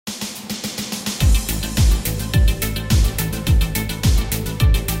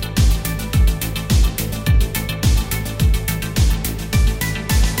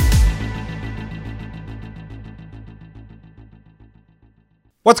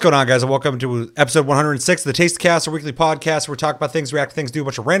What's going on, guys, and welcome to episode 106 of the Taste Cast, our weekly podcast where we talk about things, react to things, do a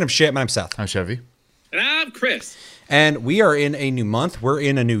bunch of random shit. My name's Seth. I'm Chevy. And I'm Chris. And we are in a new month. We're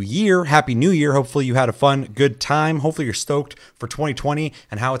in a new year. Happy New Year. Hopefully you had a fun, good time. Hopefully you're stoked for 2020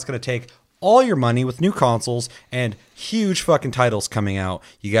 and how it's going to take all your money with new consoles and huge fucking titles coming out.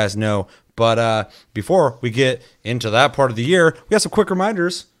 You guys know. But before we get into that part of the year, we have some quick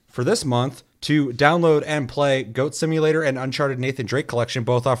reminders for this month to download and play Goat Simulator and Uncharted Nathan Drake Collection.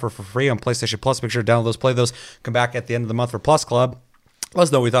 Both offer for free on PlayStation Plus. Make sure to download those, play those. Come back at the end of the month for Plus Club. Let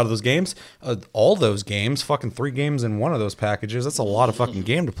us know what we thought of those games. All those games, fucking 3 games in one of those packages. That's a lot of fucking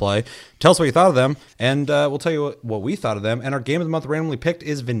game to play. Tell us what you thought of them, and we'll tell you what we thought of them. And our game of the month randomly picked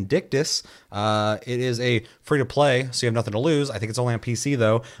is Vindictus. It is a free-to-play, so you have nothing to lose. I think it's only on PC,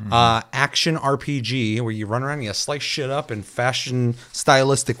 though. Action RPG, where you run around and you slice shit up in fashionable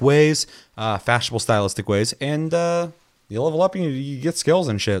stylistic ways, and you level up and you get skills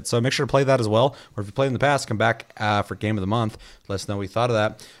and shit. So make sure to play that as well. Or if you played in the past, come back for Game of the Month. Let us know what you thought of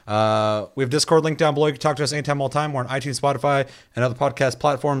that. We have Discord link down below. You can talk to us anytime, all the time. We're on iTunes, Spotify, and other podcast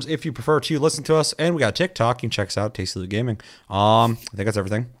platforms if you prefer to listen to us. And we got TikTok. You can check us out, Tasty Loot Gaming. I think that's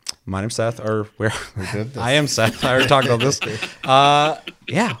everything. My name's Seth, or where? I am Seth. I already talked about this.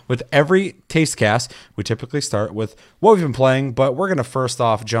 Yeah, with every Taste Cast, we typically start with what we've been playing, but we're going to first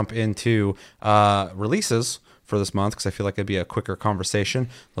off jump into releases for this month because I feel like it'd be a quicker conversation,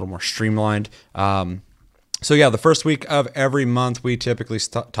 a little more streamlined. So yeah, the first week of every month, we typically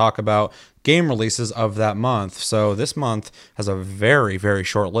talk about game releases of that month. So this month has a very, very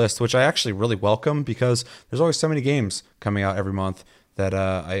short list, which I actually really welcome because there's always so many games coming out every month that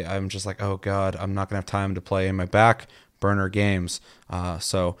I'm just like, oh God, I'm not gonna have time to play in my back burner games.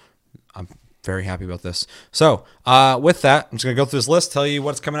 So I'm very happy about this. So with that, I'm just going to go through this list, tell you what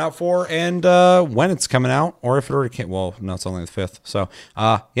it's coming out for and when it's coming out, or if it already came. Well, no, it's only the 5th. So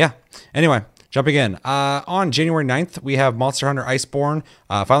yeah. Anyway, jumping in. On January 9th, we have Monster Hunter Iceborne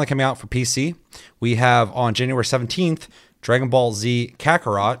finally coming out for PC. We have on January 17th, Dragon Ball Z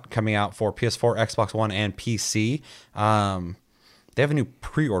Kakarot coming out for PS4, Xbox One, and PC. They have a new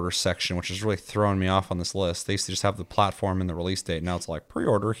pre-order section, which is really throwing me off on this list. They used to just have the platform and the release date. Now it's like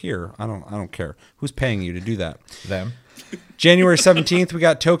pre-order here. I don't care. Who's paying you to do that? Them. January 17th, we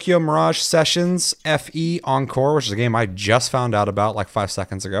got Tokyo Mirage Sessions FE Encore, which is a game I just found out about like 5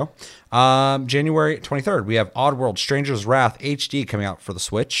 seconds ago. January 23rd, we have Oddworld Stranger's Wrath HD coming out for the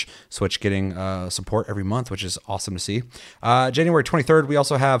Switch. Switch getting support every month, which is awesome to see. January 23rd, we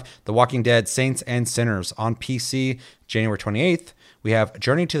also have The Walking Dead Saints and Sinners on PC. January 28th, we have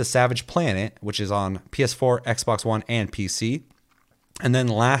Journey to the Savage Planet, which is on PS4, Xbox One, and PC. And then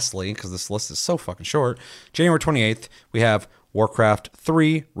lastly, because this list is so fucking short, January 28th, we have Warcraft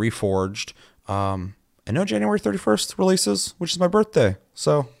 3 Reforged. And no January 31st releases, which is my birthday.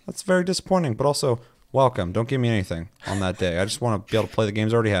 So that's very disappointing, but also welcome. Don't give me anything on that day. I just want to be able to play the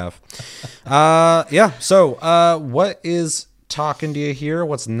games I already have. Yeah, so what is talking to you here?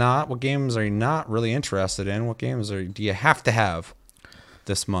 What's not? What games are you not really interested in? What games do you have to have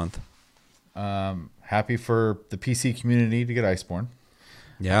this month? Happy for the PC community to get Iceborne.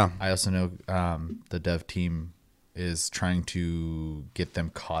 Yeah. I also know the dev team is trying to get them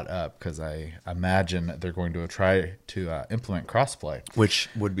caught up because I imagine they're going to try to implement crossplay. Which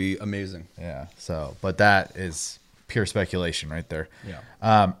would be amazing. Yeah. So, but that is pure speculation right there. Yeah.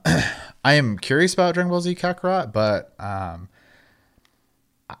 I am curious about Dragon Ball Z Kakarot, but I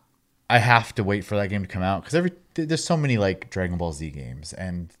have to wait for that game to come out because there's so many like Dragon Ball Z games,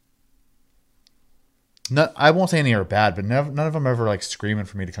 and I won't say any are bad, but none of them ever like screaming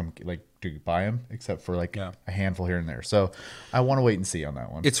for me to come like to buy them, except for like a handful here and there. So I want to wait and see on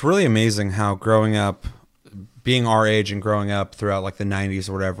that one. It's really amazing how growing up, being our age and growing up throughout like the 90s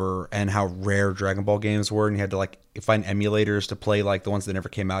or whatever, and how rare Dragon Ball games were, and you had to like find emulators to play like the ones that never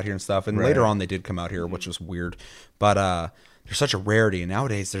came out here and stuff. And later on they did come out here, which was weird. But there's such a rarity, and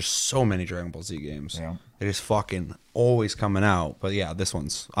nowadays there's so many Dragon Ball Z games. Yeah. It is fucking always coming out. But yeah, this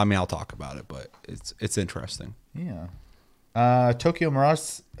one's, I mean, I'll talk about it, but it's interesting. Yeah. Tokyo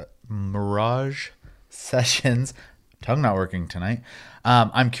Mirage Sessions. Tongue not working tonight.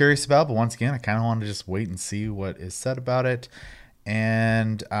 I'm curious about, but once again, I kind of want to just wait and see what is said about it.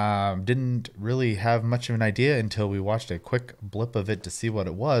 And didn't really have much of an idea until we watched a quick blip of it to see what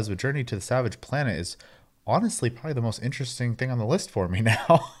it was. But Journey to the Savage Planet is honestly probably the most interesting thing on the list for me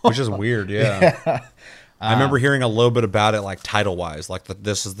now. Which is weird, yeah. I remember hearing a little bit about it, like title-wise, like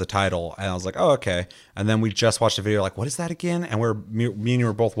this is the title, and I was like, oh, okay. And then we just watched the video, like, what is that again? And me and you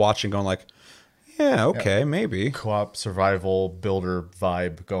were both watching, going like, yeah, okay, maybe. Co-op survival builder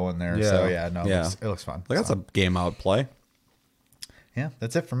vibe going there. Yeah. So yeah, no, it looks fun. Like, that's a game I would play. Yeah,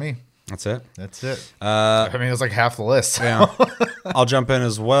 that's it for me. That's it. That's it. I mean, it was like half the list. Yeah. I'll jump in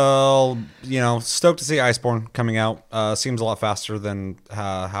as well. Stoked to see Iceborne coming out. Seems a lot faster than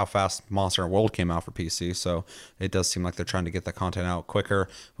how fast Monster Hunter World came out for PC. So it does seem like they're trying to get the content out quicker,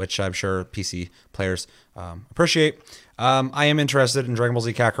 which I'm sure PC players appreciate. I am interested in Dragon Ball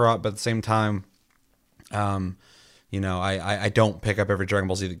Z Kakarot, but at the same time, I don't pick up every Dragon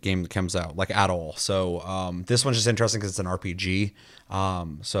Ball Z game that comes out, like, at all. So this one's just interesting because it's an RPG.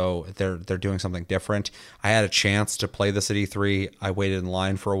 So they're doing something different. I had a chance to play this at E3. I waited in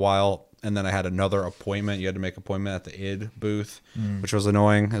line for a while, and then I had another appointment. You had to make an appointment at the id booth, which was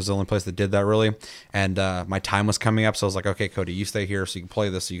annoying. It was the only place that did that, really. And my time was coming up, so I was like, okay, Cody, you stay here so you can play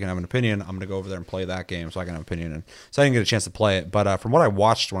this, so you can have an opinion. I'm going to go over there and play that game so I can have an opinion. And so I didn't get a chance to play it. But from what I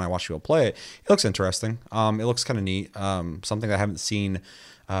watched when I watched people play it, it looks interesting. It looks kind of neat. Something that I haven't seen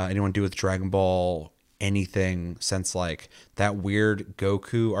anyone do with Dragon Ball anything since, like, that weird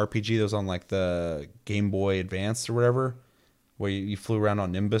Goku RPG that was on, like, the Game Boy Advance or whatever, where you flew around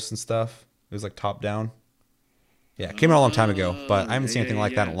on Nimbus and stuff. It was like top down. Yeah, it came out a long time ago, but I haven't seen anything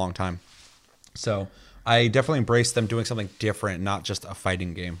like that in a long time. So I definitely embraced them doing something different, not just a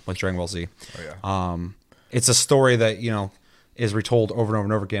fighting game with Dragon Ball Z. Oh, yeah. It's a story that, is retold over and over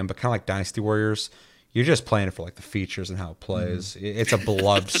and over again, but kind of like Dynasty Warriors. You're just playing it for, like, the features and how it plays. It's a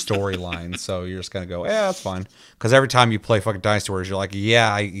beloved storyline, so you're just going to go, yeah, that's fine. Because every time you play fucking Dynasty Warriors, you're like,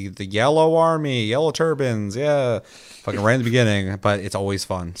 yeah, the yellow army, yellow turbans, yeah. Fucking right in the beginning, but it's always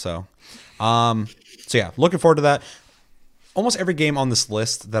fun. So yeah, looking forward to that. Almost every game on this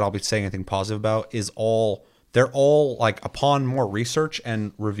list that I'll be saying anything positive about they're all, like, upon more research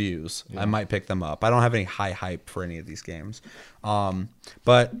and reviews, I might pick them up. I don't have any high hype for any of these games.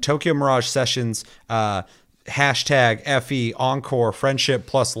 But Tokyo Mirage Sessions, hashtag FE Encore Friendship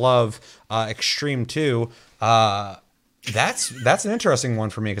Plus Love, Extreme 2. That's an interesting one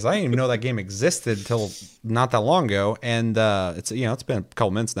for me because I didn't even know that game existed until not that long ago, and it's been a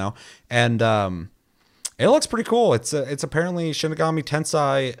couple minutes now, and it looks pretty cool. It's apparently Shinigami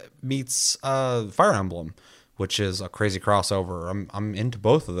Tensei meets Fire Emblem, which is a crazy crossover. I'm into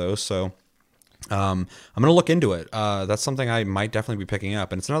both of those, so I'm gonna look into it. That's something I might definitely be picking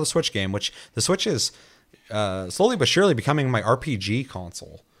up, and it's another Switch game, which the Switch is slowly but surely becoming my RPG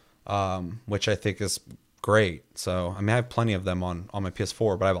console, which I think is great. So I have plenty of them on my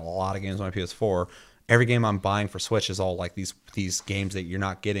PS4, but I have a lot of games on my PS4. Every game I'm buying for Switch is all like these games that you're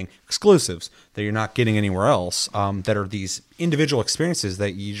not getting, exclusives that you're not getting anywhere else, that are these individual experiences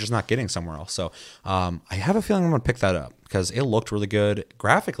that you're just not getting somewhere else. So I have a feeling I'm going to pick that up because it looked really good.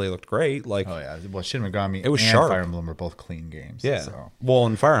 Graphically, it looked great. Like, oh yeah, well, Shin Megami it was and sharp. Fire Emblem are both clean games. Yeah. So. Well,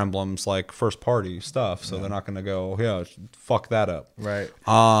 and Fire Emblem's like first party stuff, so they're not going to go, yeah, fuck that up. Right.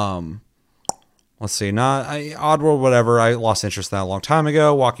 Let's see. Oddworld, whatever. I lost interest in that a long time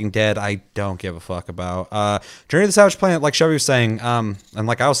ago. Walking Dead, I don't give a fuck about. Journey to the Savage Planet, like Chevy was saying, and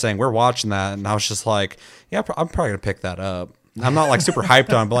like I was saying, we're watching that, and I was just like, yeah, I'm probably gonna pick that up. I'm not like super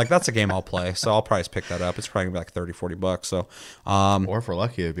hyped on it, but like that's a game I'll play, so I'll probably just pick that up. It's probably gonna be like $30-$40. So, or if we're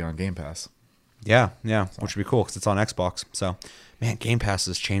lucky, it'd be on Game Pass. Yeah, which would be cool because it's on Xbox. So, man, Game Pass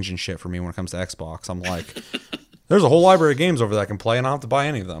is changing shit for me when it comes to Xbox. I'm like, there's a whole library of games over there I can play, and I don't have to buy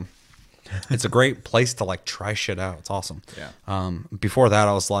any of them. It's a great place to like try shit out. It's awesome. Yeah. Before that,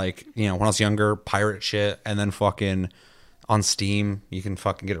 I was like, when I was younger, pirate shit, and then fucking on Steam, you can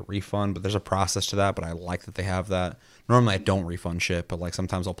fucking get a refund, but there's a process to that. But I like that they have that. Normally, I don't refund shit, but like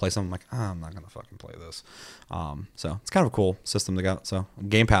sometimes I'll play something like, I'm not gonna fucking play this. So it's kind of a cool system they got. So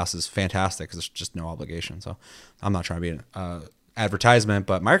Game Pass is fantastic because there's just no obligation. So I'm not trying to be an advertisement,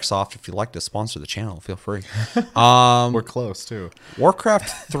 but Microsoft, if you'd like to sponsor the channel, feel free. We're close too.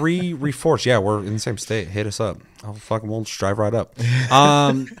 Warcraft 3 Reforged. Yeah, we're in the same state. Hit us up. We'll just drive right up.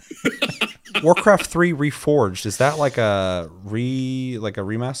 Warcraft 3 Reforged. Is that like a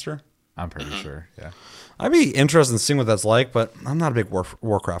remaster? I'm pretty sure. Yeah. I'd be interested in seeing what that's like, but I'm not a big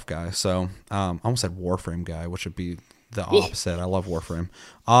Warcraft guy. So I almost said Warframe guy, which would be the opposite. I love Warframe.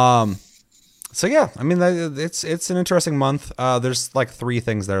 So yeah, I mean, it's an interesting month. There's like 3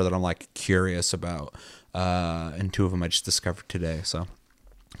 things there that I'm like curious about, and 2 of them I just discovered today. So,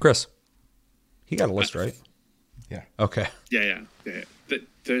 Chris, he got a list, right? Yeah. Okay. Yeah.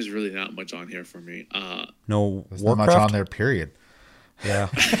 There's really not much on here for me. No There's Warcraft? not much on there. Period. Yeah.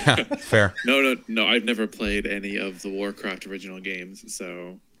 Fair. No. I've never played any of the Warcraft original games.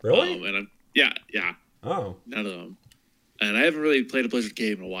 So really, and yeah. Oh, none of them. And I haven't really played a Blizzard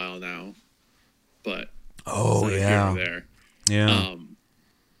game in a while now. But yeah, here or there. Yeah.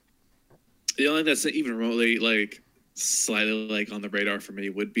 The only thing that's even remotely like slightly like on the radar for me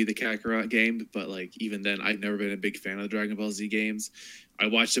would be the Kakarot game, but like even then, I've never been a big fan of the Dragon Ball Z games. I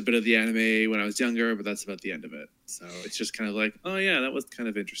watched a bit of the anime when I was younger, but that's about the end of it. So it's just kind of like, oh yeah, that was kind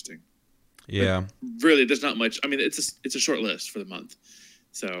of interesting. Yeah. But really, there's not much. I mean, it's a short list for the month.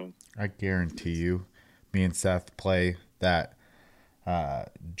 So I guarantee you, me and Seth play that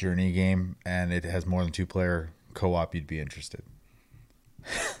Journey game, and it has more than 2-player co-op. You'd be interested.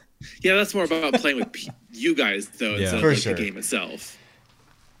 yeah, that's more about playing with you guys though, Yeah. instead of For like, sure. the game itself.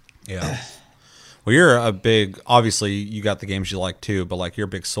 Yeah. Well, you're a big, obviously you got the games you like too, but like you're a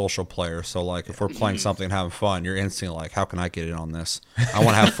big social player. So like if we're playing something and having fun, you're instantly like, how can I get in on this? I want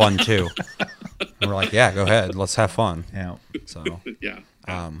to have fun too. And we're like, yeah, go ahead. Let's have fun. Yeah. So Yeah.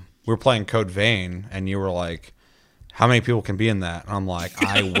 we were playing Code Vein and you were like, how many people can be in that? And I'm like,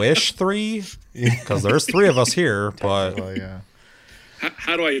 I wish 3 because there's 3 of us here, but Well, yeah.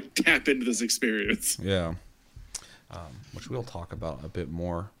 How do I tap into this experience? yeah. Which we'll talk about a bit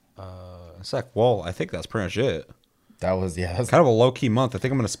more in a sec. Well, I think that's pretty much it. That's Kind of a low-key month. I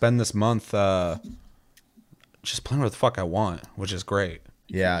think I'm going to spend this month just playing what the fuck I want, which is great.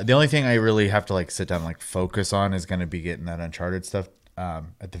 Yeah, the only thing I really have to like sit down and like focus on is going to be getting that Uncharted stuff.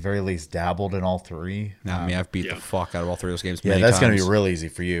 At the very least, dabbled in all 3 Now, I mean, I've beat yeah. the fuck out of all 3 of those games. Yeah, many that's going to times. be real easy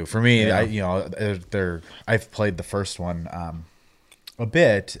for you. For me, Yeah. I've played the first one a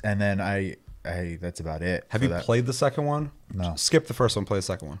bit, and then I that's about it. Have for you that. played the second one? No. Skip the first one, play the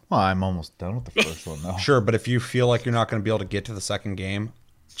second one. Well, I'm almost done with the first one though. Sure, but if you feel like you're not going to be able to get to the second game,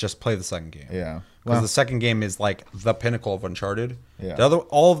 just play the second game. Yeah. Because Well, the second game is like the pinnacle of Uncharted. Yeah.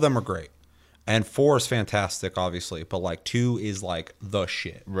 All of them are great. And 4 is fantastic, obviously, but like 2 is like the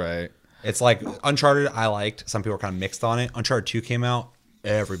shit. right. It's like Uncharted I liked. Some people are kind of mixed on it. Uncharted 2 came out,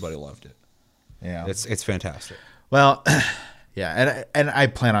 everybody loved it. Yeah. It's fantastic. Well, yeah, and I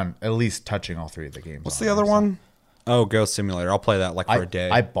plan on at least touching all 3 of the games. What's the other one? Oh, Ghost Simulator. I'll play that like for a day.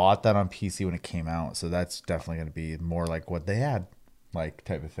 I bought that on PC when it came out, so that's definitely going to be more like what they had, like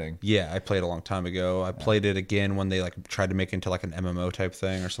type of thing. Yeah, I played a long time ago. I played it again when they like tried to make it into like an MMO type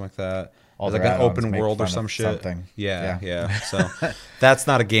thing or something like that. All It was like their an add-ons open make world or fun some of shit. something. Yeah, Yeah. yeah. So that's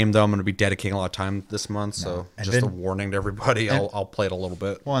not a game though. I'm going to be dedicating a lot of time this month. So And just a then- warning to everybody. I'll play it a little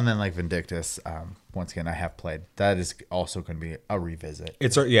bit. Well, and then like Vindictus, once again, I have played. That is also going to be a revisit.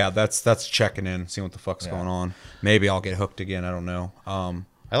 It's that's checking in, seeing what the fuck's going on. Maybe I'll get hooked again. I don't know.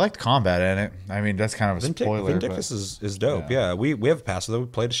 I liked combat in it. I mean, that's kind of a spoiler. Vindictus but is dope. Yeah, we have a pass though. We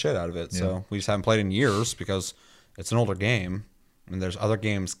played the shit out of it. So we just haven't played in years because it's an older game. And there's other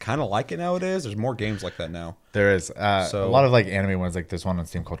games kind of like it nowadays. There's more games like that now. there is a So- lot of like anime ones. Like there's one on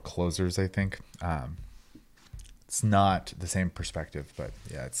Steam called Closers, I think. It's not the same perspective, but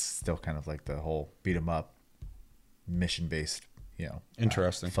yeah, it's still kind of like the whole beat 'em up, mission based.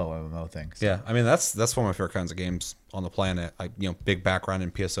 Interesting. Full MMO thing. So, Yeah, I mean that's one of my favorite kinds of games on the planet. Big background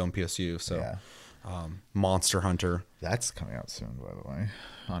in PSO and PSU. So, yeah. Monster Hunter, That's coming out soon, by the way,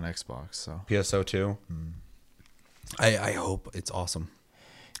 on Xbox. So PSO 2. I hope it's awesome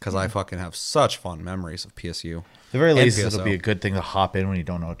because I fucking have such fun memories of PSU. at the very And least, PSO. it'll be a good thing to hop in when you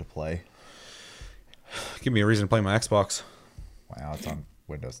don't know what to play. Give me a reason to play my Xbox. Wow, it's on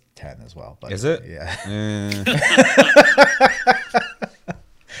Windows 10 as well. But Is it? Yeah.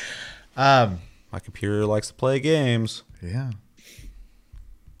 My computer likes to play games. Yeah.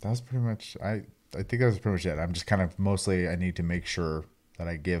 That was pretty much I think that was pretty much it. I'm just kind of mostly I need to make sure that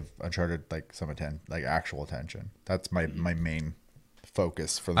I give Uncharted like some actual attention. That's my main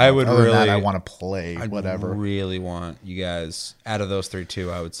focus for the I month. would Other than that, really- I want to play I whatever. really want you guys out of those 3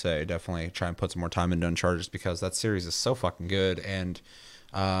 too. I would say definitely try and put some more time into Uncharted just because that series is so fucking good and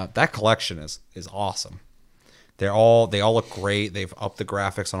that collection is awesome. They all look great. They've upped the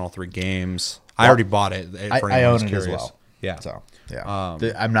graphics on all 3 games. I already bought it. For I anyone own who's it as curious. well. Yeah. So yeah.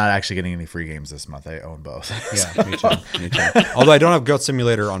 I'm not actually getting any free games this month. I own both. Yeah, me too. Me too. Although I don't have Goat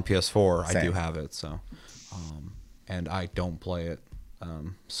Simulator on PS4, I do Same. have it. So, and I don't play it.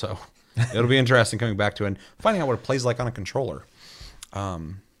 So it'll be interesting coming back to it and finding out what it plays like on a controller.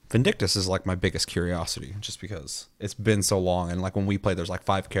 Vindictus is like my biggest curiosity, just because it's been so long. And like when we played, there's like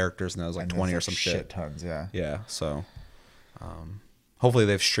 5 characters, and that was like And 20 or there's, some like, shit. tons. Yeah. Yeah. So, hopefully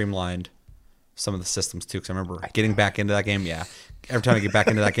they've streamlined some of the systems too. Because I remember getting back into that game. Yeah. Every time I get back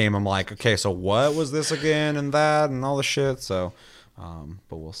into that game, I'm like, okay, so what was this again, and that, and all the shit. So,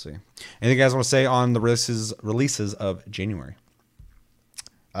 but we'll see. Anything you guys want to say on the releases of January?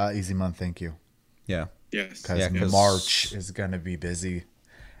 Easy month. Thank you. Yes. Yeah. Because Yeah, 'cause- March is going to be busy.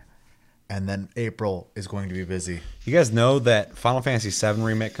 And then April is going to be busy. You guys know that Final Fantasy VII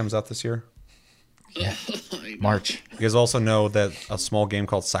Remake comes out this year? I know. March. You guys also know that a small game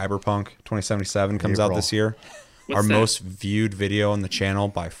called Cyberpunk 2077 comes out April. this year? our that? most viewed video on the channel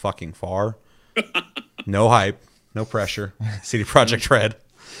by fucking far. No hype, no pressure. CD Projekt Red.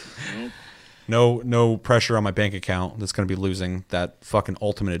 No pressure on my bank account that's going to be losing that fucking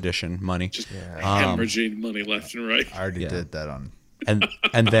Ultimate Edition money. Just hemorrhaging money left and right. I already did that on. And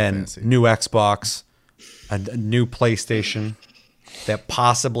then Fancy. new Xbox, a new PlayStation that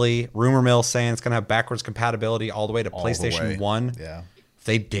possibly, rumor mill saying it's going to have backwards compatibility all the way to All the PlayStation way. 1. Yeah. If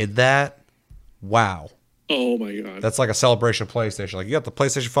they did that, wow. Oh my god. That's like a celebration of PlayStation. Like, you got the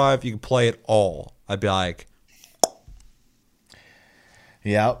PlayStation 5, you can play it all. I'd be like,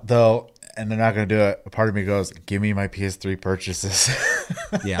 Yeah, though, and they're not going to do it. A part of me goes, give me my PS3 purchases.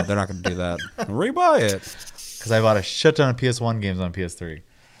 yeah, they're not going to do that. Rebuy it. Because I bought a shit ton of PS1 games on PS3.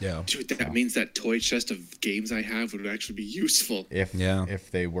 Yeah. Dude, that means that toy chest of games I have would actually be useful.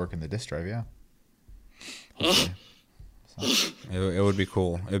 If they work in the disc drive, yeah. Ugh. It would be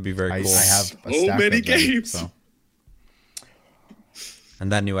cool. It would be very I cool. have a So stack many of them, games. so.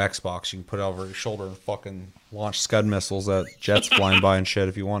 And that new Xbox, you can put it over your shoulder and fucking launch Scud missiles at jets flying by and shit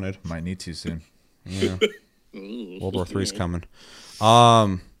if you wanted. Might need to soon. Yeah. Ugh. World War III's coming.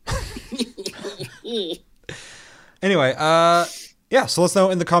 Anyway, yeah, so let's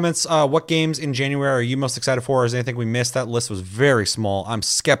know in the comments what games in January are you most excited for? Is there anything we missed? That list was very small. I'm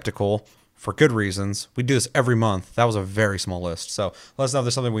skeptical for good reasons. We do this every month. That was a very small list. So let us know if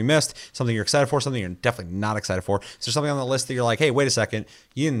there's something we missed, something you're excited for, something you're definitely not excited for. Is there something on the list that you're like, hey, wait a second,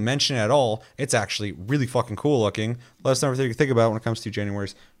 you didn't mention it at all. It's actually really fucking cool looking. Let us know everything you think about when it comes to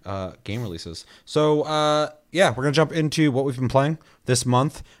January's game releases. So, yeah, we're going to jump into what we've been playing this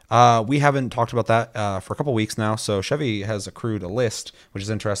month. We haven't talked about that for a couple weeks now. So Chevy has accrued a list, which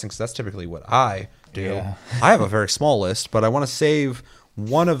is interesting because that's typically what I do. Yeah. I have a very small list, but I want to save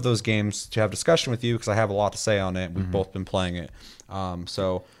one of those games to have discussion with you because I have a lot to say on it. We've both been playing it.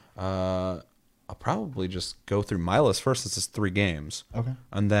 So I'll probably just go through my list first. This is 3 games. Okay.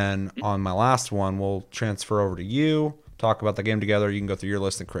 And then on my last one, we'll transfer over to you, talk about the game together. You can go through your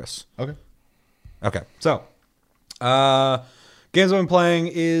list and Chris. Okay. Okay. So games I've been playing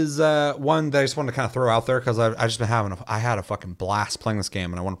is one that I just wanted to kind of throw out there because I just been I had a fucking blast playing this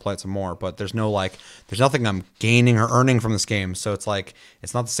game and I want to play it some more, but there's nothing I'm gaining or earning from this game. So it's like,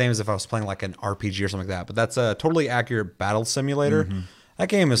 it's not the same as if I was playing like an RPG or something like that, but that's a Totally Accurate Battle Simulator. That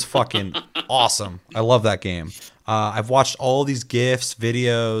game is fucking awesome. I love that game. I've watched all these GIFs,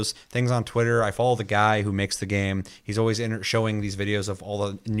 videos, things on Twitter. I follow the guy who makes the game. He's always showing these videos of all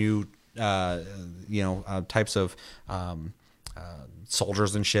the new, types of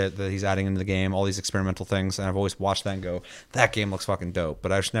soldiers and shit that he's adding into the game, all these experimental things, and I've always watched that and go, that game looks fucking dope,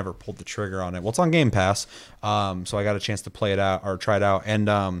 but I just never pulled the trigger on it. Well, it's on Game Pass, so I got a chance to play it out or try it out,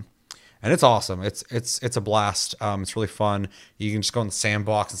 and it's awesome. It's a blast. It's really fun. You can just go in the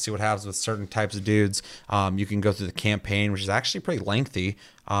sandbox and see what happens with certain types of dudes. You can go through the campaign, which is actually pretty lengthy.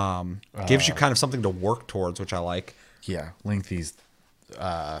 Gives you kind of something to work towards, which I like. Yeah, lengthy's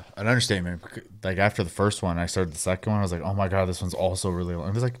an understatement. Like after the first one, I started the second one. I was like, oh my god, this one's also really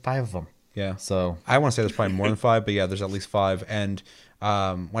long. There's like 5 of them. Yeah. So I want to say there's probably more than 5, but yeah, there's at least 5. And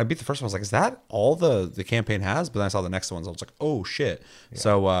when I beat the first one, I was like, is that all the campaign has? But then I saw the next ones. I was like, oh shit. Yeah.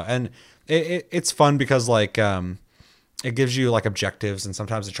 So and it's fun because like it gives you like objectives, and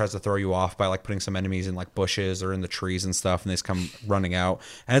sometimes it tries to throw you off by like putting some enemies in like bushes or in the trees and stuff, and they just come running out.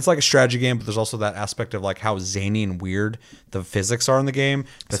 And it's like a strategy game, but there's also that aspect of like how zany and weird the physics are in the game.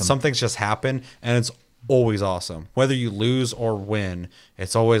 That some things just happen, and it's always awesome. Whether you lose or win,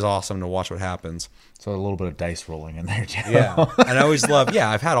 it's always awesome to watch what happens. So a little bit of dice rolling in there too. Yeah, and I always love. Yeah,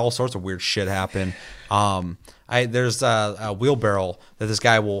 I've had all sorts of weird shit happen. There's a wheelbarrow that this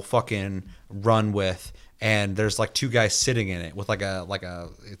guy will fucking run with, and there's like 2 guys sitting in it with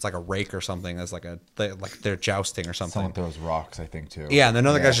it's like a rake or something. That's like they're jousting or something. Someone throws rocks, I think too. Yeah, and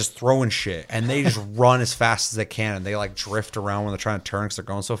another guy's just throwing shit, and they just run as fast as they can, and they like drift around when they're trying to turn because they're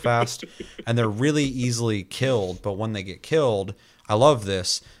going so fast, and they're really easily killed. But when they get killed, I love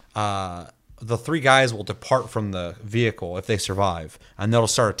this. The 3 guys will depart from the vehicle if they survive, and they'll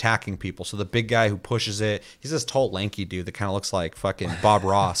start attacking people. So the big guy who pushes it, he's this tall, lanky dude that kind of looks like fucking Bob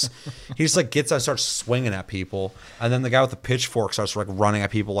Ross. He just like gets out and starts swinging at people, and then the guy with the pitchfork starts like running at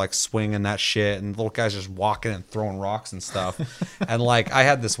people, like swinging that shit, and the little guy's just walking and throwing rocks and stuff. And like I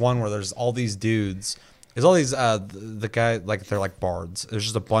had this one where there's all these dudes. There's all these the guy, like they're like bards. There's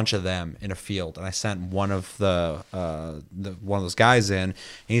just a bunch of them in a field, and I sent one of one of those guys in, and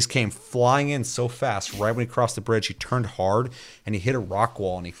he just came flying in so fast. Right when he crossed the bridge, he turned hard and he hit a rock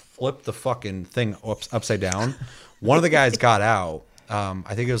wall and he flipped the fucking thing upside down. One of the guys got out.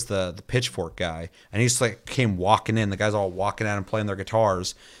 I think it was the pitchfork guy, and he just like came walking in. The guys all walking at him playing their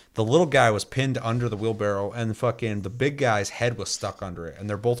guitars. The little guy was pinned under the wheelbarrow, and the big guy's head was stuck under it, and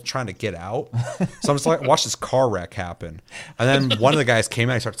they're both trying to get out. So I'm just like, watch this car wreck happen. And then one of the guys came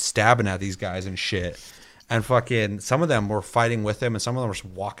out and started stabbing at these guys and shit. And fucking some of them were fighting with him, and some of them were just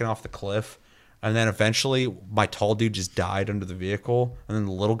walking off the cliff. And then eventually, my tall dude just died under the vehicle. And then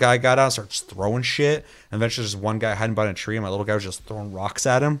the little guy got out and started just throwing shit. And eventually, there's one guy hiding behind a tree, and my little guy was just throwing rocks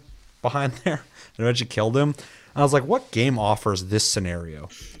at him behind there. And eventually killed him. And I was like, what game offers this scenario?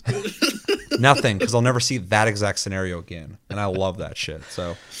 Nothing, because I'll never see that exact scenario again. And I love that shit.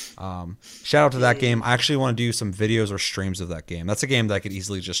 So, shout out to that game. I actually want to do some videos or streams of that game. That's a game that I could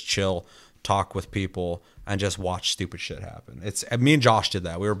easily just chill, talk with people, and just watch stupid shit happen. It's me and Josh did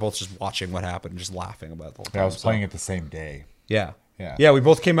that. We were both just watching what happened and just laughing about it the whole time. Yeah, I was playing it the same day. Yeah. Yeah. Yeah, we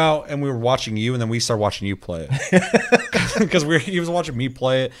both came out and we were watching you, and then we started watching you play it. Because he was watching me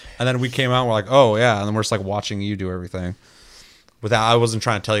play it, and then we came out and we're like, oh, yeah. And then we're just like watching you do everything. Without, I wasn't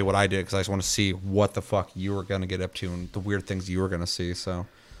trying to tell you what I did because I just want to see what the fuck you were going to get up to and the weird things you were going to see. So,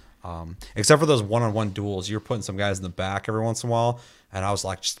 except for those one-on-one duels, you're putting some guys in the back every once in a while. And I was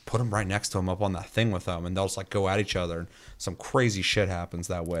like, just put them right next to him up on that thing with them. And they'll just like go at each other. And some crazy shit happens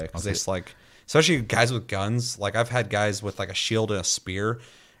that way. Because they just like, especially guys with guns. Like I've had guys with like a shield and a spear.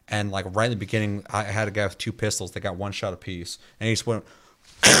 And like right in the beginning, I had a guy with 2 pistols. They got 1 shot apiece. And he just went,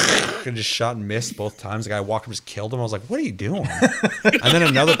 and just shot and missed both times. The guy walked up and just killed him. I was like, what are you doing? And then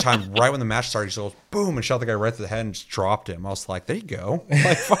another time, right when the match started, he just goes, boom, and shot the guy right to the head and just dropped him. I was like, there you go.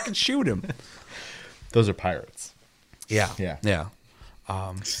 Like, fucking shoot him. Those are pirates. Yeah. Yeah. Yeah.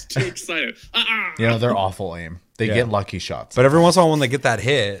 Too excited. You know, they're awful aim. They get lucky shots. But every once in a while when they get that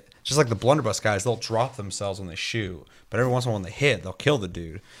hit, just like the blunderbuss guys, they'll drop themselves when they shoot. But every once in a while when they hit, they'll kill the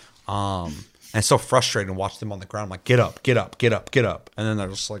dude. And it's so frustrating to watch them on the ground. I'm like, get up, get up, get up, get up. And then they're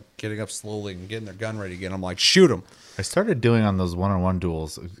just like getting up slowly and getting their gun ready again. I'm like, shoot them. I started doing on those one-on-one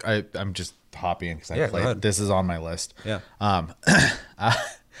duels. I'm just hopping because I played. This is on my list. Yeah. On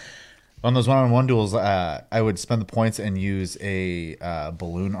those one-on-one duels, I would spend the points and use a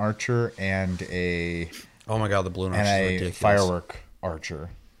balloon archer and a Oh my god, the balloon archer is ridiculous. Firework archer.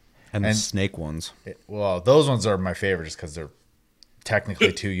 And the snake ones. Well, those ones are my favorite just because they're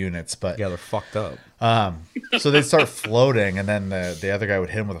technically 2 units, but Yeah, they're fucked up. so they'd start floating, and then the other guy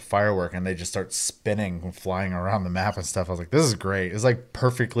would hit him with a firework, and they just start spinning and flying around the map and stuff. I was like, this is great. It's like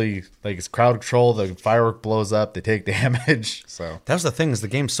perfectly, like it's crowd control. The firework blows up, they take damage. So that was the thing, is the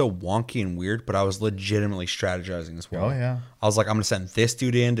game's so wonky and weird, but I was legitimately strategizing as well. Oh, yeah. I was like, I'm gonna send this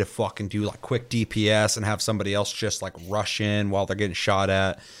dude in to fucking do like quick DPS and have somebody else just like rush in while they're getting shot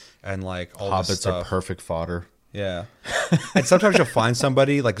at, and like all this hobbits stuff. are perfect fodder. Yeah. And sometimes you'll find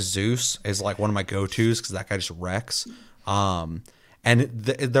somebody like Zeus is like one of my go-tos because that guy just wrecks. And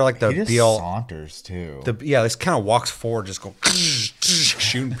they're like the He just be-all. saunters too. Yeah, this kind of walks forward, just go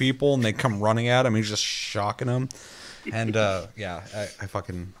shooting people, and they come running at him. He's just shocking them. And yeah,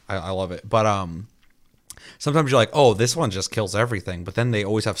 I love it. But sometimes you're like, oh, this one just kills everything. But then they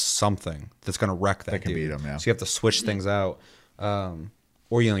always have something that's going to wreck that can dude. beat him, yeah. So you have to switch things out.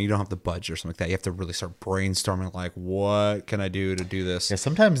 Or, you don't have the budget or something like that. You have to really start brainstorming, like, what can I do to do this? Yeah,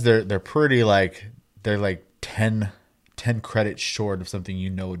 sometimes they're pretty like they're like 10 credits short of something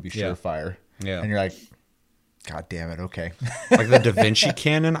would be surefire. Yeah. And you're like, God damn it, okay. Like the Da Vinci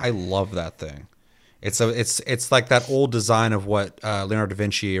cannon, I love that thing. It's like that old design of what Leonardo da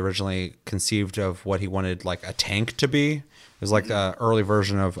Vinci originally conceived of what he wanted like a tank to be. It was like the early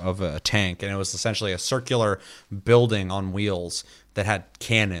version of a tank, and it was essentially a circular building on wheels that had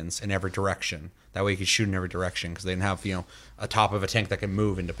cannons in every direction. That way you could shoot in every direction because they didn't have a top of a tank that could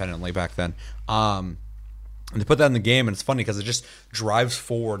move independently back then. And they put that in the game, and it's funny because it just drives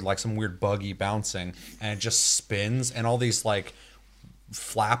forward like some weird buggy bouncing, and it just spins, and all these like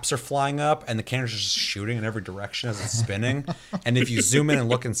flaps are flying up, and the cannons are just shooting in every direction as it's spinning. And if you zoom in and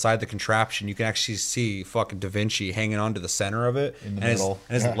look inside the contraption, you can actually see fucking Da Vinci hanging onto the center of it, in the and middle.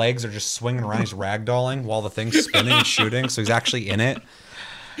 His legs are just swinging around. He's ragdolling while the thing's spinning and shooting, so he's actually in it.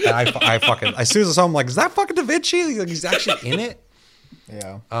 And I fucking, as soon as I saw him, I'm like, is that fucking Da Vinci? Like, he's actually in it.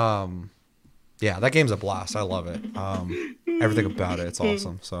 Yeah. Yeah, that game's a blast. I love it. Everything about it, it's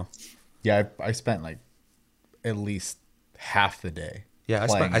awesome. So Yeah, I spent like at least half the day. yeah,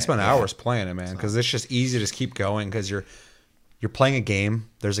 I spent hours playing it, man, because it's just easy to just keep going because you're playing a game.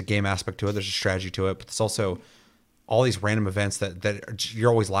 There's a game aspect to it. There's a strategy to it, but it's also all these random events that you're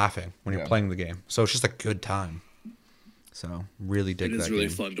always laughing when you're playing the game. So it's just a good time. So really dig that game. It is really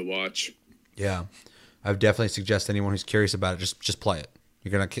fun to watch. Yeah, I would definitely suggest anyone who's curious about it just play it.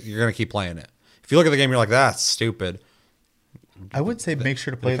 You're gonna keep playing it. If you look at the game, you're like, that's stupid. I would say make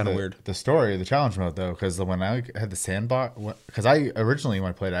sure to play kinda weird. the story, the challenge mode though, because when I had the sandbox, because I originally when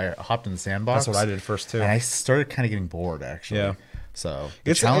I played, I hopped in the sandbox. That's what I did first too. And I started kind of getting bored actually. Yeah. So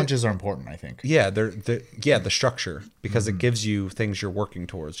It's- challenges are important, I think. Yeah, the structure, because it gives you things you're working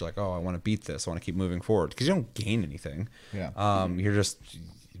towards. You're like, oh, I want to beat this. I want to keep moving forward, because you don't gain anything. Yeah. You're just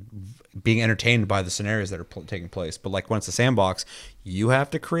being entertained by the scenarios that are taking place. But like once the sandbox, you have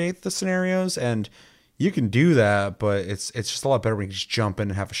to create the scenarios, and you can do that, but it's just a lot better when you just jump in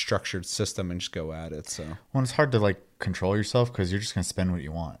and have a structured system and just go at it. So Well, it's hard to like control yourself because you're just gonna spend what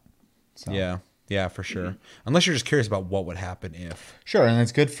you want. So. yeah, for sure. Unless you're just curious about what would happen if. Sure, and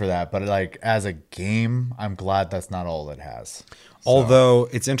it's good for that. But like as a game, I'm glad that's not all it has. Although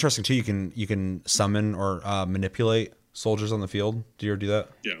it's interesting too, you can summon or manipulate soldiers on the field. Do you ever do that?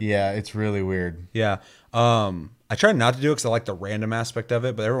 Yeah. Yeah, it's really weird. Yeah. I try not to do it because I like the random aspect of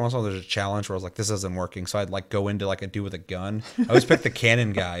it, but every once in a while there's a challenge where I was like, this isn't working. So I'd like go into like a do with a gun. I always pick the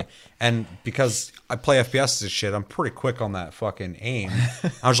cannon guy. And because I play FPS and shit, I'm pretty quick on that fucking aim.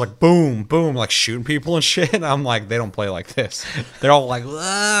 I was like, boom, boom, like shooting people and shit. And I'm like, they don't play like this. They're all like,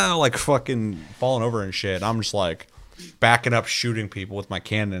 ah, like fucking falling over and shit. I'm just like backing up, shooting people with my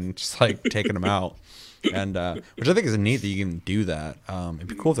cannon, just like taking them out. And which I think is neat that you can do that. It'd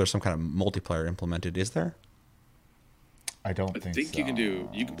be cool if there's some kind of multiplayer implemented. Is there? I don't I think think so.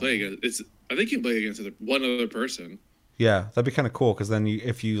 you can play against. I think you can play against one other person. Yeah, that'd be kind of cool because then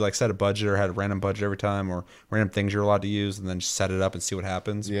if you like set a budget or had a random budget every time or random things you're allowed to use and then just set it up and see what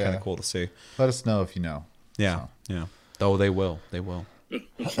happens. Yeah. Kind of cool to see. Let us know if you know. Yeah, yeah. Oh, they will. They will.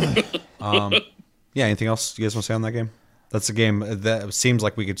 Yeah. Anything else you guys want to say on that game? That's a game that seems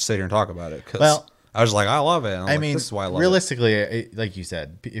like we could sit here and talk about it. 'Cause Well, I was like, I love it. And I'm I like, mean, this is why I love it. realistically, like you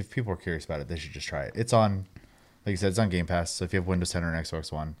said, if people are curious about it, they should just try it. It's on, like you said, it's on Game Pass. So if you have Windows 10 or an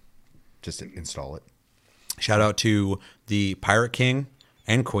Xbox One, just install it. Shout out to the Pirate King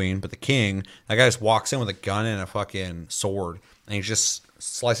and Queen, but the King, that guy just walks in with a gun and a fucking sword, and he's just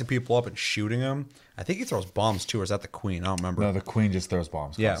slicing people up and shooting them. I think he throws bombs too, or is that the Queen? I don't remember. No, the Queen just throws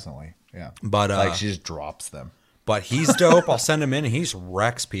bombs Yeah. constantly. Yeah, But, like she just drops them. But he's dope. I'll send him in, and he just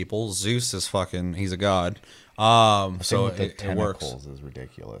wrecks people. Zeus is fucking, he's a god. So With the it works. tentacles is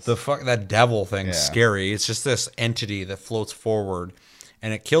ridiculous. The fuck, that devil thing's Yeah. scary. It's just this entity that floats forward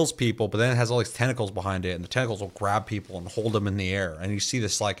and it kills people, but then it has all these tentacles behind it, and the tentacles will grab people and hold them in the air. And you see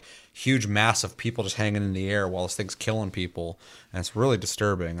this like huge mass of people just hanging in the air while this thing's killing people, and it's really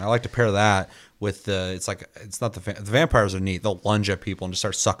disturbing. I like to pair that with the. It's not the vampires are neat. They'll lunge at people and just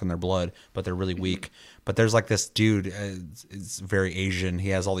start sucking their blood, but they're really weak. But there's like this dude. It's very Asian. He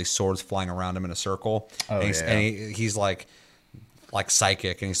has all these swords flying around him in a circle, and he's like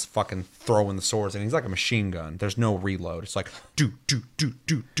psychic, and he's fucking throwing the swords, and he's like a machine gun. There's no reload. It's like do,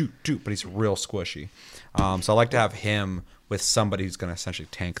 but he's real squishy. So I like to have him with somebody who's going to essentially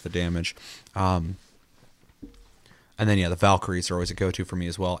tank the damage. And then the Valkyries are always a go-to for me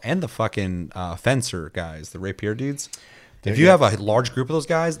as well, and the fucking fencer guys, the rapier dudes. If you have a large group of those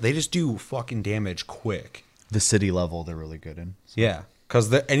guys, they just do fucking damage quick. The city level, they're really good in. Yeah,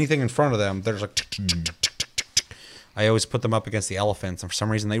 because anything in front of them, they're just like. I always put them up against the elephants, and for some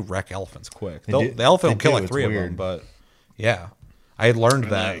reason they wreck elephants quick. The elephant will kill like 3 of them, but yeah, I had learned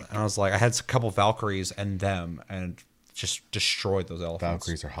that, and I was like, I had a couple Valkyries and them, and just destroyed those elephants.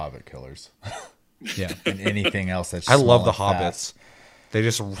 Valkyries are hobbit killers. Yeah, And anything else that's I love small the and hobbits. fast. They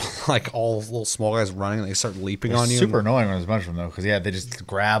just like all little small guys running, and they start leaping on you. Super annoying when there's a bunch of them though, because they just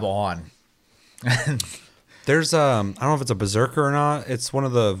grab on. There's I don't know if it's a berserker or not. It's one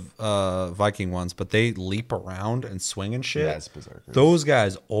of the Viking ones, but they leap around and swing and shit. Yeah, it's berserkers. Those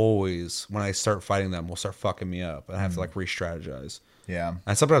guys always, when I start fighting them, will start fucking me up, and I have to like re-strategize. Yeah.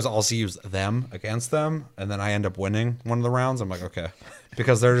 And sometimes I'll also use them against them, and then I end up winning one of the rounds. I'm like, okay,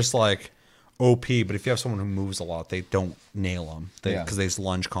 because they're just like OP. But if you have someone who moves a lot, they don't nail them because they just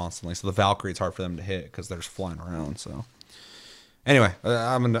lunge constantly. So the Valkyrie, it's hard for them to hit because they're just flying around. So. Anyway,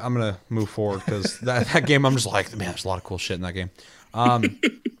 I'm gonna move forward because that game, I'm just like, man, there's a lot of cool shit in that game.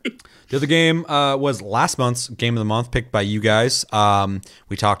 The other game was last month's game of the month, picked by you guys.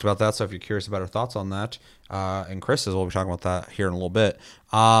 We talked about that, so if you're curious about our thoughts on that, and Chris as well, we'll be talking about that here in a little bit.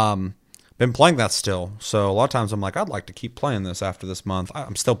 Been playing that still, so a lot of times I'm like, I'd like to keep playing this after this month.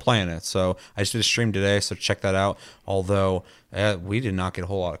 I'm still playing it, so I just did a stream today, so check that out. Although we did not get a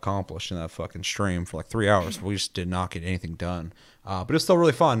whole lot accomplished in that fucking stream for like 3 hours. We just did not get anything done. But it's still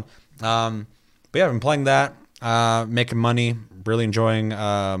really fun. But yeah, I've been playing that, making money, really enjoying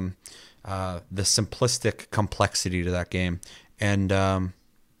the simplistic complexity to that game. And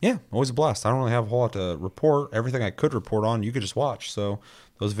yeah, always a blast. I don't really have a whole lot to report. Everything I could report on, you could just watch. So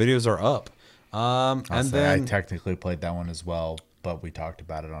those videos are up. And I then technically played that one as well, but we talked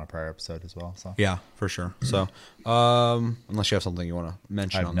about it on a prior episode as well. So yeah, for sure. So unless you have something you want to I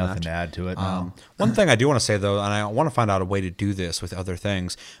mention have on nothing that. to add to it now. One thing I do want to say though, and I want to find out a way to do this with other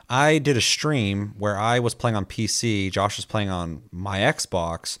things. I did a stream where I was playing on PC, Josh was playing on my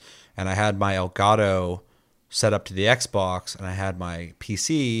Xbox, and I had my Elgato set up to the Xbox, and I had my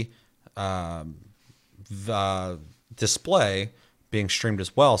PC display being streamed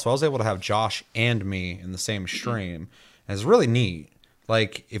as well. So I was able to have Josh and me in the same stream, and it's really neat.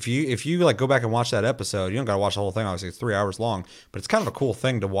 Like if you like go back and watch that episode, you don't gotta watch the whole thing. Obviously, it's 3 hours long, but it's kind of a cool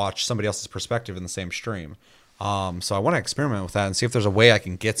thing to watch somebody else's perspective in the same stream. So I want to experiment with that and see if there's a way I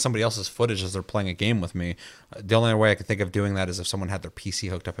can get somebody else's footage as they're playing a game with me. The only way I can think of doing that is if someone had their PC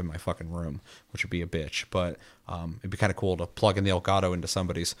hooked up in my fucking room, which would be a bitch. But it'd be kind of cool to plug in the Elgato into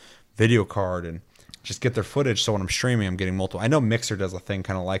somebody's video card and just get their footage. So when I'm streaming, I'm getting multiple. I know Mixer does a thing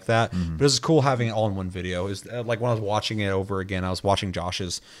kind of like that, but it's cool having it all in one video. Is like when I was watching it over again, I was watching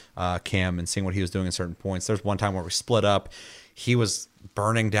Josh's cam and seeing what he was doing at certain points. There's one time where we split up. He was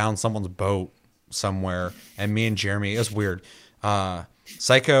burning down someone's boat somewhere, and me and Jeremy, it was weird.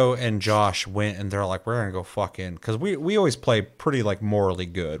 Psycho and Josh went, and they're like, we're gonna go fucking, because we always play pretty like morally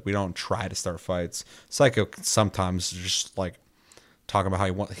good. We don't try to start fights. Psycho sometimes just like talking about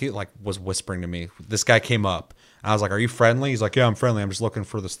how he like was whispering to me. This guy came up, and I was like, are you friendly? He's like, yeah, I'm friendly, I'm just looking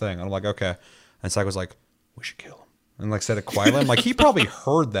for this thing. And I'm like, okay. And Psycho was like, we should kill him, and like said it quietly. I'm like, he probably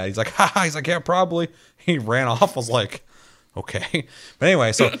heard that. He's like, ha. He's like, yeah, probably. He ran off. I was like, okay. But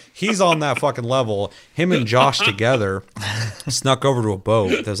anyway, so he's on that fucking level. Him and Josh together snuck over to a boat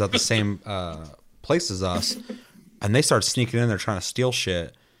that was at the same place as us, and they started sneaking in there trying to steal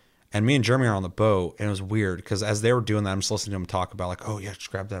shit. And me and Jeremy are on the boat, and it was weird because as they were doing that, I'm just listening to them talk about like, oh yeah,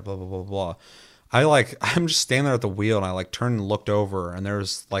 just grab that, blah blah blah blah. I'm just standing there at the wheel, and I like turned and looked over, and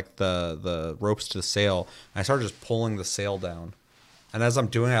there's like the ropes to the sail. And I started just pulling the sail down, and as I'm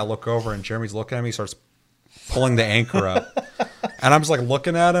doing it, I look over, and Jeremy's looking at me, starts pulling the anchor up. And I'm just like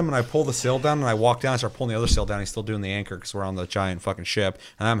looking at him, and I pull the sail down, and I walk down and start pulling the other sail down. He's still doing the anchor because we're on the giant fucking ship,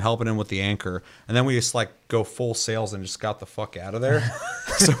 and I'm helping him with the anchor. And then we just like go full sails and just got the fuck out of there.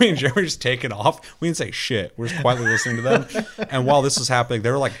 So me and Jeremy just taking off. We didn't say shit. We're just quietly listening to them. And while this was happening, they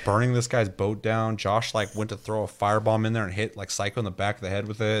were like burning this guy's boat down. Josh like went to throw a firebomb in there and hit like Psycho in the back of the head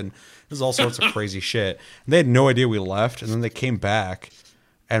with it. And there's all sorts of crazy shit. And they had no idea we left, and then they came back.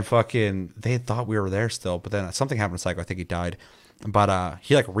 And fucking, they had thought we were there still, but then something happened to Psycho. I think he died. But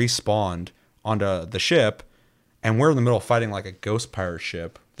he like respawned onto the ship, and we're in the middle of fighting like a ghost pirate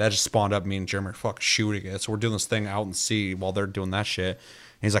ship. That just spawned up. Me and Jeremy are fucking shooting it. So we're doing this thing out in sea while they're doing that shit. And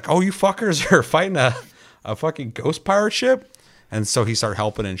he's like, oh, you fuckers are fighting a fucking ghost pirate ship? And so he started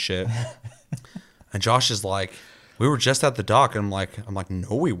helping and shit. And Josh is like, we were just at the dock, and I'm like,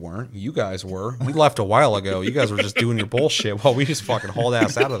 no, we weren't. You guys were. We left a while ago. You guys were just doing your bullshit while we just fucking hauled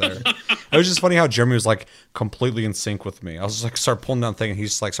ass out of there. It was just funny how Jeremy was like completely in sync with me. I was just like, start pulling down the thing, and he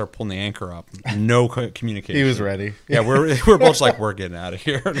just like started pulling the anchor up. No communication. He was ready. Yeah, we're both like, we're getting out of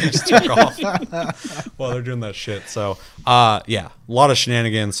here. And we just took off while they're doing that shit. So, yeah, a lot of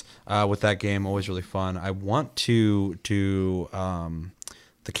shenanigans with that game. Always really fun. I want to do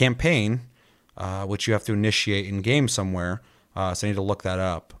the campaign, which you have to initiate in game somewhere. So I need to look that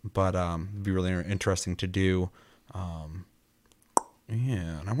up. But it'd be really interesting to do.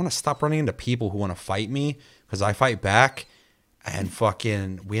 Yeah, and I want to stop running into people who want to fight me because I fight back, and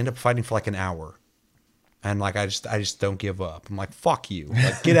fucking we end up fighting for like an hour. And like I just don't give up. I'm like, fuck you.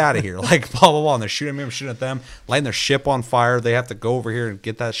 Like, get out of here. Like, blah blah blah. And they're shooting at me, I'm shooting at them, lighting their ship on fire. They have to go over here and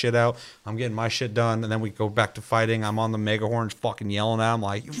get that shit out. I'm getting my shit done, and then we go back to fighting. I'm on the megahorns fucking yelling at them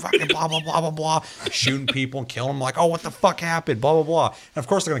like, you fucking blah blah blah blah blah, shooting people and killing them like, oh, what the fuck happened? Blah blah blah. And of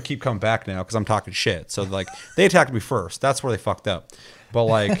course they're gonna keep coming back now because I'm talking shit. So like they attacked me first. That's where they fucked up. But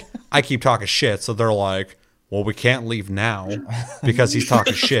like I keep talking shit, so they're like, well, we can't leave now because he's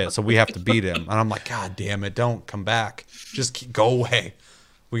talking shit, so we have to beat him. And I'm like, God damn it, don't come back. Just go away.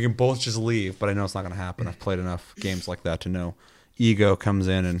 We can both just leave, but I know it's not going to happen. I've played enough games like that to know ego comes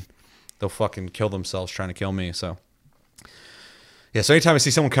in and they'll fucking kill themselves trying to kill me. So, yeah, so anytime I see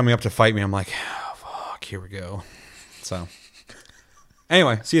someone coming up to fight me, I'm like, oh, fuck, here we go. So,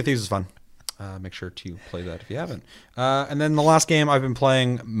 anyway, Sea of Thieves is fun. Make sure to play that if you haven't. And then the last game I've been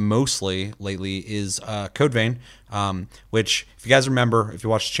playing mostly lately is Code Vein, which, if you guys remember, if you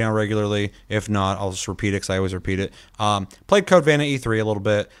watch the channel regularly, if not, I'll just repeat it because I always repeat it. Played Code Vein at E3 a little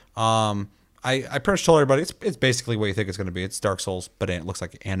bit. I pretty much told everybody it's basically what you think it's going to be. It's Dark Souls, but it looks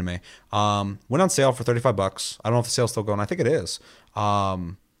like anime. Went on sale for $35. I don't know if the sale's still going. I think it is.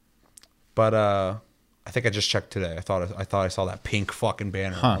 But I think I just checked today. I thought I saw that pink fucking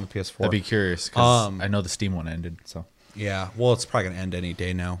banner on the PS4. I'd be curious because I know the Steam one ended. So yeah, well, it's probably gonna end any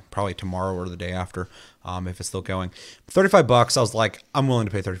day now. Probably tomorrow or the day after, if it's still going. $35. I was like, I'm willing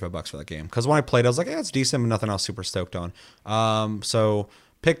to pay $35 for that game because when I played, I was like, yeah, it's decent, but nothing else super stoked on. So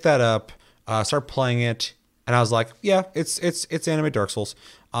picked that up, started playing it, and I was like, yeah, it's anime Dark Souls.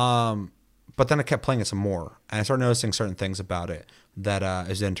 But then I kept playing it some more, and I started noticing certain things about it that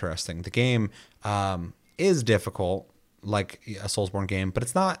is interesting. The game is difficult, like a Soulsborne game, but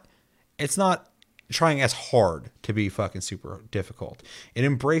it's not trying as hard to be fucking super difficult. It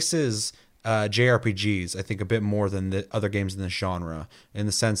embraces JRPGs, I think, a bit more than the other games in this genre, in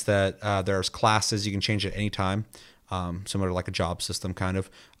the sense that there's classes you can change at any time, similar to like a job system kind of,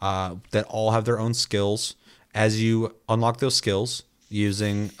 that all have their own skills. As you unlock those skills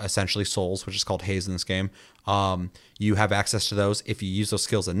using essentially souls, which is called haze in this game, you have access to those. If you use those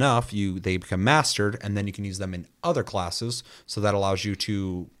skills enough, they become mastered, and then you can use them in other classes. So that allows you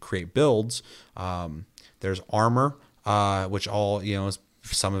to create builds. There's armor, which all, is,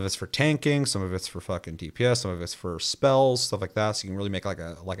 some of it's for tanking, some of it's for fucking DPS, some of it's for spells, stuff like that. So you can really make like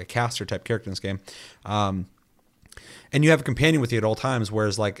a caster type character in this game. And you have a companion with you at all times,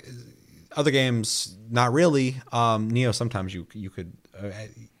 whereas like other games, not really. Neo, sometimes you could.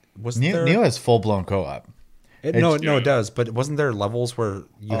 Neo has full blown co-op. No, it does. But wasn't there levels where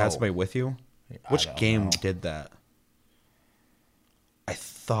you had somebody with you? Which game did that? I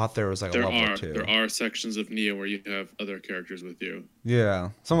thought there was like a level 2. There are sections of Neo where you have other characters with you. Yeah,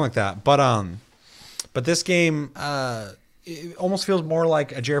 something like that. But this game, it almost feels more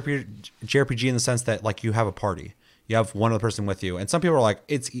like a JRPG in the sense that like you have a party. You have one other person with you, and some people are like,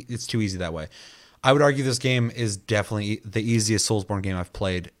 it's too easy that way. I would argue this game is definitely the easiest Soulsborne game I've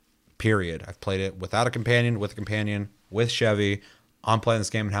played, period. I've played it without a companion, with a companion, with Chevy. I'm playing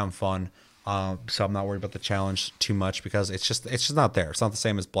this game and having fun. So I'm not worried about the challenge too much because it's just not there. It's not the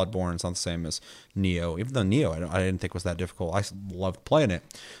same as Bloodborne. It's not the same as Neo. Even though Neo, I didn't think was that difficult. I loved playing it.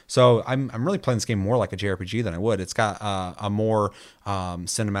 So I'm really playing this game more like a JRPG than I would. It's got a more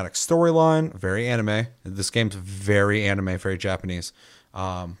cinematic storyline, very anime. This game's very anime, very Japanese.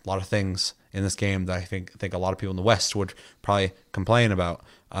 A lot of things in this game that I think a lot of people in the West would probably complain about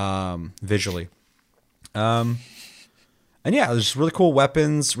visually. And yeah, there's really cool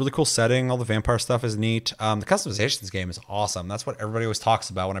weapons, really cool setting. All the vampire stuff is neat. The customization of this game is awesome. That's what everybody always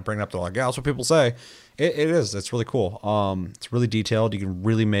talks about when I bring it up. They're like, yeah, that's what people say. It is. It's really cool. It's really detailed. You can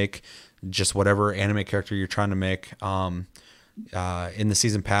really make just whatever anime character you're trying to make. In the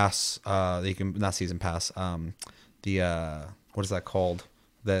season pass, you can not season pass. What is that called?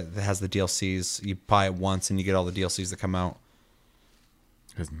 That has the DLCs. You buy it once and you get all the DLCs that come out.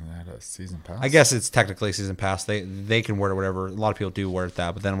 Isn't that a season pass? I guess it's technically a season pass. They can word it whatever. A lot of people do word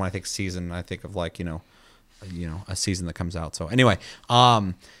that, but then when I think season, I think of like a season that comes out. So anyway,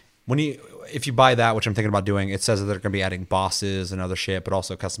 if you buy that, which I'm thinking about doing, it says that they're going to be adding bosses and other shit, but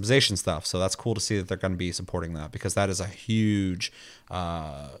also customization stuff. So that's cool to see that they're going to be supporting that because that is a huge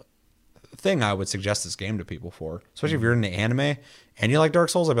thing I would suggest this game to people for, especially if you're into anime and you like Dark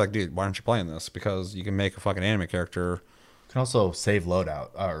Souls. I'd be like, dude, why aren't you playing this? Because you can make a fucking anime character. You can also save loadout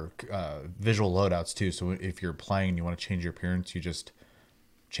or visual loadouts too. So if you're playing and you want to change your appearance, you just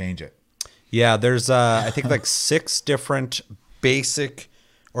change it. Yeah, there's I think like 6 different basic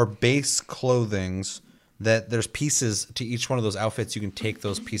or base clothings that there's pieces to each one of those outfits. You can take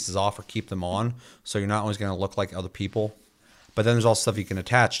those pieces off or keep them on, so you're not always going to look like other people. But then there's all stuff you can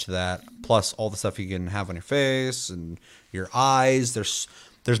attach to that, plus all the stuff you can have on your face and your eyes.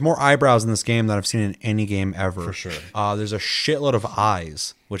 There's more eyebrows in this game than I've seen in any game ever. For sure. There's a shitload of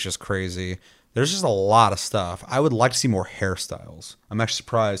eyes, which is crazy. There's just a lot of stuff. I would like to see more hairstyles. I'm actually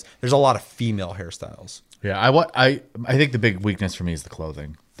surprised. There's a lot of female hairstyles. Yeah, I think the big weakness for me is the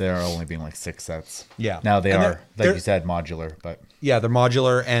clothing. There are only being like 6 sets. Yeah. Now they are, like you said, modular. But yeah, they're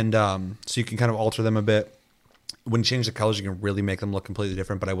modular, and so you can kind of alter them a bit. When you change the colors, you can really make them look completely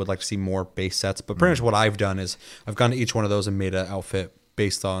different, but I would like to see more base sets. But pretty much what I've done is I've gone to each one of those and made an outfit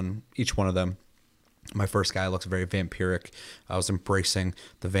based on each one of them. My first guy looks very vampiric. I was embracing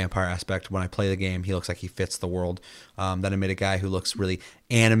the vampire aspect. When I play the game, he looks like he fits the world. Then I made a guy who looks really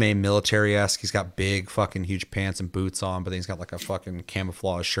anime military-esque. He's got big fucking huge pants and boots on, but then he's got like a fucking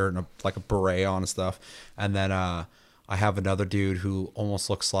camouflage shirt and like a beret on and stuff. And then I have another dude who almost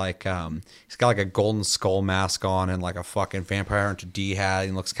looks like he's got like a golden skull mask on and like a fucking Vampire Hunter D hat.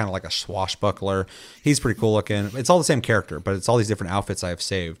 He looks kind of like a swashbuckler. He's pretty cool looking. It's all the same character, but it's all these different outfits I have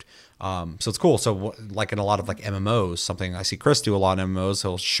saved. So it's cool. So like in a lot of like MMOs, something I see Chris do a lot in MMOs,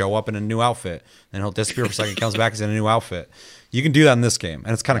 he'll show up in a new outfit, then he'll disappear for a second, comes back, he's in a new outfit. You can do that in this game,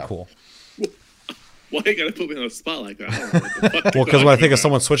 and it's kind of cool. Why you gotta put me on the spot like that? I don't know what the fuck Well, you're because when I talking think of about.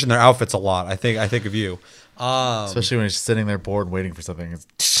 someone switching their outfits a lot, I think of you. Especially when he's sitting there bored waiting for something.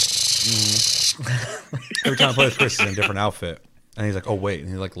 Every time I play with Chris, he's in a different outfit, and he's like, "Oh wait," and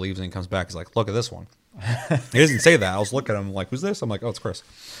he like leaves and he comes back. He's like, "Look at this one." He doesn't say that. I was looking at him like, "Who's this?" I'm like, "Oh, it's Chris."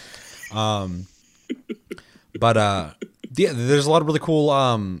 But yeah, there's a lot of really cool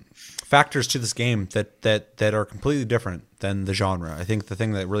factors to this game that are completely different than the genre. I think the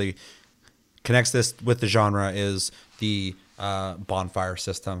thing that really connects this with the genre is the bonfire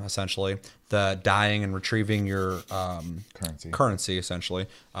system, essentially the dying and retrieving your currency essentially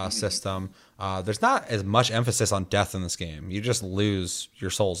system. There's not as much emphasis on death in this game. You just lose your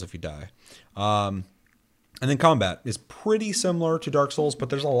souls if you die. And then combat is pretty similar to Dark Souls, but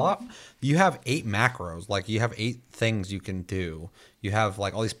there's a lot. You have 8 macros, like you have 8 things you can do. You have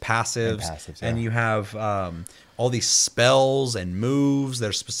like all these passives, and you have all these spells and moves that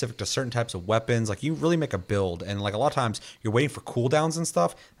are specific to certain types of weapons. Like you really make a build, and like a lot of times you're waiting for cooldowns and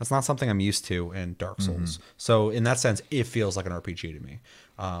stuff. That's not something I'm used to in Dark Souls. So in that sense, it feels like an RPG to me,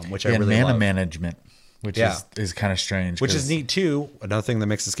 which I really mana love. management, which is kind of strange. Which is neat too. Another thing that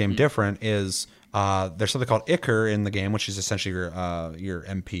makes this game different is there's something called Ichor in the game, which is essentially your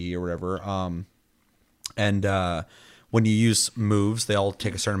MP or whatever. And when you use moves, they all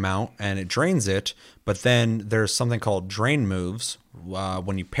take a certain amount, and it drains it. But then there's something called drain moves.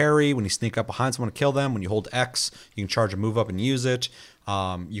 When you parry, when you sneak up behind someone to kill them, when you hold X, you can charge a move up and use it.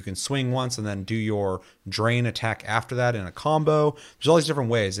 You can swing once and then do your drain attack after that in a combo. There's all these different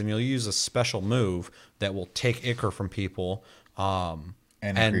ways, and you'll use a special move that will take Ichor from people.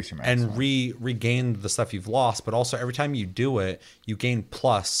 And regain the stuff you've lost, but also every time you do it, you gain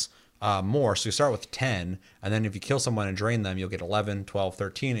plus more. So you start with 10, and then if you kill someone and drain them, you'll get 11, 12,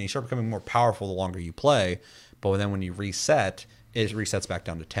 13, and you start becoming more powerful the longer you play. But then when you reset, it resets back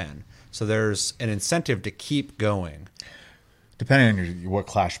down to 10. So there's an incentive to keep going. Depending on what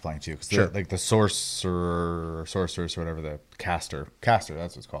class you're playing too, because like the sorceress or whatever, the caster, that's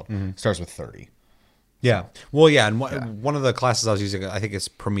what it's called, starts with 30. Yeah. Well, yeah. And one of the classes I was using, I think it's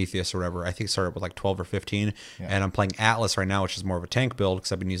Prometheus or whatever. I think it started with like 12 or 15. Yeah. And I'm playing Atlas right now, which is more of a tank build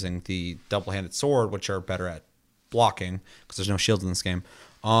because I've been using the double-handed sword, which are better at blocking because there's no shields in this game.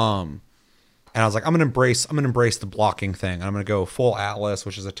 And I was like, I'm gonna embrace the blocking thing. I'm gonna go full Atlas,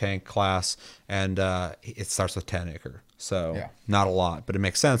 which is a tank class, and it starts with 10 Ichor. So not a lot, but it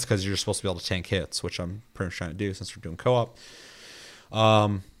makes sense because you're supposed to be able to tank hits, which I'm pretty much trying to do since we're doing co-op.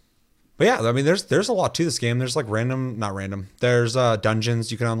 But yeah, I mean, there's a lot to this game. There's like not random. There's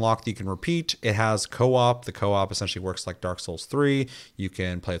dungeons you can unlock that you can repeat. It has co-op. The co-op essentially works like Dark Souls 3. You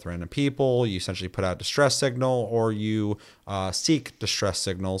can play with random people. You essentially put out a distress signal, or you seek distress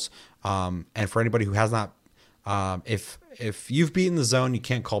signals. And for anybody who has not, if you've beaten the zone, you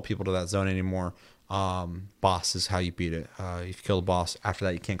can't call people to that zone anymore. Boss is how you beat it. If you kill the boss, after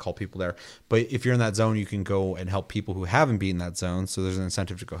that you can't call people there. But if you're in that zone, you can go and help people who haven't beaten that zone. So there's an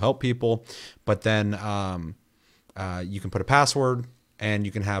incentive to go help people. But then you can put a password, and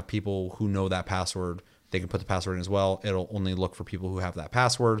you can have people who know that password. They can put the password in as well. It'll only look for people who have that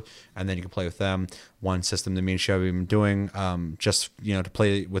password, and then you can play with them. One system that me and Chevy have been doing, just to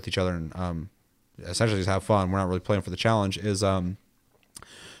play with each other and essentially just have fun. We're not really playing for the challenge.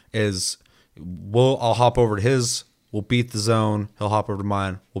 I'll hop over to his, we'll beat the zone. He'll hop over to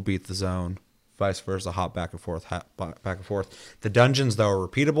mine, we'll beat the zone. Vice versa, hop back and forth. The dungeons, though, are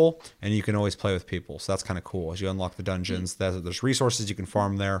repeatable, and you can always play with people. So that's kind of cool. As you unlock the dungeons, there's resources you can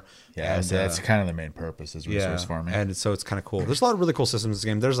farm there. Yeah, and that's kind of the main purpose is resource farming. And so it's kind of cool. There's a lot of really cool systems in this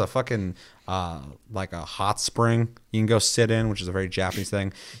game. There's a fucking, like a hot spring you can go sit in, which is a very Japanese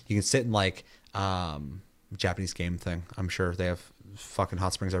thing. You can sit in like Japanese game thing. I'm sure they have fucking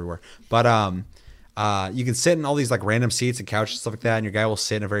hot springs everywhere, but you can sit in all these like random seats and couches and stuff like that, and your guy will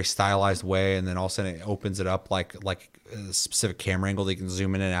sit in a very stylized way, and then all of a sudden it opens it up like a specific camera angle that you can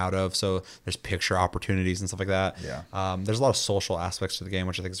zoom in and out of, so there's picture opportunities and stuff like that. There's a lot of social aspects to the game,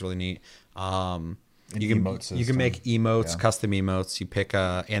 which I think is really neat. You can make emotes, custom emotes. You pick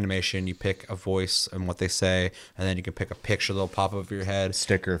a animation, you pick a voice and what they say, and then you can pick a picture that'll pop up of your head.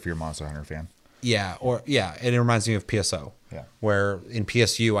 Sticker if you're a Monster Hunter fan. And it reminds me of PSO. Yeah. Where in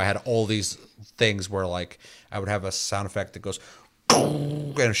PSU I had all these things where like I would have a sound effect that goes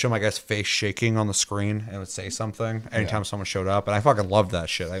and show my guy's face shaking on the screen, and it would say something anytime someone showed up, and I fucking loved that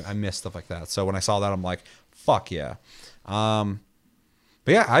shit. I miss stuff like that. So when I saw that, I'm like, fuck yeah. But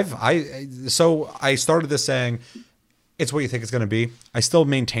yeah, so I started this saying it's what you think it's going to be. I still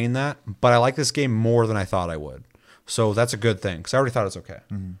maintain that, but I like this game more than I thought I would. So that's a good thing, because I already thought it was okay.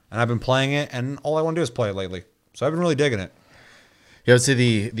 And I've been playing it, and all I want to do is play it lately. So I've been really digging it. Yeah, I would say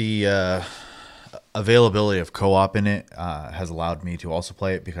the availability of co-op in it has allowed me to also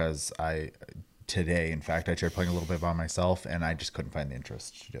play it, because today, in fact, I tried playing a little bit by myself and I just couldn't find the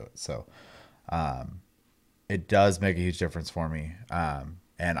interest to do it. So it does make a huge difference for me.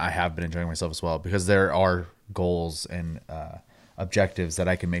 And I have been enjoying myself as well, because there are goals and objectives that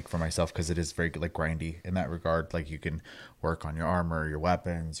I can make for myself, because it is very like grindy in that regard. Like you can work on your armor, your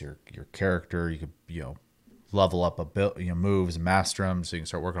weapons, your character. You could level up a build, moves, master them, so you can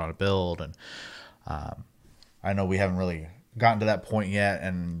start working on a build. And I know we haven't really gotten to that point yet,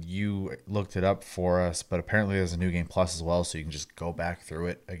 and you looked it up for us, but apparently there's a new game plus as well, so you can just go back through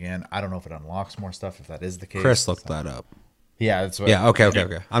it again. I don't know if it unlocks more stuff, if that is the case. Chris looked that up. Yeah, that's what. Yeah, okay.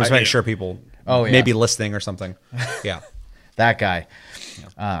 I'm just making sure people maybe listening or something. Yeah. That guy.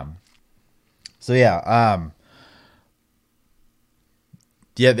 Yeah.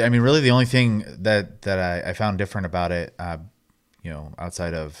 I mean, really the only thing that I found different about it,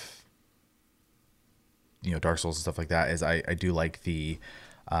 outside of, Dark Souls and stuff like that, is I do like the,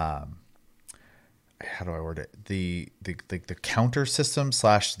 how do I word it? The counter system /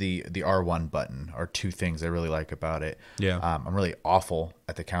 the R1 button are two things I really like about it. Yeah. I'm really awful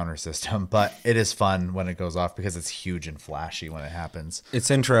at the counter system, but it is fun when it goes off, because it's huge and flashy when it happens. It's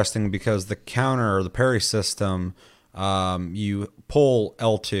interesting because the counter or the parry system, you pull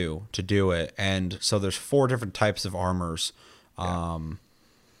L2 to do it, and so there's 4 different types of armors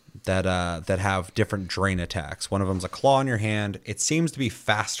that have different drain attacks. One of them's a claw in your hand. It seems to be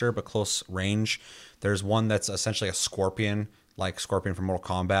faster but close range. There's one that's essentially a scorpion, like Scorpion from Mortal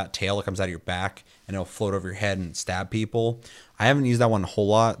Kombat. Tail that comes out of your back, and it'll float over your head and stab people. I haven't used that one a whole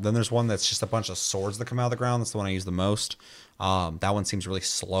lot. Then there's one that's just a bunch of swords that come out of the ground. That's the one I use the most. That one seems really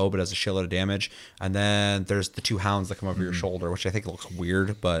slow, but has a shitload of damage. And then there's the 2 hounds that come over your shoulder, which I think looks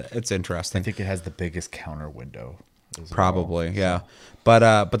weird, but it's interesting. I think it has the biggest counter window. Probably, yeah.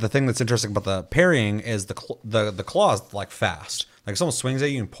 But the thing that's interesting about the parrying is the claw is like fast. Like if someone swings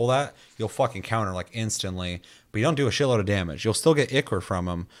at you and pull that, you'll fucking counter like instantly. But you don't do a shitload of damage. You'll still get ichor from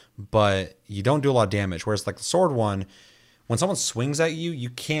them, but you don't do a lot of damage. Whereas like the sword one, when someone swings at you,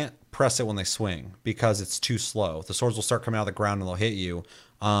 you can't press it when they swing because it's too slow. The swords will start coming out of the ground and they'll hit you.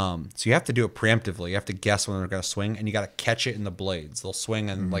 So you have to do it preemptively. You have to guess when they're going to swing, and you got to catch it in the blades. They'll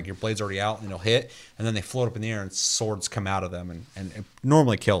swing and like your blade's already out, and they'll hit, and then they float up in the air and swords come out of them, and it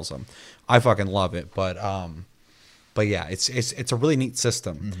normally kills them. I fucking love it, but yeah, it's a really neat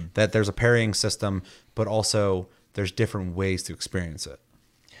system that there's a parrying system, but also there's different ways to experience it.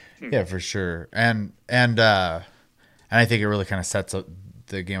 Yeah, for sure. And I think it really kind of sets up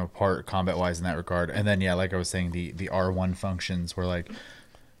the game apart combat wise in that regard. And then, yeah, like I was saying, the R1 functions where like,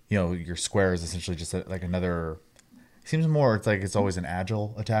 your square is essentially just like another, seems more, it's like it's always an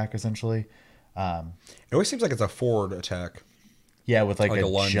agile attack essentially. It always seems like it's a forward attack. Yeah, with like a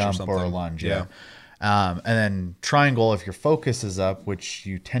lunge jump or a lunge. Yeah. And then triangle, if your focus is up, which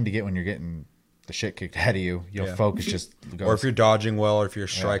you tend to get when you're getting the shit kicked out of you, your focus just goes. Or if you're dodging well, or if you're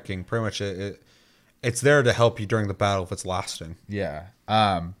striking, pretty much it's there to help you during the battle if it's lasting. Yeah.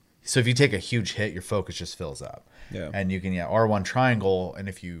 So if you take a huge hit, your focus just fills up. Yeah. And you can R1 triangle,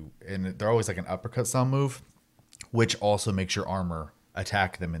 and they're always like an uppercut style move, which also makes your armor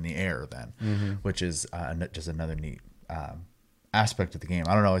attack them in the air then, which is just another neat aspect of the game.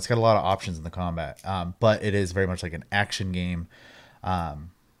 I don't know. It's got a lot of options in the combat, but it is very much like an action game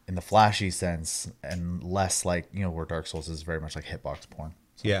in the flashy sense, and less like, where Dark Souls is very much like hitbox porn.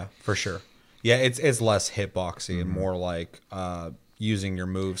 So. Yeah, for sure. Yeah, it's less hitboxy and more like using your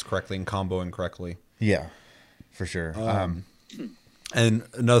moves correctly and comboing correctly. Yeah, for sure. And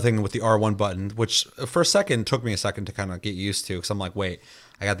another thing with the R1 button, which for a second took me a second to kind of get used to, because I'm like, wait,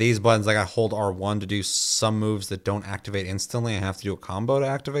 I got these buttons. I got to hold R1 to do some moves that don't activate instantly. I have to do a combo to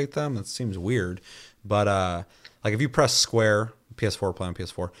activate them. That seems weird. But like if you press square, PS4, play on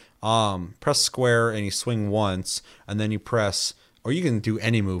PS4, press square and you swing once, and then you press, or you can do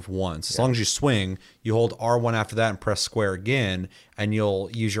any move once. As long as you swing, you hold R1 after that and press square again, and you'll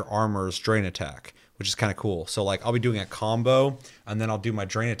use your armor's drain attack, which is kind of cool. So like I'll be doing a combo, and then I'll do my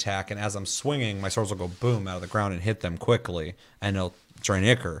drain attack, and as I'm swinging, my swords will go boom out of the ground and hit them quickly, and it'll drain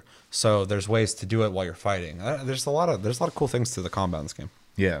ichor. So there's ways to do it while you're fighting. There's a lot of cool things to the combat in this game.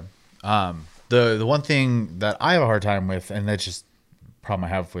 Yeah. The one thing that I have a hard time with, and that's just a problem I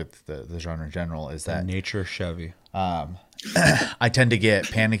have with the genre in general, is that nature Chevy. I tend to get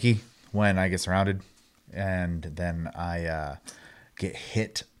panicky when I get surrounded, and then I get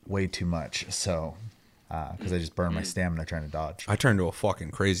hit way too much. So, because I just burn my stamina trying to dodge. I turn into a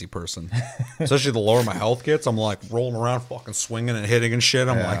fucking crazy person, especially the lower my health gets. I'm like rolling around, fucking swinging and hitting and shit.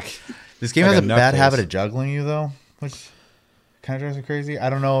 I'm like, this game has a bad habit of juggling you though, which kind of drives me crazy. I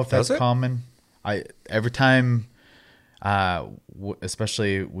don't know if that's common. Every time,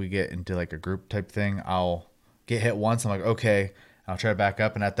 especially we get into like a group type thing, I'll get hit once. I'm like, okay, I'll try to back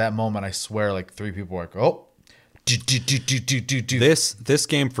up, and at that moment, I swear, like 3 people are like, oh. This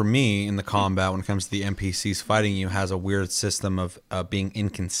game for me in the combat when it comes to the NPCs fighting you has a weird system of being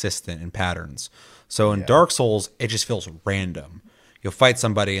inconsistent in patterns. So in Dark Souls, it just feels random. You'll fight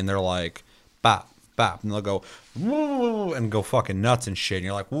somebody and they're like, bop, bop, and they'll go, woo, and go fucking nuts and shit. And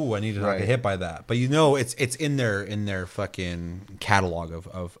you're like, ooh, I need to not get hit by that. But you know it's in their fucking catalog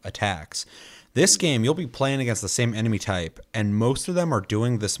of attacks. This game, you'll be playing against the same enemy type, and most of them are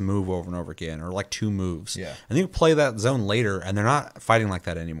doing this move over and over again, or like 2 moves. Yeah. And then you play that zone later, and they're not fighting like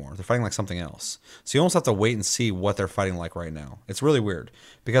that anymore. They're fighting like something else. So you almost have to wait and see what they're fighting like right now. It's really weird.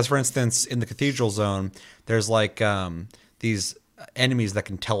 Because, for instance, in the Cathedral Zone, there's like these enemies that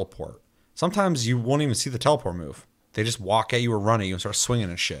can teleport. Sometimes you won't even see the teleport move. They just walk at you or run at you and start swinging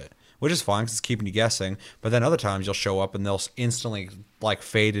and shit. Which is fine because it's keeping you guessing. But then other times you'll show up and they'll instantly like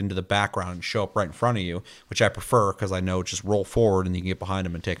fade into the background and show up right in front of you, which I prefer because I know just roll forward and you can get behind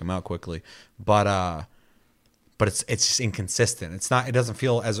them and take them out quickly. But it's just inconsistent. It doesn't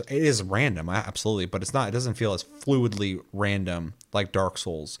feel as, it is random, absolutely, but it doesn't feel as fluidly random like Dark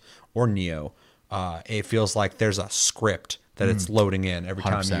Souls or Neo. It feels like there's a script that it's loading in every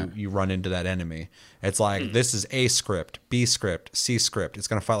time 100%. you run into that enemy. It's like, this is A script, B script, C script. It's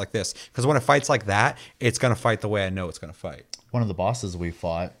going to fight like this. Because when it fights like that, it's going to fight the way I know it's going to fight. One of the bosses we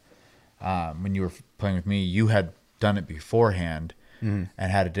fought, when you were playing with me, you had done it beforehand and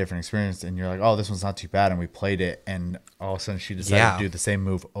had a different experience. And you're like, oh, this one's not too bad. And we played it. And all of a sudden she decided to do the same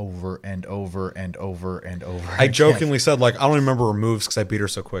move over and over and over and over. I jokingly said, like, I don't remember her moves because I beat her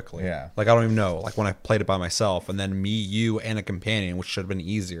so quickly. Yeah. Like, I don't even know. Like, when I played it by myself, and then me, you, and a companion, which should have been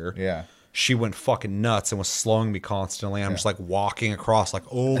easier. Yeah. She went fucking nuts and was slowing me constantly. I'm just like walking across, like,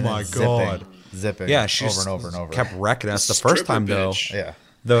 oh And my then god. Zipping Yeah, she over just and over and over. kept wrecking us. The Stripper first time, though, bitch. Yeah.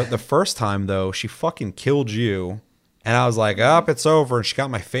 the first time, though, she fucking killed you. And I was like, up, it's over. And she got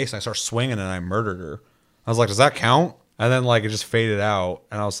in my face, and I started swinging, and I murdered her. I was like, does that count? And then, like, it just faded out.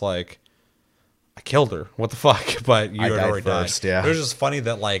 And I was like, I killed her. What the fuck? But you I had died already first, died. yeah. It was just funny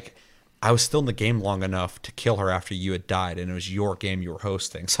that, like, I was still in the game long enough to kill her after you had died. And it was your game you were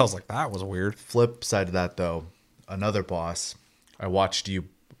hosting. So I was like, that was weird. Flip side of that, though, another boss, I watched you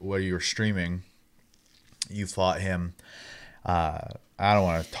while you were streaming. You fought him. I don't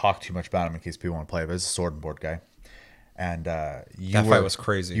want to talk too much about him in case people want to play, but it's a sword and board guy. And That fight was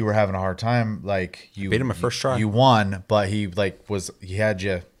crazy. You were having a hard time. Like you beat him my first try. You won, but he had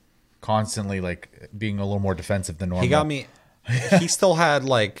you constantly like being a little more defensive than normal. He got me. He still had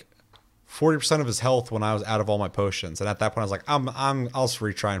like 40% of his health when I was out of all my potions, and at that point I was like, I'll just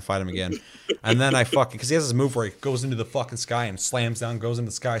retry and fight him again. And then I fucking, because he has this move where he goes into the fucking sky and slams down, goes into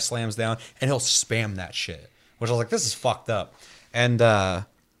the sky, slams down, and he'll spam that shit. Which I was like, this is fucked up. And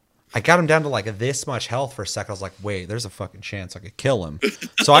I got him down to like this much health for a second. I was like, wait, there's a fucking chance I could kill him.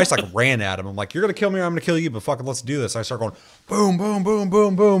 So I just like ran at him. I'm like, you're gonna kill me or I'm gonna kill you, but fucking let's do this. I start going boom, boom, boom,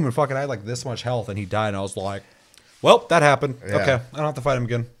 boom, boom, and fucking I had like this much health, and he died. And I was like, well, that happened. Yeah. Okay, I don't have to fight him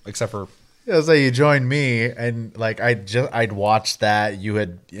again, except for It was like you joined me, and like I'd watched that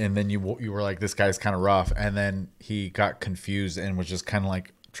and then you were like, this guy's kind of rough, and then he got confused and was just kind of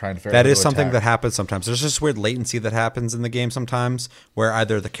like trying to figure out that how is to something attack. that happens sometimes. There's just weird latency that happens in the game sometimes, where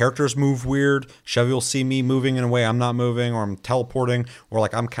either the characters move weird, Chevy will see me moving in a way I'm not moving, or I'm teleporting, or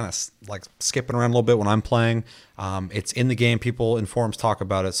like I'm kind of like skipping around a little bit when I'm playing. It's in the game. People in forums talk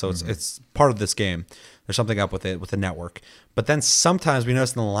about it, so it's part of this game. There's something up with it, with the network. But then sometimes we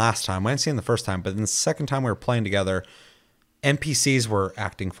noticed in the last time, I didn't see it in the first time, but in the second time we were playing together, NPCs were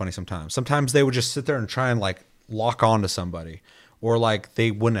acting funny sometimes. Sometimes they would just sit there and try and like lock on to somebody, or like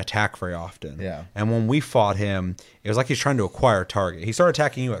they wouldn't attack very often. Yeah. And when we fought him, it was like he's trying to acquire a target. He started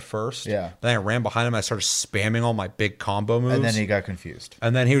attacking you at first. Yeah. Then I ran behind him. I started spamming all my big combo moves. And then he got confused.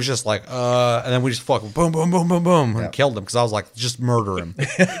 And then he was just like, and then we just fucking boom, boom, boom, boom, boom, and killed him because I was like, just murder him.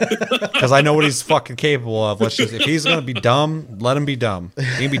 Because I know what he's fucking capable of. Let's just, if he's going to be dumb, let him be dumb.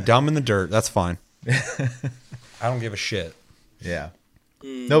 He can be dumb in the dirt. That's fine. I don't give a shit. Yeah.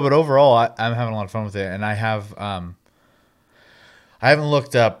 No, but overall, I'm having a lot of fun with it, and I haven't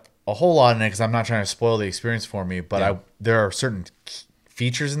looked up a whole lot in it because I'm not trying to spoil the experience for me. But Yeah. there are certain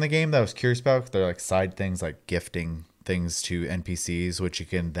features in the game that I was curious about. They're like side things, like gifting things to NPCs, which you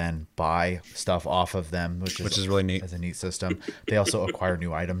can then buy stuff off of them, which is really neat. As a neat system. They also acquire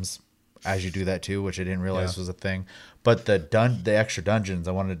new items as you do that too, which I didn't realize was a thing. But the extra dungeons,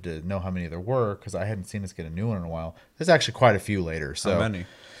 I wanted to know how many there were because I hadn't seen us get a new one in a while. There's actually quite a few later, so How many?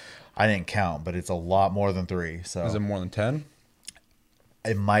 I didn't count, but it's a lot more than 3. So Is it more than 10?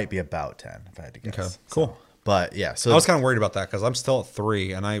 It might be about 10 if I had to guess. Okay, cool. So, but yeah, so I was kind of worried about that because I'm still at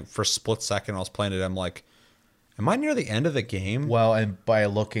 3, and I for a split second I was playing it. I'm like, am I near the end of the game? well, and by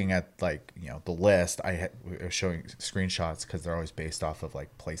looking at like the list, I was showing screenshots because they're always based off of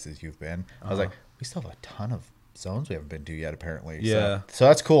like places you've been. I was like, we still have a ton of zones we haven't been to yet, apparently. Yeah. So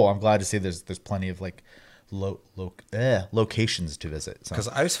that's cool. I'm glad to see there's plenty of like locations to visit. So. Because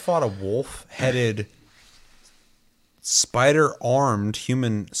I just fought a wolf-headed, spider-armed,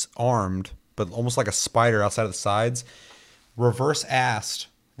 human armed, but almost like a spider outside of the sides, reverse-assed,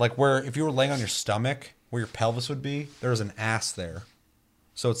 like where if you were laying on your stomach, where your pelvis would be, there's an ass there.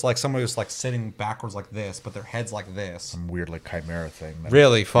 So it's like somebody was like sitting backwards like this, but their head's like this. Some weird like chimera thing.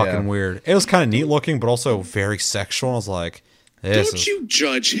 Really fucking Yeah. weird. It was kind of neat looking, but also very sexual. I was like, Don't you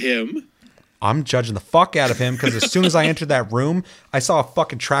judge him. I'm judging the fuck out of him because as soon as I entered that room, I saw a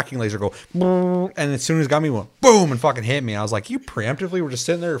fucking tracking laser go, and as soon as it got me, it went boom and fucking hit me. I was like, you preemptively were just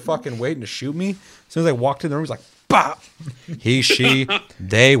sitting there fucking waiting to shoot me. As soon as I walked in the room, he's like, bop. He, she,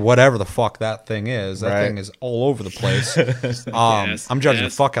 they, whatever the fuck that thing is. That Right. thing is all over the place. Yes, I'm judging the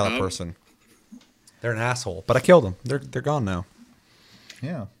yes, fuck out of that person. They're an asshole, but I killed them. They're gone now.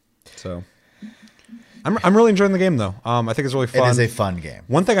 Yeah. So I'm really enjoying the game though. I think it's really fun. It is a fun game.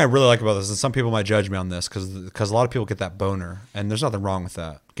 One thing I really like about this, and some people might judge me on this because a lot of people get that boner, and there's nothing wrong with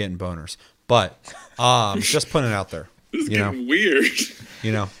that, getting boners. But just putting it out there, This is you know, getting weird.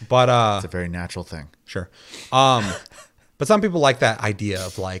 But It's a very natural thing. sure. But some people like that idea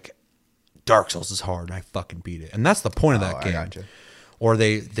of like Dark Souls is hard, and I fucking beat it, and that's the point of that I game. gotcha. Or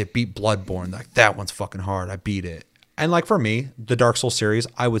they beat Bloodborne, like that one's fucking hard, I beat it. And like for me, the Dark Souls series,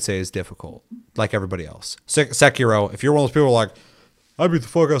 I would say is difficult, like everybody else. Sekiro, if you're one of those people who are like, I beat the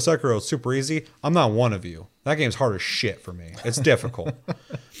fuck out of Sekiro, it's super easy. I'm not one of you. That game's hard as shit for me. It's difficult.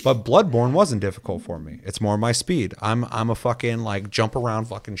 But Bloodborne wasn't difficult for me. It's more my speed. I'm a fucking like jump around,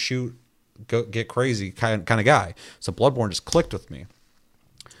 fucking shoot, go get crazy kind of guy. So Bloodborne just clicked with me.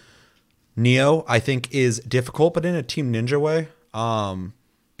 Neo, I think, is difficult, but in a Team Ninja way.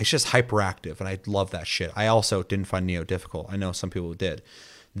 It's just hyperactive, and I love that shit. I also didn't find Neo difficult. I know some people did.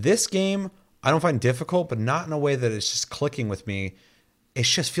 This game, I don't find difficult, but not in a way that it's just clicking with me. It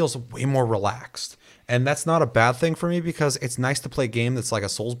just feels way more relaxed. And that's not a bad thing for me because it's nice to play a game that's like a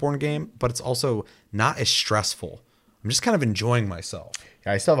Soulsborne game, but it's also not as stressful. I'm just kind of enjoying myself.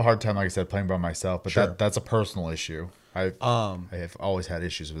 Yeah, I still have a hard time, like I said, playing by myself, but Sure. that's a personal issue. I have always had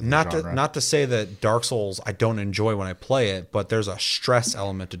issues with the Not genre. to say that Dark Souls I don't enjoy when I play it, but there's a stress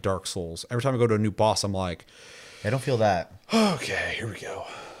element to Dark Souls. Every time I go to a new boss, I'm like, I don't feel that. okay, here we go.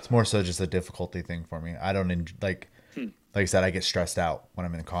 It's more so just a difficulty thing for me. I don't like I said, I get stressed out when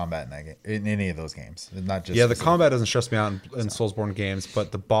I'm in combat in that game, in any of those games. It's not just Yeah, the combat doesn't stress me out in Soulsborne games,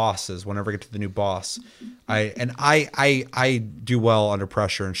 but the bosses, whenever I get to the new boss, I do well under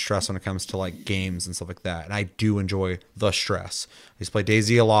pressure and stress when it comes to like games and stuff like that. And I do enjoy the stress. I used to play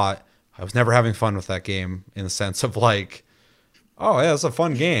DayZ a lot. I was never having fun with that game in the sense of like, oh yeah, it's a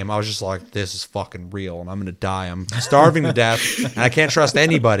fun game. I was just like, this is fucking real, and I'm gonna die. I'm starving to death, and I can't trust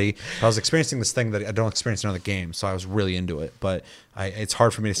anybody. I was experiencing this thing that I don't experience in other games, so I was really into it. But it's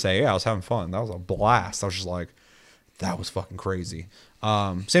hard for me to say, yeah, I was having fun. That was a blast. I was just like, that was fucking crazy.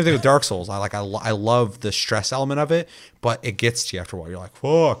 Same thing with Dark Souls. I love the stress element of it, but it gets to you after a while. You're like,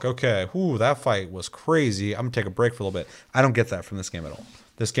 fuck, okay, whoo, that fight was crazy. I'm gonna take a break for a little bit. I don't get that from this game at all.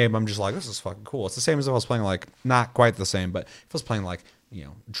 This game, I'm just like, this is fucking cool. It's the same as if I was playing like, not quite the same, but if I was playing like, you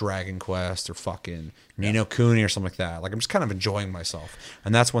know, Dragon Quest or fucking Ni no Kuni or something like that. Like I'm just kind of enjoying myself.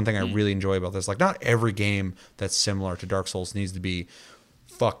 And that's one thing I really enjoy about this. Like not every game that's similar to Dark Souls needs to be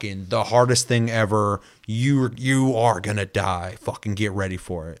fucking the hardest thing ever. You are gonna die. Fucking get ready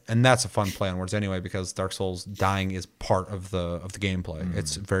for it. And that's a fun play on words anyway, because Dark Souls dying is part of the gameplay.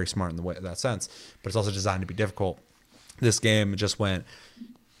 It's very smart in the way that sense, but it's also designed to be difficult. This game just went.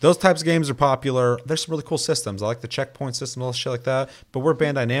 Those types of games are popular. There's some really cool systems. I like the checkpoint system, all shit like that. But we're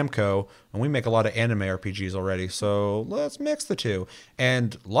Bandai Namco, and we make a lot of anime RPGs already. So let's mix the two.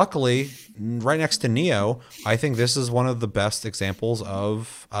 And luckily, right next to Neo, I think this is one of the best examples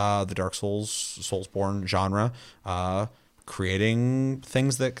of the Dark Souls, Soulsborne genre, creating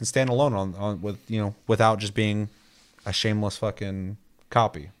things that can stand alone on with without just being a shameless fucking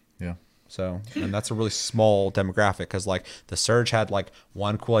copy. Yeah. So, and that's a really small demographic because like the Surge had like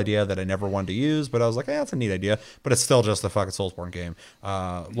one cool idea that I never wanted to use, but I was like, that's a neat idea, but it's still just a fucking Soulsborne game.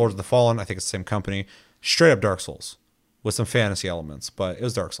 Lords of the Fallen, I think it's the same company, straight up Dark Souls with some fantasy elements, but it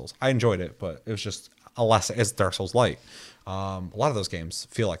was Dark Souls. I enjoyed it, but it was just it's Dark Souls light. A lot of those games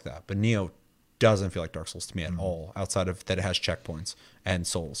feel like that, but Neo doesn't feel like Dark Souls to me at all, outside of that it has checkpoints and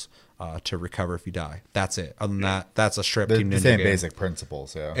souls to recover if you die. That's it. Other than that, that's a strip Team The Ninja same game. basic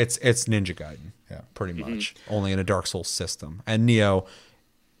principles. Yeah. It's Ninja Gaiden, Yeah. pretty much, only in a Dark Souls system. And Neo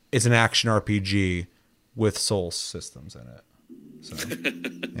is an action RPG with Souls systems in it, so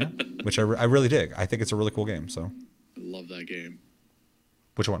which I really dig. I think it's a really cool game. So, I love that game.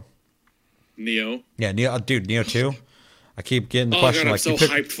 which one? Neo. Yeah, Neo, dude, Neo 2. I keep getting the Oh, question God, I'm like, so you pick-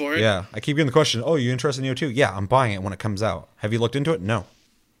 hyped for it. Yeah, I keep getting the question. Oh, you interested in Neo 2? Yeah, I'm buying it when it comes out. Have you looked into it? No.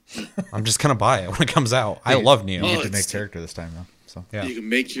 I'm just gonna buy it when it comes out. I love Neo. Oh, You can it's- make character this time though. So Yeah. You can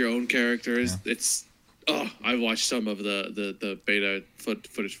make your own characters. It's I watched some of the beta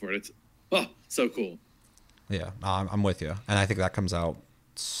footage for it. It's so cool. Yeah, I'm with you, and I think that comes out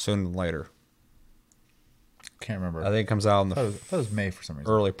sooner than later. can't remember. I think it comes out in I the thought it was May for some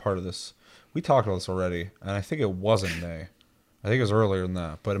reason. early part of this. We talked about this already, and I think it wasn't May. I think it was earlier than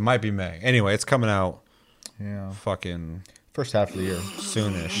that, but it might be May. Anyway, it's coming out Yeah. fucking First half of the year.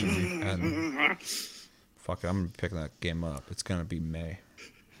 soonish, and fuck it, I'm picking that game up. It's gonna be May.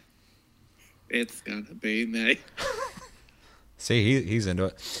 It's gonna be May. See, he's into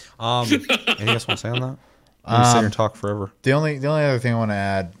it. Anything else want to say on that? We sit here and talk forever. The only other thing I want to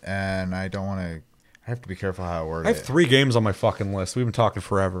add, and I don't want to. I have to be careful how I word I have it. 3 games on my fucking list. We've been talking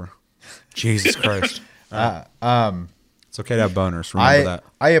forever. Jesus Christ. It's okay to have boners. Remember that.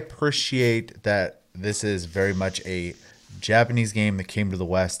 I appreciate that this is very much a Japanese game that came to the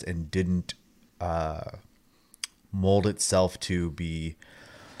West and didn't mold itself to be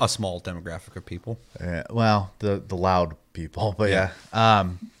A small demographic of people. well the loud people, but yeah.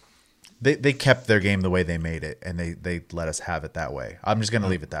 They kept their game the way they made it, and they let us have it that way. I'm just gonna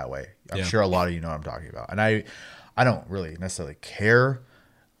leave it that way. I'm Yeah. sure a lot of you know what I'm talking about, and I don't really necessarily care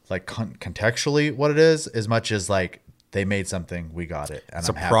like contextually what it is as much as like they made something, we got it, and It's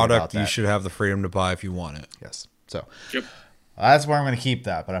I'm a happy about product you that. should have the freedom to buy if you want it. Yes. So Yep. that's where I'm going to keep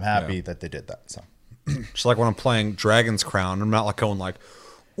that, but I'm happy that they did that. So Just like when I'm playing Dragon's Crown, I'm not like going like,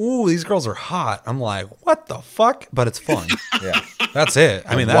 "Ooh, these girls are hot." I'm like, "What the fuck?" But it's fun. yeah. That's it.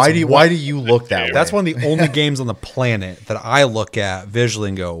 I mean, that's why do you look that way? That's one of the only games on the planet that I look at visually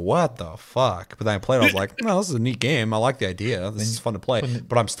and go, "What the fuck?" But then I played it, I was like, "No, this is a neat game. I like the idea. This is fun to play."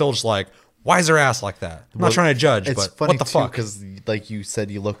 But I'm still just like, "Why is their ass like that?" I'm not trying to judge, It's but funny what the too fuck? because like you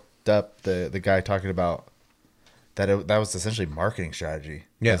said, you looked up the guy talking about that was essentially marketing strategy.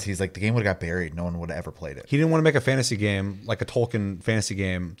 Yeah. 'Cause he's like, the game would have got buried. No one would have ever played it. He didn't want to make a fantasy game like a Tolkien fantasy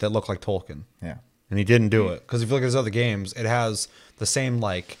game that looked like Tolkien. Yeah. And he didn't do it because if you look at his other games, it has the same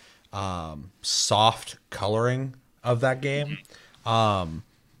like soft coloring of that game,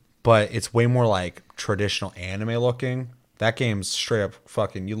 but it's way more like traditional anime looking. That game's straight up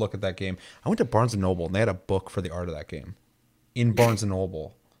fucking. You look at that game. I went to Barnes and Noble and they had a book for the art of that game in Barnes and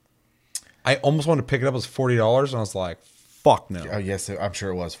Noble. I almost wanted to pick it up. It was $40, and I was like, "Fuck no." Oh yes, I'm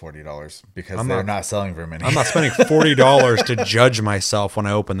sure it was $40 because I'm they're not- not selling very many. I'm not spending $40 to judge myself when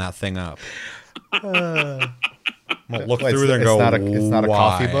I open that thing up. I'm gonna look It's- through there and it's go, it's not a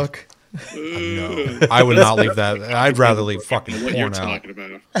coffee "Why?" book. No, I would not leave that. I'd rather leave fucking What you're porn out talking about?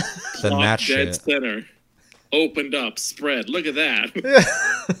 than Plot that dead shit. center. Opened up, spread. Look at that.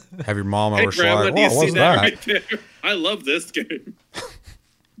 Have your mom Hey, over. She's Grandma, like, do you "What see was that that?" right there? I love this game.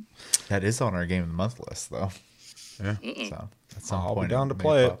 That is on our game of the month list though. Yeah. So at some I'll be point down it to may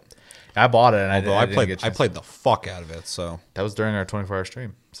play pop. I bought it and Although I I didn't played, get a I chance. played the fuck out of it. So That was during our 24-hour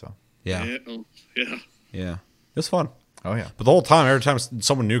stream. So yeah, Yeah. yeah, it was fun. oh yeah. But the whole time, every time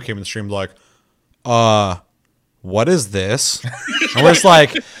someone new came in the stream, like, what is this? And we're just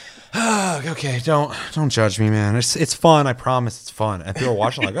like, okay, don't judge me, man. It's fun. I promise, it's fun. And people are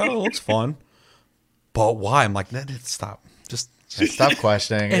watching like, oh, it looks fun. But why? I'm like, stop. Just Stop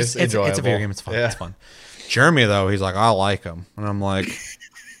questioning. It's enjoyable. It's a video game. It's fun. Yeah. It's fun. Jeremy though, he's like, I like him, and I'm like,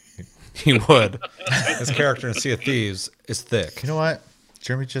 he would. His character in Sea of Thieves is thick. You know what?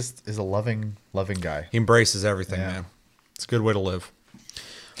 Jeremy just is a loving guy. He embraces everything, Yeah. man. It's a good way to live.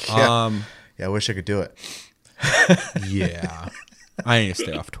 Yeah. Yeah, I wish I could do it. Yeah. I need to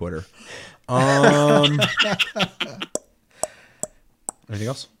stay off Twitter. Anything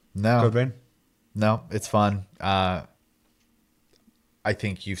else? No. Code Vein? No, it's fun. I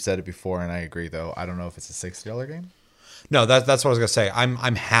think you've said it before, and I agree. Though I don't know if it's a $60 game. No, that's what I was gonna say. I'm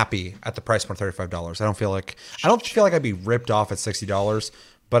happy at the price point, $35. I don't feel like I'd be ripped off at $60,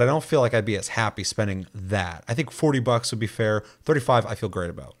 but I don't feel like I'd be as happy spending that. I think $40 would be fair. 35, I feel great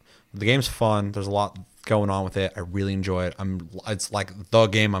about. The game's fun. There's a lot going on with it. I really enjoy it. It's like the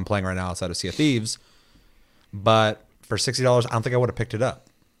game I'm playing right now outside of Sea of Thieves. But for $60, I don't think I would have picked it up.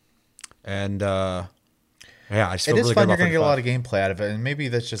 And what Yeah, I just It feel is really fun. good You're about gonna get a 35. lot of gameplay out of it, and maybe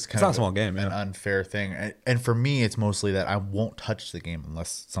that's just kind not of a small game, an yeah. unfair thing. And for me, it's mostly that I won't touch the game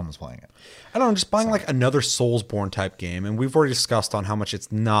unless someone's playing it. I don't know, just buying like another Soulsborne type game, and we've already discussed on how much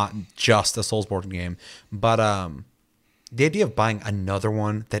it's not just a Soulsborne game, but the idea of buying another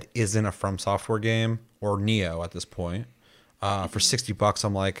one that isn't a From Software game or Neo at this point for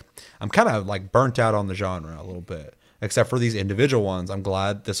 $60, I'm kind of like burnt out on the genre a little bit. Except for these individual ones, I'm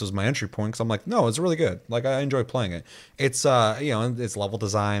glad this was my entry point because I'm like, no, it's really good. Like I enjoy playing it. It's it's level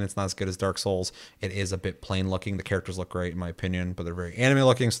design. It's not as good as Dark Souls. It is a bit plain looking. The characters look great in my opinion, but they're very anime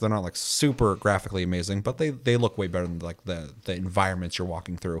looking, so they're not like super graphically amazing. But they look way better than like the environments you're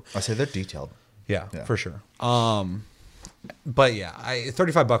walking through. I say they're detailed. Yeah, for sure. But yeah,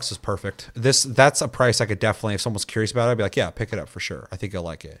 $35 is perfect. That's a price I could definitely, if someone's curious about it, I'd be like, yeah, pick it up for sure. I think you'll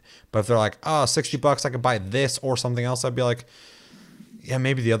like it. But if they're like, oh, $60, I could buy this or something else, I'd be like, yeah,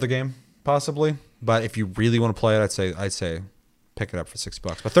 maybe the other game, possibly. But if you really want to play it, I'd say pick it up for $60.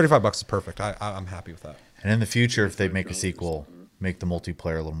 But $35 is perfect. I'm happy with that. And in the future, if they make a sequel, make the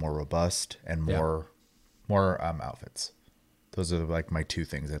multiplayer a little more robust and more outfits. Those are like my two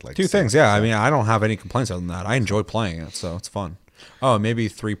things I'd like to see. Two things, yeah. I mean, I don't have any complaints other than that. I enjoy playing it, so it's fun. Oh, maybe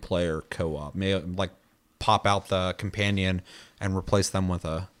 3-player co-op. Maybe like pop out the companion and replace them with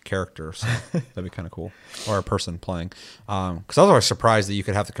a character. So that'd be kind of cool. Or a person playing. Because I was always surprised that you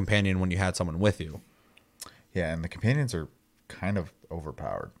could have the companion when you had someone with you. Yeah, and the companions are kind of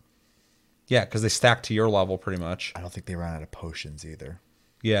overpowered. Yeah, because they stack to your level pretty much. I don't think they run out of potions either.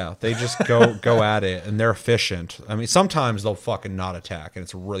 Yeah, they just go at it, and they're efficient. I mean, sometimes they'll fucking not attack, and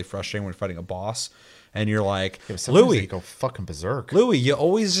it's really frustrating when you're fighting a boss, and you're like, Louis, go fucking berserk. Louis, you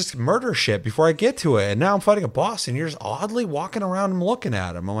always just murder shit before I get to it, and now I'm fighting a boss, and you're just oddly walking around and looking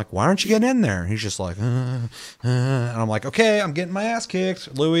at him. I'm like, why aren't you getting in there? And he's just like, and I'm like, okay, I'm getting my ass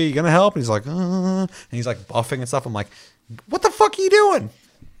kicked. Louis, you gonna help? And he's like, and he's like buffing and stuff. I'm like, what the fuck are you doing?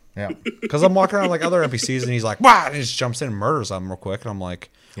 Yeah. Because I'm walking around like other NPCs and he's like, wow, and he just jumps in and murders them real quick. And I'm like,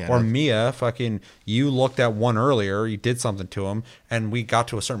 Mia, fucking, you looked at one earlier, you did something to him, and we got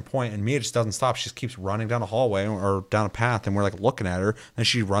to a certain point, and Mia just doesn't stop. She just keeps running down a hallway or down a path, and we're like looking at her, and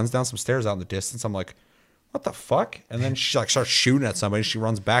she runs down some stairs out in the distance. I'm like, what the fuck? And then she like starts shooting at somebody. She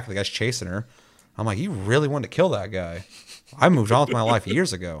runs back, the guy's chasing her. I'm like, you really wanted to kill that guy. I moved on with my life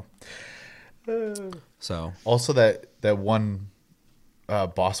years ago. So also that one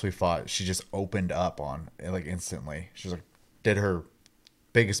boss we fought, she just opened up on like instantly. She was like did her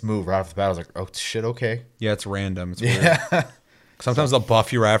biggest move right off the bat. I was like, oh shit, okay. Yeah, it's random. It's weird. Yeah. Sometimes they'll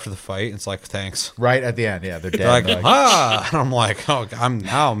buff you right after the fight. And it's like, thanks. Right at the end, yeah, they're dead. They're like, ah, and I'm like, oh,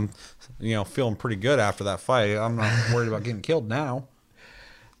 I'm feeling pretty good after that fight. I'm not worried about getting killed now.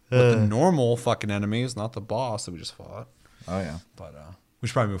 But the normal fucking enemies, not the boss that we just fought. Oh yeah. But we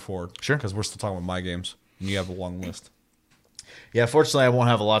should probably move forward. Sure. Because we're still talking about my games, and you have a long list. Yeah, fortunately, I won't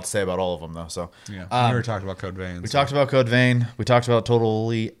have a lot to say about all of them, though. So, yeah, we already talked about Code Vein. We talked about Code Vein. We talked about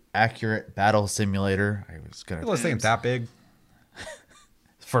Totally Accurate Battle Simulator. I was gonna. This thing that big.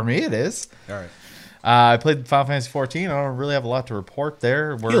 For me, it is. All right. I played Final Fantasy 14. I don't really have a lot to report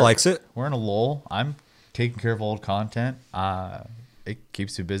there. He likes it. We're in a lull. I'm taking care of old content. It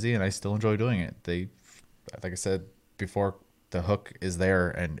keeps me busy, and I still enjoy doing it. Like I said before, the hook is there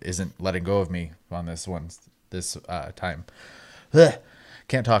and isn't letting go of me on this time. Ugh,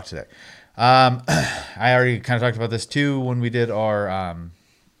 can't talk today. I already kind of talked about this too when we did our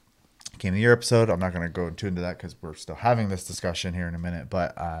Game of the Year episode. I'm not going to go into that because we're still having this discussion here in a minute.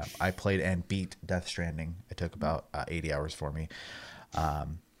 But I played and beat Death Stranding. It took about 80 hours for me. Had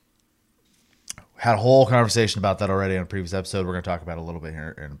a whole conversation about that already on a previous episode. We're going to talk about it a little bit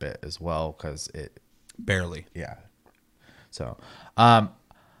here in a bit as well because it barely. Yeah. So,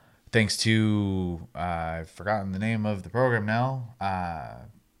 thanks to I've forgotten the name of the program now.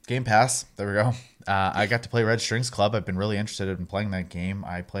 Game Pass. There we go. I got to play Red Strings Club. I've been really interested in playing that game.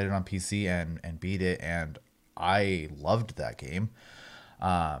 I played it on PC and beat it, and I loved that game.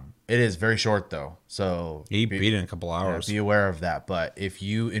 It is very short though, so he beat it in a couple hours. Be aware of that. But if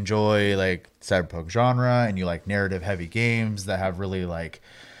you enjoy like cyberpunk genre and you like narrative heavy games that have really like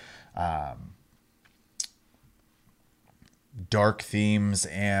dark themes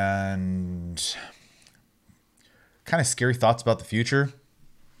and kind of scary thoughts about the future,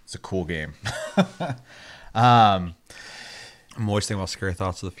 it's a cool game. I'm always thinking about scary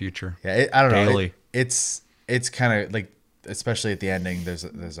thoughts of the future. Yeah, I don't know. It's kind of like, especially at the ending, there's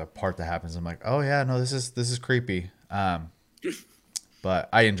a part that happens. I'm like, oh yeah, no, this is creepy. But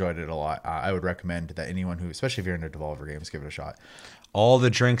I enjoyed it a lot. I would recommend that anyone who, especially if you're into Devolver games, give it a shot. All the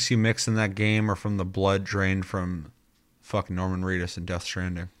drinks you mix in that game are from the blood drained from fucking Norman Reedus in Death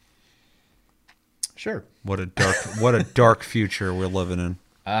Stranding. Sure. What a dark future we're living in.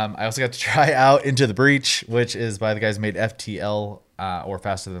 I also got to try out Into the Breach, which is by the guys who made FTL or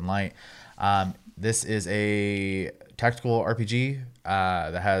Faster Than Light. This is a tactical RPG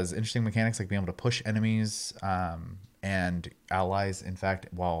that has interesting mechanics, like being able to push enemies and allies, in fact,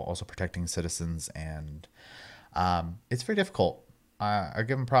 while also protecting citizens. And it's very difficult. I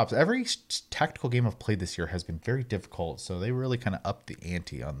give them props. Every tactical game I've played this year has been very difficult, so they really kind of upped the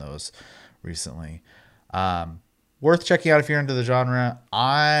ante on those recently. Worth checking out if you're into the genre.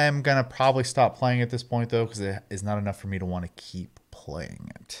 I'm going to probably stop playing at this point, though, because it is not enough for me to want to keep playing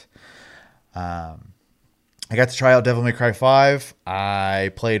it. I got to try out Devil May Cry 5.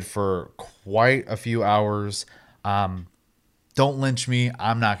 I played for quite a few hours. Don't lynch me.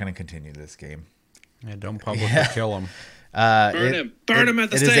 I'm not going to continue this game. Yeah, don't publicly kill him. Burn him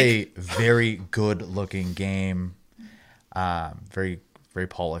at the stake. It is a very good-looking game. Very, very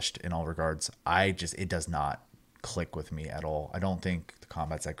polished in all regards. It does not click with me at all. I don't think the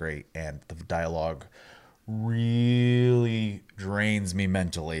combat's that great, and the dialogue really drains me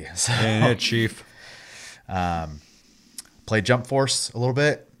mentally. So, Ain't it, Chief? played Jump Force a little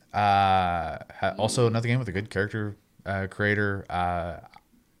bit. Also another game with a good character creator.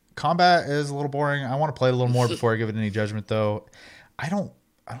 Combat is a little boring. I want to play it a little more before I give it any judgment, though. I don't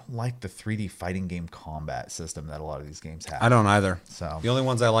like the 3D fighting game combat system that a lot of these games have. I don't either. So The only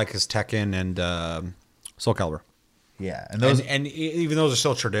ones I like is Tekken and Soul Calibur. yeah, and those And even those are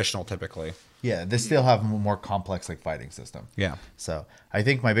still traditional typically. they still have a more complex like fighting system. Yeah. So I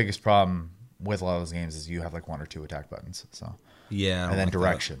think my biggest problem with a lot of those games is you have like one or two attack buttons. So Yeah. and then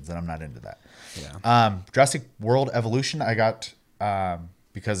directions, and I'm not into that. Yeah. Jurassic World Evolution I got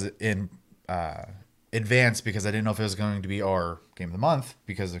because in advance because I didn't know if it was going to be our game of the month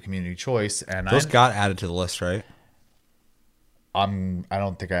because of community choice, and Those got added to the list, right? I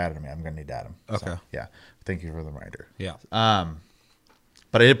don't think I added them yet. I'm gonna need to add them. Okay. So, yeah. Thank you for the reminder. Yeah.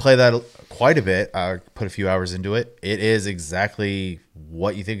 But I did play that quite a bit. I put a few hours into it. It is exactly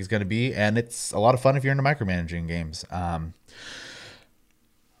what you think it's going to be, and it's a lot of fun if you're into micromanaging games.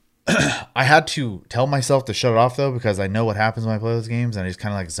 I had to tell myself to shut it off, though, because I know what happens when I play those games, and I just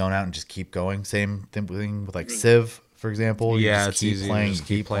kind of like zone out and just keep going. Same thing with like Civ, for example. You Yeah, just it's keep easy. playing, Just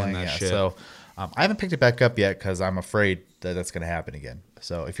keep playing that shit. So I haven't picked it back up yet because I'm afraid that that's going to happen again.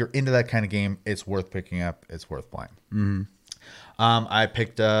 So if you're into that kind of game, it's worth picking up. It's worth playing. Mm-hmm. I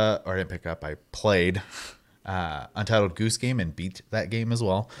played Untitled Goose Game and beat that game as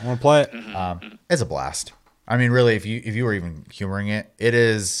well. I want to play it. It's a blast. I mean, really, if you were even humoring it, it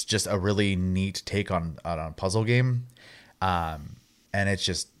is just a really neat take on a puzzle game, and it's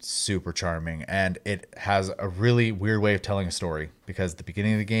just super charming. And it has a really weird way of telling a story because the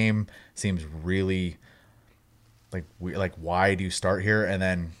beginning of the game seems really like why do you start here? And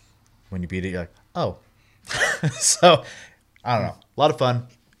then when you beat it, you're like, oh. So I don't know, a lot of fun.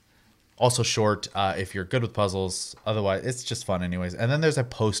 Also short if you're good with puzzles. Otherwise, it's just fun anyways. And then there's a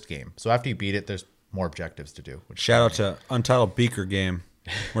post game. So after you beat it, there's more objectives to do. Shout out to Untitled Beaker Game.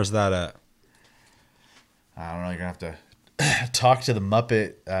 Where's that at? I don't know. You're gonna have to talk to the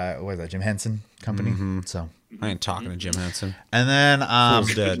Muppet. What is that? Jim Henson Company. So I ain't talking to Jim Henson. and then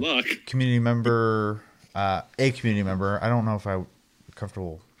Fool's Good dead. luck. community member, a community member. I don't know if I'm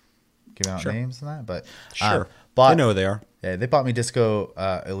comfortable giving out names and that, but Sure. But I know who they are. yeah, they bought me Disco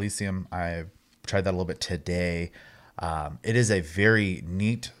Elysium. I tried that a little bit today. It is a very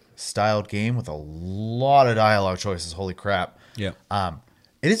neat styled game with a lot of dialogue choices. Holy crap. Yeah.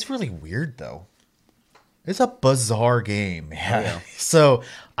 It is really weird though. It's a bizarre game. Yeah. yeah. So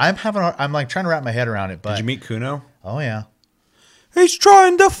I'm like trying to wrap my head around it, but Did you meet Kuno? oh yeah. He's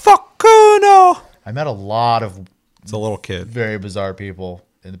trying to fuck Kuno. I met a lot of It's a little kid. very bizarre people,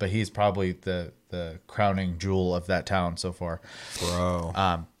 but he's probably the crowning jewel of that town so far.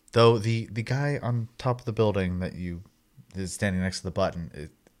 Bro. Though the guy on top of the building that is standing next to the button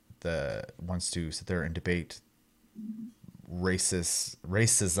wants to sit there and debate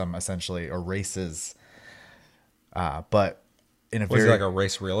racism essentially, or races, but in a Was he very like a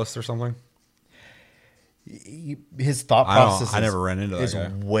race realist or something? his thought I don't- process I never ran into that is guy.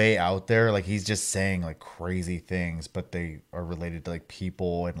 way out there. Like he's just saying like crazy things, but they are related to like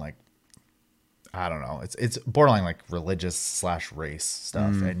people and like I don't know. It's borderline like religious / race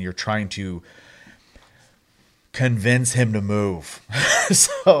stuff, and you're trying to convince him to move.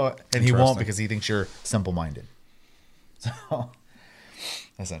 So and he won't Interesting. because he thinks you're simple minded. So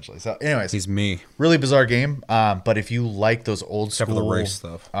essentially. So anyways, He's me. really bizarre game. But if you like those old Except school for the race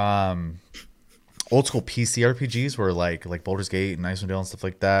stuff. old school PC RPGs where like Baldur's Gate and Icewind Dale and stuff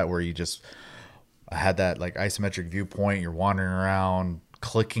like that, where you just had that like isometric viewpoint, you're wandering around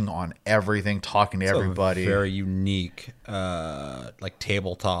clicking on everything, talking to It's everybody. a very unique, like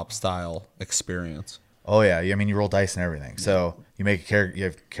tabletop style experience, Oh yeah, I mean you roll dice and everything. So you make a character, you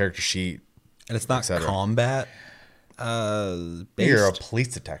have a character sheet. and it's not Etc. combat You're a based. police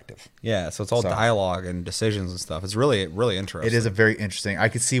detective. Yeah, so it's all So- dialogue and decisions and stuff. It's really really interesting. It is a very interesting. I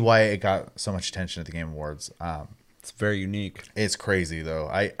could see why it got so much attention at the Game Awards. It's very unique. It's crazy though.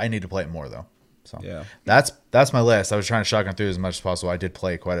 I need to play it more though. So Yeah. that's my list. I was trying to shotgun through as much as possible. I did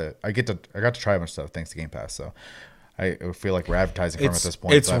play quite a. I got to try a bunch of stuff thanks to Game Pass. So I feel like we're advertising for them at this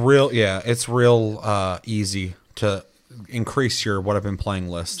point. It's but real. Yeah, it's real easy to increase your what I've been playing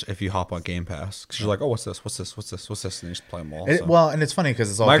list if you hop on Game Pass because you're like, oh, what's this? What's this? What's this? What's this? And you just play them all. So. well, and it's funny because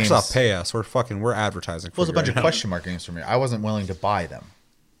it's all Microsoft games, pay us. We're advertising. Well, it's a you bunch right of now. question mark games for me. I wasn't willing to buy them,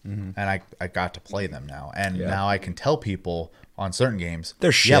 and I got to play them now, and Yeah. now I can tell people on certain games They're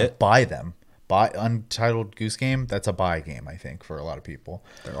Yeah, shit. buy them. Buy Untitled Goose Game. That's a buy game, I think, for a lot of people.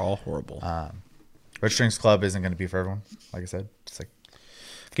 They're all horrible. Red Strings Club isn't going to be for everyone. Like I said, it's like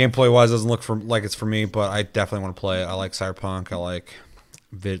Gameplay wise, doesn't look like it's for me, but I definitely want to play it. I like Cyberpunk. I like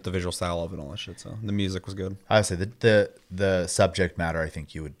the visual style of it and all that shit. So the music was good. I would say the subject matter. I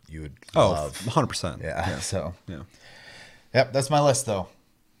think you would Oh, love. 100%. Yeah. So Yeah. yep, that's my list though.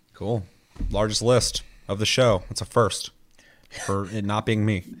 Cool. Largest list of the show. It's a first for it not being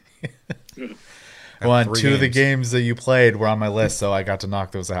me. Well, and 3 two of the games. games that you played were on my list, so I got to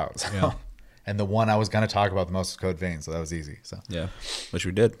knock those out. So. Yeah. And the one I was going to talk about the most was Code Vein, so that was easy. So Yeah, which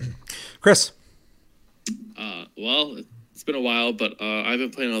we did. Chris. Well, it's been a while, but I've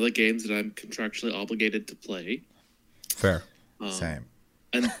been playing all the games that I'm contractually obligated to play, Fair. same.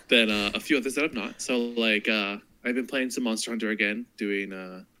 and then a few others that I'm not. So, like, I've been playing some Monster Hunter again. Doing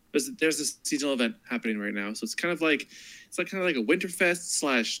there's this seasonal event happening right now, so it's kind of like a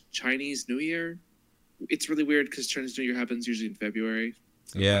Winterfest / Chinese New Year. It's really weird because Chinese New Year happens usually in February.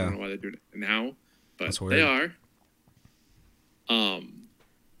 So I Yeah. don't know why they're doing it now, but That's they weird. are.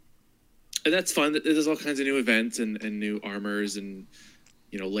 And that's fun. There's all kinds of new events and new armors and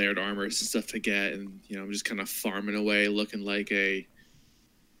layered armors and stuff to get. And I'm just kind of farming away, looking like a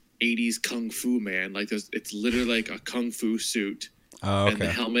 80s kung fu man. Like it's literally like a kung fu suit, Oh, and the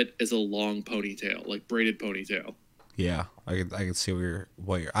okay. helmet is a long ponytail, like braided ponytail. Yeah, I can see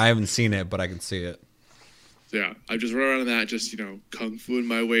what you're. I haven't seen it, but I can see it. So yeah, I just run around in that, just kung fuing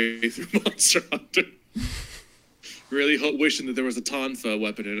my way through Monster Hunter. Really wishing that there was a Tonfa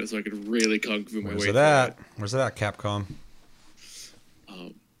weapon in it so I could really kung fu my Where's way it through at? Where's it at, Capcom?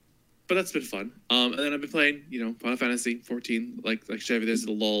 But that's been fun. And then I've been playing, Final Fantasy 14. Like Chevy, there's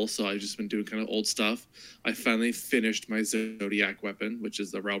a lull, so I've just been doing kind of old stuff. I finally finished my Zodiac weapon, which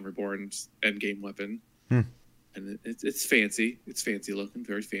is the Realm Reborn's endgame weapon. And it's fancy. It's fancy looking,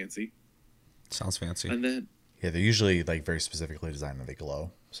 very fancy. Sounds fancy. And then Yeah, they're usually like very specifically designed and they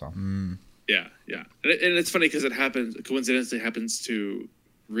glow. So yeah. And it's funny because coincidentally happens to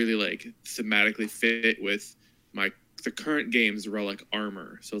really like thematically fit with the current game's relic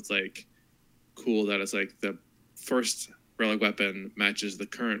armor. So it's like cool that it's like the first relic weapon matches the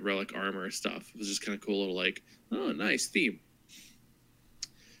current relic armor stuff. It was just kind of cool little like, oh, nice theme.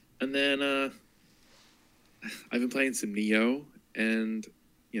 And then I've been playing some Neo and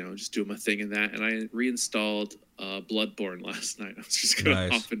just doing my thing in that. And I reinstalled Bloodborne last night. I was just going to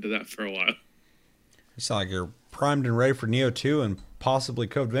Nice. hop into that for a while. You sound like you're primed and ready for Neo 2 and possibly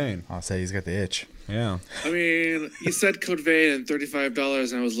Code Vein. I'll say he's got the itch. Yeah. I mean, you said Code Vein and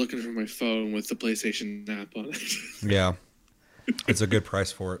 $35, and I was looking for my phone with the PlayStation app on it. Yeah. It's a good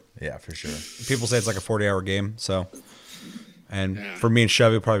price for it. Yeah, for sure. People say it's like a 40-hour game, so. And Yeah. for me and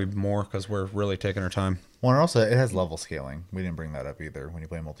Chevy, probably more because we're really taking our time. Well, and also it has level scaling. We didn't bring that up either when you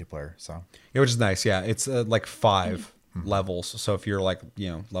play multiplayer. So Yeah, which is nice. Yeah, it's like 5 levels. So if you're like,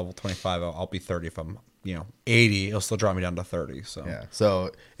 level 25, I'll be 30. If I'm, 80, it'll still drop me down to 30. So yeah.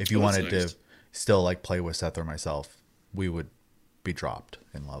 So if you Oh, that's wanted nice. to still like play with Seth or myself, we would be dropped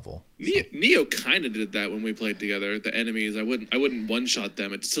in level. Neo kind of did that when we played together. The enemies, I wouldn't one shot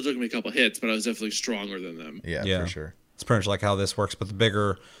them. It still took me a couple hits, but I was definitely stronger than them. Yeah, Yeah. for sure. it's pretty much like how this works. But the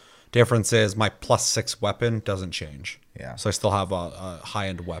bigger difference is my +6 weapon doesn't change. Yeah. So I still have a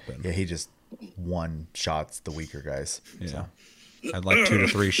high-end weapon. Yeah, he just one shots the weaker guys. Yeah. So, I had like 2 to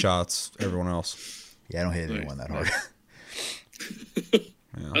 3 shots. Everyone else. yeah, I don't hit anyone that hard.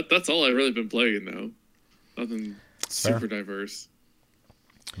 That's all I've really been playing though. Nothing super diverse.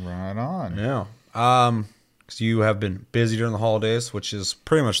 Right on. Yeah. because you have been busy during the holidays, which is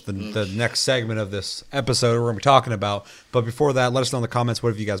pretty much the next segment of this episode we're going to be talking about. But before that, let us know in the comments, what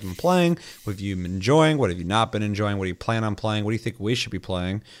have you guys been playing? What have you been enjoying? What have you not been enjoying? What do you plan on playing? What do you think we should be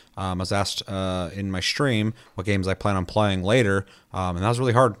playing? I was asked in my stream what games I plan on playing later, and that was a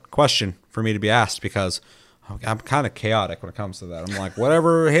really hard question for me to be asked because I'm kind of chaotic when it comes to that. I'm like,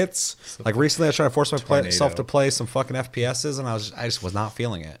 whatever hits. Like recently, I tried to force myself to play some fucking FPSs, and I just was not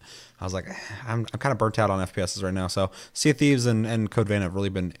feeling it. I was like, I'm kind of burnt out on FPSs right now. So Sea of Thieves and Code Vein have really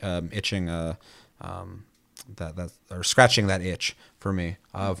been itching that or scratching that itch for me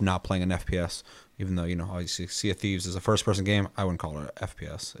of not playing an FPS. Even though, obviously Sea of Thieves is a first-person game, I wouldn't call it an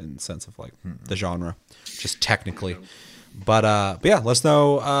FPS in the sense of like the genre, just technically. But yeah, let us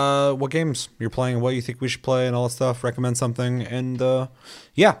know what games you're playing, what you think we should play, and all that stuff. Recommend something, and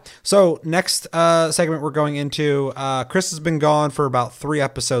yeah. So next segment we're going into. Chris has been gone for about 3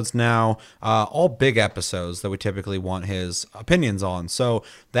 episodes now, all big episodes that we typically want his opinions on. So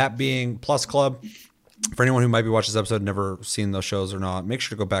that being Plus Club. For anyone who might be watching this episode and never seen those shows or not, make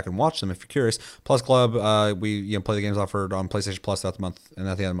sure to go back and watch them if you're curious. Plus Club, we play the games offered on PlayStation Plus throughout the month, and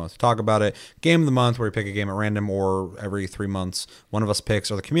at the end of the month, talk about it. Game of the month, where we pick a game at random, or every 3 months, one of us picks,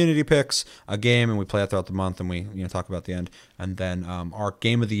 or the community picks a game, and we play it throughout the month, and we talk about the end. And then our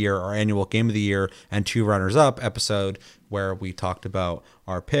game of the year, our annual game of the year, and 2 runners up episode, where we talked about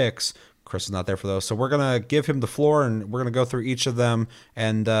our picks. Chris is not there for those. So we're going to give him the floor, and we're going to go through each of them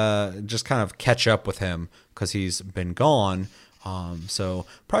and just kind of catch up with him because he's been gone. So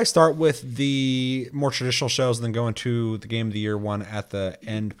probably start with the more traditional shows and then go into the Game of the Year one at the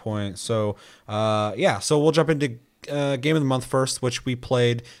end point. So, yeah, so we'll jump into Game of the Month first, which we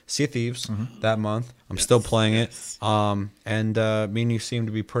played Sea of Thieves that month. I'm still playing it. And me and you seem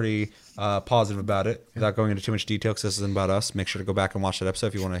to be pretty positive about it without going into too much detail because this isn't about us. Make sure to go back and watch that episode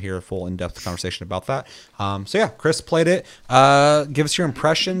if you want to hear a full in-depth conversation about that. So yeah, Chris played it. Give us your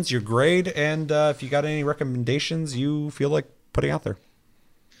impressions, your grade, and if you got any recommendations you feel like putting out there.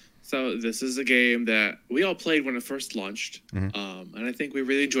 So this is a game that we all played when it first launched, and I think we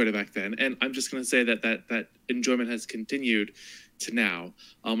really enjoyed it back then. And I'm just going to say that enjoyment has continued to now.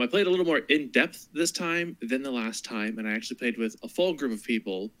 I played a little more in-depth this time than the last time, and I actually played with a full group of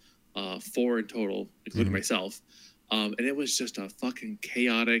people, 4 in total, including myself. And it was just a fucking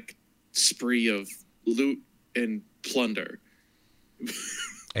chaotic spree of loot and plunder.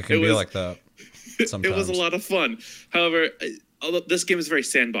 It can be like that sometimes. It was a lot of fun. However, although this game is very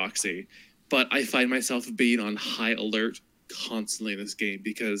sandboxy, but I find myself being on high alert constantly in this game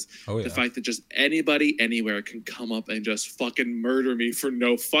because the fact that just anybody anywhere can come up and just fucking murder me for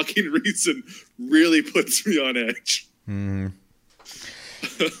no fucking reason really puts me on edge.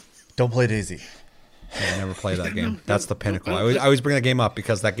 Don't play Daisy. I never played that game. That's the pinnacle. I always bring that game up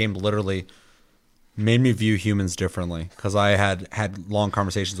because that game literally made me view humans differently because I had long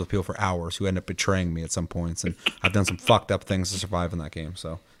conversations with people for hours who end up betraying me at some points, and I've done some fucked up things to survive in that game.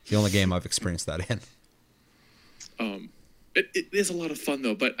 So it's the only game I've experienced that in. It is a lot of fun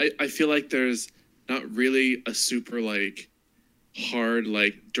though, but I feel like there's not really a super like hard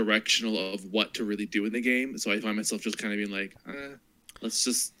like directional of what to really do in the game. So I find myself just kind of being like, let's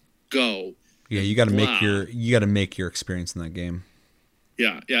just go. Yeah, you got to make your experience in that game.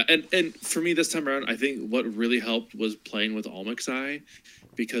 Yeah, and for me this time around, I think what really helped was playing with Almexai,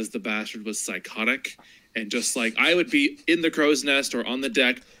 because the bastard was psychotic, and just like I would be in the crow's nest or on the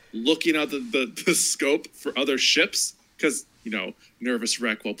deck looking out the scope for other ships, because nervous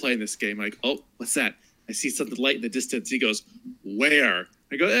wreck while playing this game. Like, oh, what's that? I see something light in the distance. He goes, where?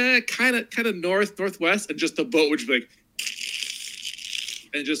 I go, kind of northwest, and just the boat would just be like,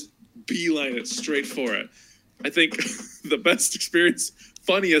 and just beeline it straight for it. I think the best experience,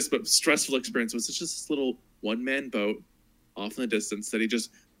 funniest but stressful experience, was just this little one-man boat off in the distance that he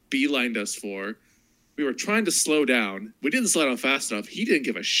just beelined us for. We were trying to slow down. We didn't slow down fast enough. He didn't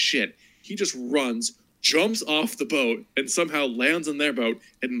give a shit. He just runs, jumps off the boat, and somehow lands on their boat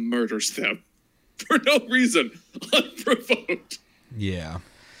and murders them for no reason, unprovoked. Yeah.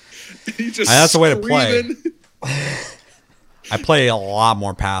 That's the way to play. I play a lot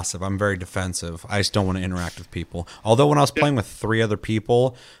more passive. I'm very defensive. I just don't want to interact with people. Although when I was playing with 3 other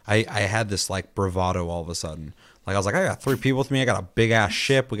people, I had this like bravado all of a sudden. Like I was like, I got 3 people with me. I got a big ass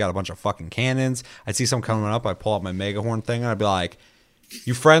ship. We got a bunch of fucking cannons. I'd see someone coming up. I'd pull out my megahorn thing and I'd be like,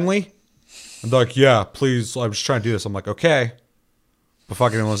 "You friendly?" I'm like, "Yeah, please. I'm just trying to do this." I'm like, "Okay." But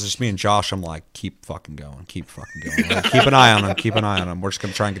fucking it was just me and Josh. I'm like, "Keep fucking going. Keep fucking going. Like, keep an eye on him. Keep an eye on him. We're just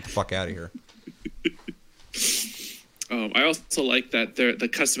gonna try and get the fuck out of here." I also like that the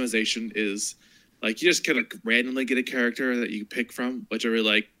customization is Like you just kind of randomly get a character that you pick from, which I really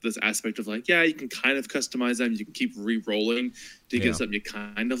like this aspect of like, yeah, you can kind of customize them. You can keep re-rolling to get something you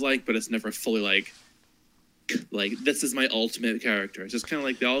kind of like, but it's never fully like this is my ultimate character. It's just kind of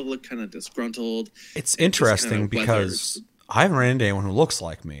like they all look kind of disgruntled. It's interesting because I haven't ran into anyone who looks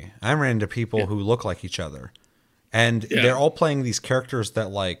like me. I haven't ran into people who look like each other. And they're all playing these characters that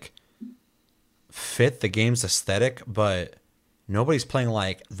like fit the game's aesthetic, but nobody's playing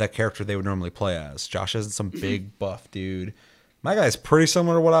like the character they would normally play as. Josh isn't some big buff dude. My guy's pretty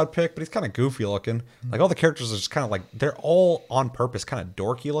similar to what I'd pick, but he's kind of goofy looking. Like all the characters are just kind of like, they're all on purpose, kind of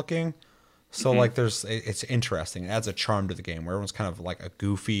dorky looking. So like it's interesting. It adds a charm to the game where everyone's kind of like a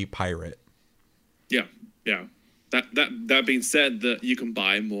goofy pirate. Yeah. Yeah. That being said, that you can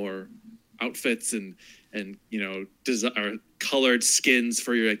buy more outfits and or colored skins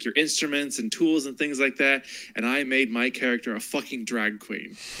for your instruments and tools and things like that. And I made my character a fucking drag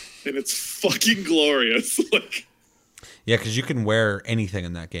queen, and it's fucking glorious. Like, yeah, because you can wear anything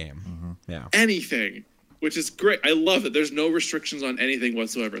in that game. Yeah, anything, which is great. I love it. There's no restrictions on anything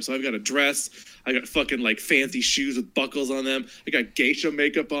whatsoever. So I've got a dress. I got fucking like fancy shoes with buckles on them. I got geisha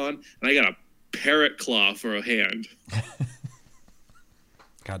makeup on, and I got a parrot claw for a hand.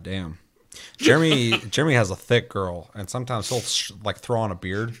 God damn. Jeremy has a thick girl, and sometimes he'll like throw on a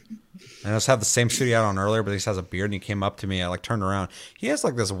beard. And I just had the same suit he had on earlier, but he just has a beard. And he came up to me. I like turned around. He has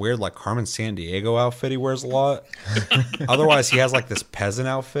like this weird like Carmen Sandiego outfit he wears a lot. Otherwise, he has like this peasant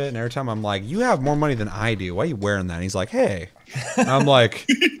outfit. And every time I'm like, "You have more money than I do. Why are you wearing that?" And he's like, "Hey." And I'm like,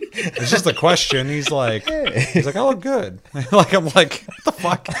 "It's just a question." He's like, "I look good." Like I'm like, "What the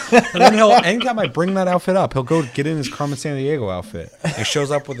fuck?" And then anytime I bring that outfit up, he'll go get in his Carmen Sandiego outfit. He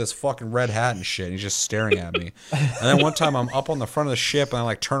shows up with this fucking red hat and shit. And he's just staring at me. And then one time I'm up on the front of the ship and I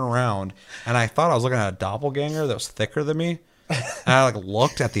like turn around and I thought I was looking at a doppelganger that was thicker than me. And I like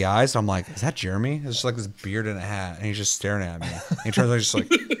looked at the eyes and I'm like, "Is that Jeremy?" It's just like this beard and a hat, and he's just staring at me. And he turns around and just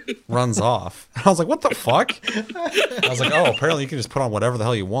like runs off. And I was like, "What the fuck?" I was like, "Oh, apparently you can just put on whatever the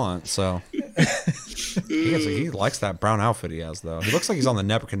hell you want." So he likes that brown outfit he has, though. He looks like he's on the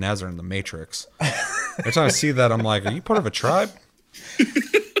Nebuchadnezzar in the Matrix. Every time I see that, I'm like, "Are you part of a tribe?"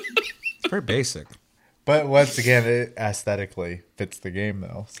 It's very basic. But once again, it aesthetically fits the game,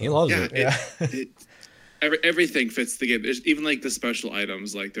 though. So. He loves it. Everything fits the game. There's even like the special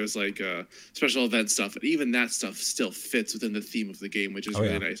items, like there's like special event stuff, and even that stuff still fits within the theme of the game, which is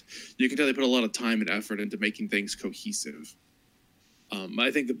really nice. You can tell they put a lot of time and effort into making things cohesive.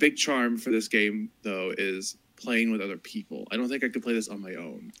 I think the big charm for this game, though, is playing with other people. I don't think I could play this on my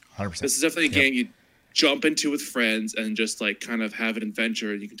own. 100%. This is definitely a game you jump into with friends and just like kind of have an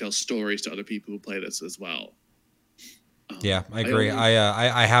adventure, and you can tell stories to other people who play this as well. Yeah, I agree.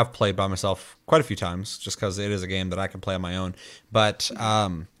 I have played by myself quite a few times just because it is a game that I can play on my own. But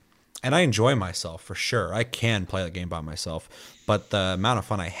and I enjoy myself for sure. I can play the game by myself, but the amount of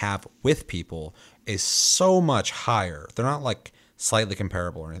fun I have with people is so much higher. They're not like slightly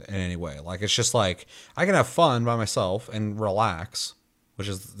comparable in any way. Like it's just like I can have fun by myself and relax, which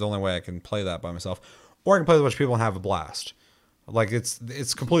is the only way I can play that by myself, or I can play with a bunch of people and have a blast. Like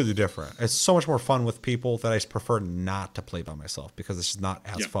it's completely different. It's so much more fun with people that I prefer not to play by myself because it's just not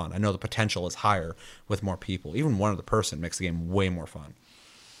as fun. I know the potential is higher with more people. Even one other person makes the game way more fun.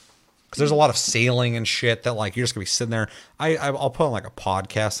 Because there's a lot of sailing and shit that like you're just gonna be sitting there. I'll put on like a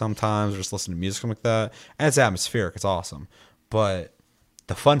podcast sometimes or just listen to music something like that, and it's atmospheric. It's awesome, but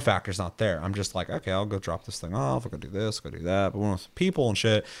the fun factor's not there. I'm just like, okay, I'll go drop this thing off. I'll go do this, go do that. But when with people and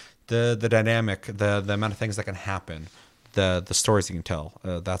shit, the dynamic, the amount of things that can happen. The stories you can tell,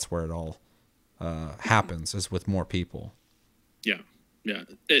 that's where it all happens, is with more people. Yeah.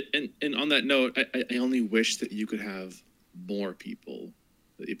 And on that note, I only wish that you could have more people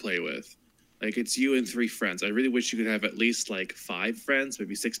that you play with. Like, it's you and 3 friends. I really wish you could have at least, like, 5 friends,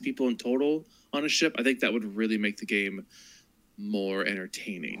 maybe 6 people in total on a ship. I think that would really make the game more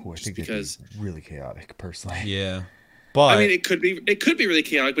entertaining. I think because it'd be really chaotic, personally. Yeah. But I mean, it could be really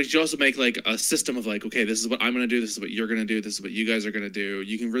chaotic, but you also make like a system of like, okay, this is what I'm going to do. This is what you're going to do. This is what you guys are going to do.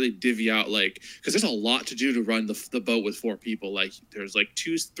 You can really divvy out like, because there's a lot to do to run the boat with 4 people. Like there's like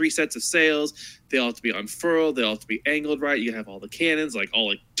 3 sets of sails. They all have to be unfurled. They all have to be angled right. You have all the cannons, like all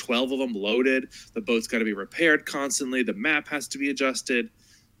like 12 of them loaded. The boat's got to be repaired constantly. The map has to be adjusted.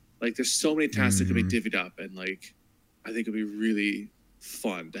 Like there's so many tasks that could be divvied up. And like, I think it'd be really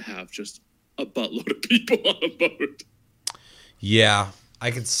fun to have just a buttload of people on a boat. Yeah, I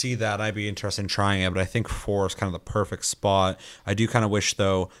could see that. I'd be interested in trying it, but I think 4 is kind of the perfect spot. I do kind of wish,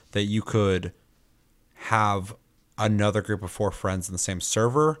 though, that you could have another group of 4 friends in the same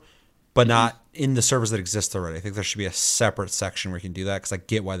server but not in the servers that exist already. I think there should be a separate section where you can do that, because I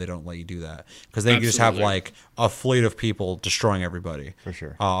get why they don't let you do that. Because then you just have Absolutely. like a fleet of people destroying everybody For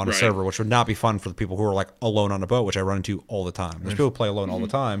sure. on a Right. server, which would not be fun for the people who are like alone on a boat, which I run into all the time. There's people who play alone all the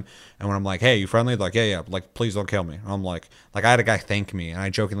time, and when I'm like, "Hey, you friendly?" They're like, "Yeah, like please don't kill me." And I'm like I had a guy thank me, and I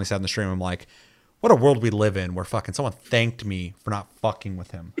jokingly said in the stream, I'm like, "What a world we live in, where fucking someone thanked me for not fucking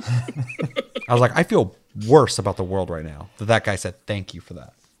with him." I was like, I feel worse about the world right now that guy said thank you for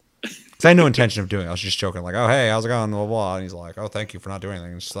that. Because I had no intention of doing it. I was just joking, like, "Oh, hey, how's it going?" Blah, blah, blah. And he's like, "Oh, thank you for not doing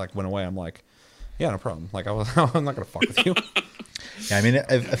anything." And just like went away. I'm like, yeah, no problem. Like, I'm not going to fuck with you. Yeah, I mean,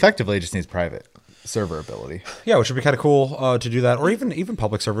 effectively, it just needs private server ability. Yeah, which would be kind of cool to do that. Or even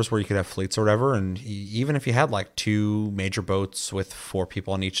public servers where you could have fleets or whatever. And even if you had like 2 major boats with 4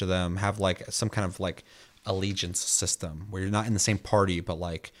 people on each of them, have like some kind of like allegiance system where you're not in the same party, but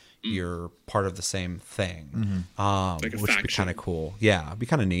like you're part of the same thing, Like a which would be faction. kind of cool. Yeah, it'd be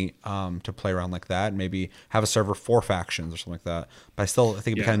kind of neat to play around like that. Maybe have a server for factions or something like that. But I still think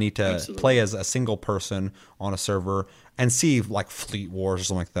it'd be Yeah, kind of neat to absolutely. play as a single person on a server and see like fleet wars or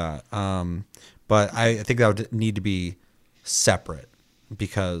something like that. But I think that would need to be separate,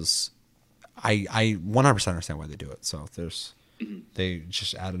 because I 100% understand why they do it. So there's they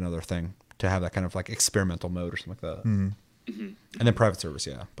just add another thing to have that kind of like experimental mode or something like that. And then private servers,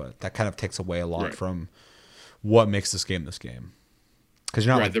 yeah, but that kind of takes away a lot Right. from what makes this game, because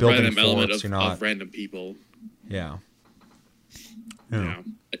you're not Right, like the building random element forts. of, You're not, of random people. yeah, Yeah.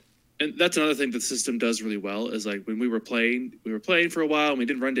 And that's another thing the system does really well is like when we were playing for a while and we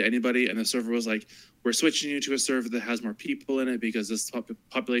didn't run to anybody, and the server was like, "We're switching you to a server that has more people in it because this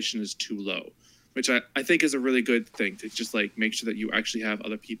population is too low," which I think is a really good thing to just like make sure that you actually have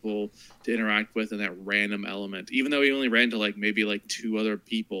other people to interact with in that random element. Even though we only ran to like maybe like 2 other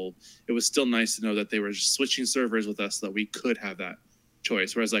people, it was still nice to know that they were just switching servers with us so that we could have that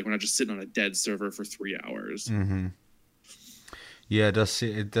choice. Whereas like we're not just sitting on a dead server for 3 hours. yeah.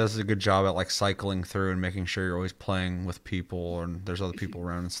 It does a good job at like cycling through and making sure you're always playing with people and there's other people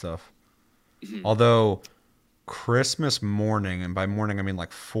around and stuff. Although Christmas morning, and by morning I mean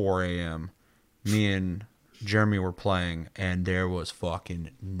like 4 a.m., me and Jeremy were playing, and there was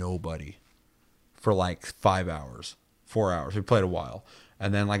fucking nobody for like 5 hours, 4 hours. We played a while,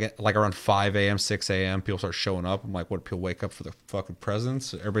 and then like around 5 a.m., 6 a.m., people start showing up. I'm like, what? People wake up for the fucking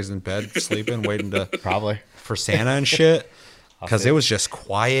presents? Everybody's in bed sleeping, waiting Probably. for Santa and shit. Because it was just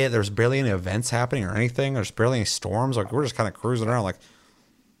quiet. There's barely any events happening or anything. There's barely any storms. Like we're just kind of cruising around. Like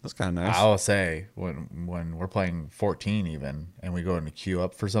that's kind of nice. I'll say when we're playing 14 even, and we go in to queue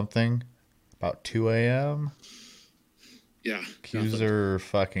up for something about 2 a.m. Yeah. Queues are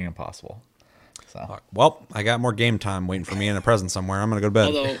fucking impossible. So Fuck. Well, I got more game time waiting for me in a present somewhere. I'm gonna go to bed.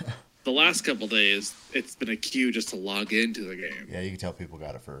 Although the last couple days, it's been a queue just to log into the game. yeah, you can tell people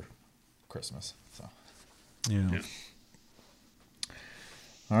got it for Christmas. So yeah. Yeah.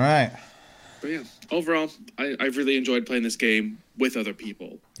 all right. But yeah, overall, I've really enjoyed playing this game with other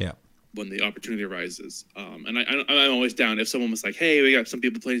people Yeah. when the opportunity arises. And I'm always down. If someone was like, "Hey, we got some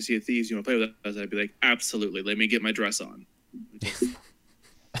people playing Sea of Thieves, you want to play with us?" I'd be like, "Absolutely. Let me get my dress on. Just Let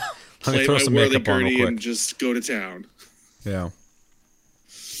me play throw my some makeup on real whirly-gurdy quick. and just go to town." Yeah.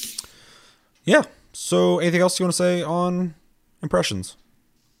 Yeah. So, anything else you want to say on impressions?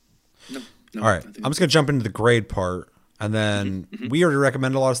 No. All right. I think I'm just going to jump into the grade part. And then we already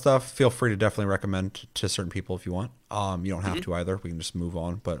recommend a lot of stuff. Feel free to definitely recommend to certain people if you want. You don't have to either. We can just move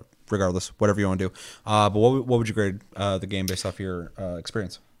on. But regardless, whatever you want to do. But what would you grade the game based off your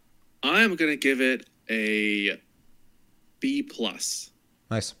experience? I'm gonna give it a B plus.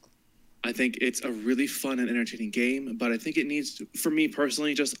 Nice. I think it's a really fun and entertaining game, but I think it needs, for me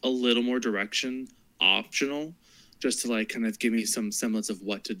personally, just a little more direction, optional, just to like kind of give me some semblance of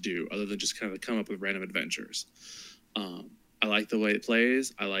what to do, other than just kind of come up with random adventures. I like the way it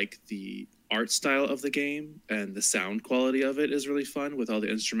plays. I like the art style of the game, and the sound quality of it is really fun with all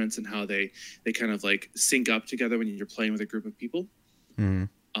the instruments and how they kind of like sync up together when you're playing with a group of people. Mm-hmm.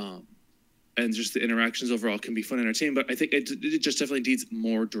 And just the interactions overall can be fun and entertaining, but I think it just definitely needs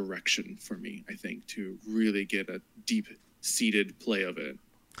more direction for me, I think, to really get a deep-seated play of it.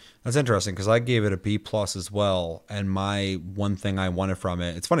 That's interesting because I gave it a B plus as well, and my one thing I wanted from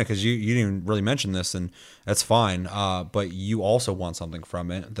it. It's funny because you didn't even really mention this, and that's fine. But you also want something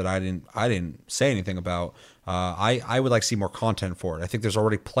from it that I didn't say anything about. I would like to see more content for it. I think there's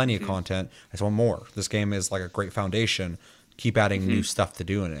already plenty of content. I just want more. This game is like a great foundation. Keep adding new stuff to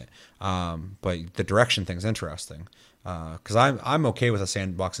do in it. But the direction thing's interesting. because I'm okay with a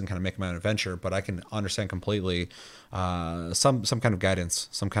sandbox and kind of making my own adventure, but I can understand completely some kind of guidance,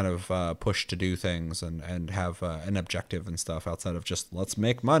 some kind of push to do things and have an objective and stuff outside of just let's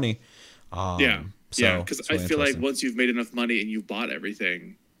make money. Yeah, because it's I really feel like interesting. once you've made enough money and you've bought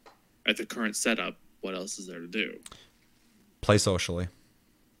everything at the current setup, what else is there to do? Play socially.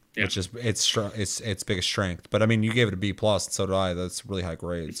 Yeah. Which is its biggest strength. But I mean, you gave it a B plus, and so did I. That's really high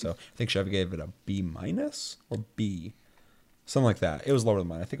grade. So I think Chevy gave it a B minus or B, something like that. It was lower than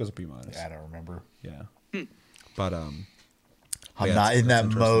mine. I think it was a B minus. I don't remember. Yeah. But I'm yeah, not it's in that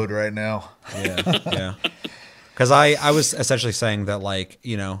interesting. mode right now. yeah. Because I was essentially saying that, like,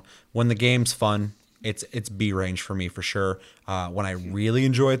 you know, when the game's fun, it's B range for me for sure. When I really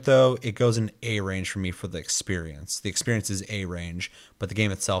enjoy it, though, it goes in A range for me for the experience. The experience is A range, but the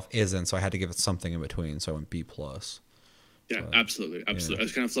game itself isn't. So I had to give it something in between. So I went B plus. Yeah, absolutely. I was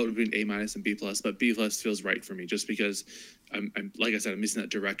kind of floating between A minus and B plus, but B plus feels right for me just because I'm like I said, I'm missing that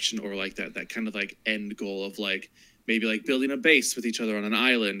direction or like that kind of like end goal of like maybe like building a base with each other on an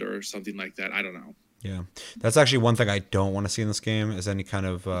island or something like that. I don't know. Yeah, that's actually one thing I don't want to see in this game is any kind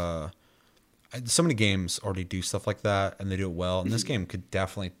of. So many games already do stuff like that, and they do it well. And this game could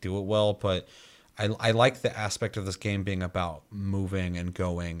definitely do it well, but I like the aspect of this game being about moving and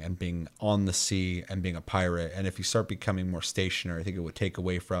going and being on the sea and being a pirate. And if you start becoming more stationary, I think it would take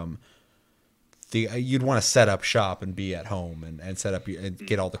away from you'd want to set up shop and be at home and set up and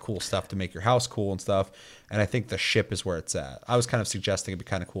get all the cool stuff to make your house cool and stuff. And I think the ship is where it's at. I was kind of suggesting it'd be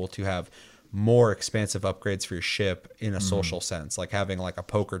kind of cool to have more expansive upgrades for your ship in a social sense, like having like a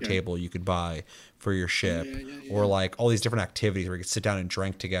poker table you could buy for your ship, or like all these different activities where you could sit down and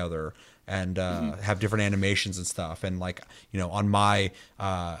drink together and have different animations and stuff. And like, you know, on my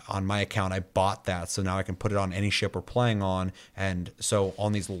account, I bought that, so now I can put it on any ship we're playing on. And so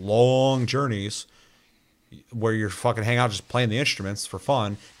on these long journeys where you're fucking hang out just playing the instruments for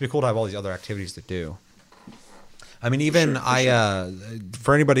fun, it'd be cool to have all these other activities to do. I mean, even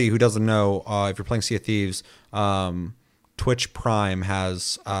for anybody who doesn't know, if you're playing Sea of Thieves, Twitch Prime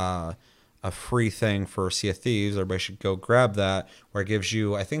has a free thing for Sea of Thieves. Everybody should go grab that, where it gives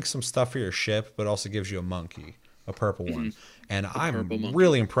you, I think, some stuff for your ship, but also gives you a monkey, a purple one. And I'm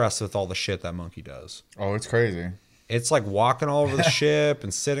really impressed with all the shit that monkey does. Oh, it's crazy. It's like walking all over the ship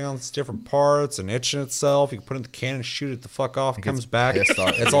and sitting on different parts and itching itself. You can put it in the can and shoot it the fuck off. It comes back.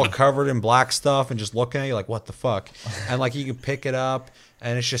 It's all covered in black stuff and just looking at you like, what the fuck? And like you can pick it up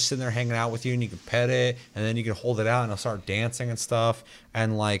and it's just sitting there hanging out with you and you can pet it and then you can hold it out and it'll start dancing and stuff.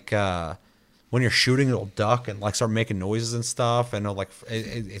 And like when you're shooting, it'll duck and like start making noises and stuff. And it'll like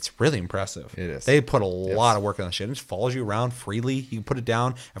it's really impressive. It is. They put a lot of work on the shit. It just follows you around freely. You can put it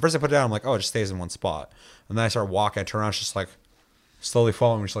down. At first I put it down, I'm like, oh, it just stays in one spot. And then I start walking. I turn around, it's just like slowly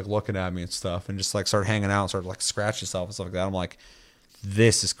following me, just like looking at me and stuff, and just like start hanging out and start like scratch yourself and stuff like that. I'm like,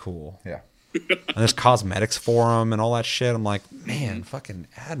 this is cool. Yeah. And there's cosmetics for them and all that shit. I'm like, man, fucking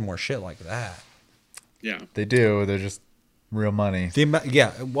add more shit like that. Yeah. They do. They're just real money.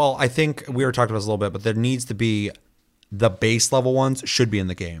 Yeah. Well, I think we were talking about this a little bit, but there needs to be the base level ones should be in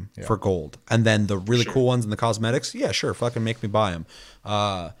the game for gold, and then the really cool ones and the cosmetics. Yeah, sure, fucking make me buy them.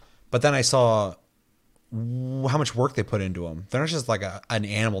 But then I saw how much work they put into them. They're not just like an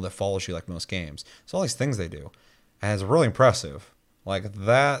animal that follows you like most games. It's all these things they do, and it's really impressive. Like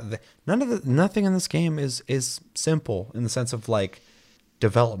that, nothing in this game is simple in the sense of like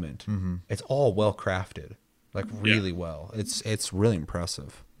development. Mm-hmm. It's all well crafted, like really well. It's really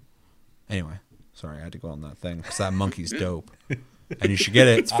impressive. Anyway, sorry, I had to go on that thing because that monkey's dope, and you should get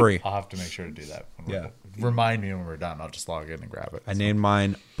it. It's free. I'll have to make sure to do that. Remind me when we're done. I'll just log in and grab it. I named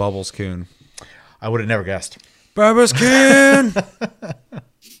mine Bubbles Coon. I would have never guessed. Bubbles Coon. I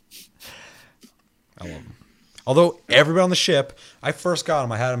love him. Although everybody on the ship, I first got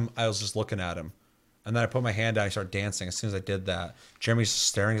him. I was just looking at him, and then I put my hand down. He started dancing. As soon as I did that, Jeremy's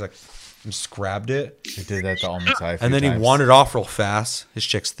staring. He's like, and just grabbed it. He did that to Almatai. And then he wandered off real fast. His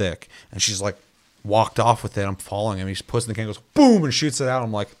chick's thick, and she's like walked off with it. I'm following him. He just puts it in the can, goes boom, and shoots it out.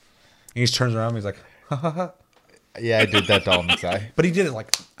 I'm like, and he just turns around. And he's like, ha ha ha. Yeah, I did that to Almatai. But he did it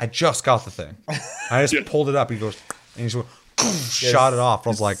like I just got the thing. I just pulled it up. He goes, and he just went, shot it off.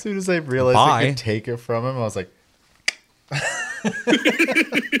 I was like, as soon as I realized I could take it from him, I was like,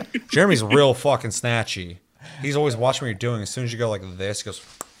 Jeremy's real fucking snatchy. He's always watching what you're doing. As soon as you go like this, he goes,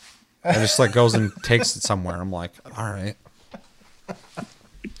 and just like goes and takes it somewhere. I'm like, all right.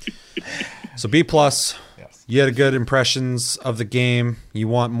 So B plus. yes. You had good impressions of the game. You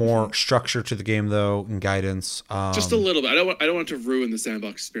want more structure to the game though, and guidance. Just a little bit. I don't want it to ruin the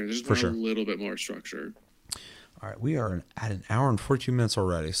sandbox experience. I just want sure. a little bit more structure. All right, we are at an hour and 42 minutes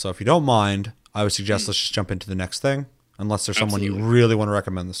already. So if you don't mind, I would suggest let's just jump into the next thing, unless there's someone you Absolutely. really want to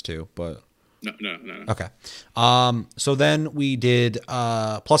recommend this to. But No. okay. So then we did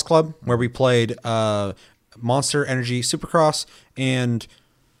Plus Club, where we played Monster Energy Supercross and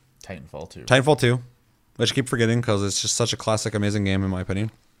Titanfall 2. Titanfall 2, which I keep forgetting because it's just such a classic, amazing game in my opinion.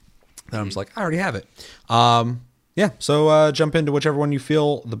 And I'm just like, I already have it. Yeah, so jump into whichever one you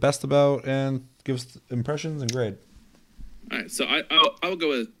feel the best about and give us impressions and grade. All right, so I'll go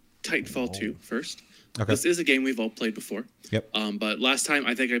with Titanfall 2 first. Okay. This is a game we've all played before. Yep. But last time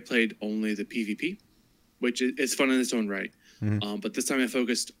I think I played only the PvP, which is fun in its own right. But this time I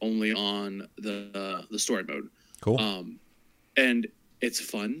focused only on the story mode. Cool. And it's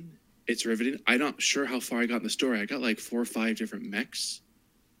fun. It's riveting. I'm not sure how far I got in the story. I got like 4 or 5 different mechs,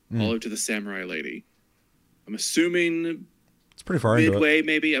 all the way to the samurai lady. I'm assuming It's pretty far into it. midway,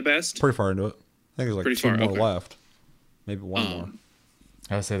 maybe at best. Pretty far into it. I think there's like Pretty 2 far, more okay. left. Maybe 1 more.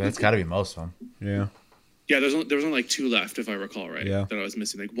 I would say that's got to be most of them. Yeah. Yeah, there was only like 2 left, if I recall right. Yeah. That I was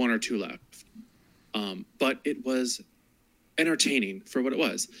missing, like 1 or 2 left. But it was entertaining for what it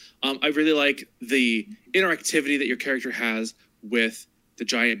was. I really like the interactivity that your character has with the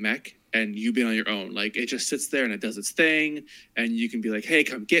giant mech and you being on your own. Like it just sits there and it does its thing, and you can be like, "Hey,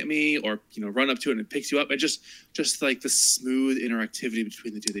 come get me," or run up to it and it picks you up. And just like the smooth interactivity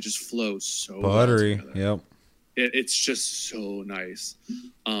between the two, they just flow so well Buttery. together. Yep. It's just so nice.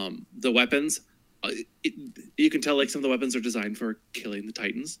 The weapons, you can tell like some of the weapons are designed for killing the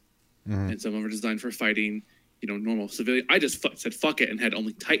Titans, and some of them are designed for fighting, normal civilian. I just said fuck it and had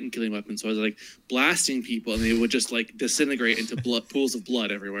only Titan killing weapons. So I was like blasting people, and they would just like disintegrate into pools of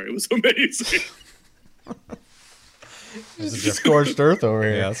blood everywhere. It was amazing. It's scorched earth over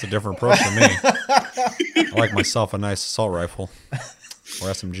here. Yeah, that's a different approach than me. I like myself a nice assault rifle or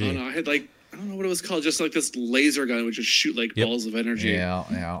SMG. Oh, no, I had like, I don't know what it was called, just like this laser gun would just shoot like Yep. balls of energy.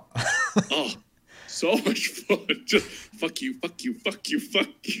 Yeah. Oh, so much fun. Just fuck you.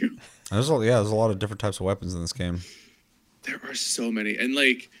 There's a lot of different types of weapons in this game. There are so many, and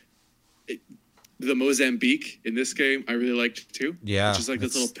like the Mozambique in this game, I really liked too. Yeah, Just like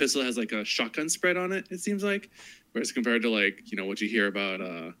this it's- little pistol has like a shotgun spread on it. It seems like, whereas compared to like what you hear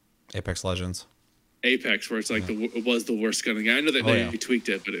about Apex Legends. Apex, where it's like it was the worst gun in the game. I know that they yeah. tweaked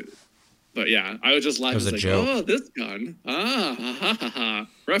it, but yeah, I was just laughing. was a like, joke. oh, this gun,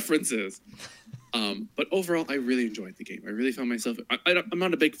 references. But overall, I really enjoyed the game. I really found myself. I'm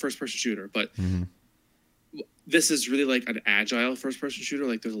not a big first-person shooter, but this is really like an agile first-person shooter.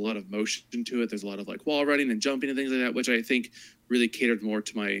 Like there's a lot of motion to it. There's a lot of like wall running and jumping and things like that, which I think really catered more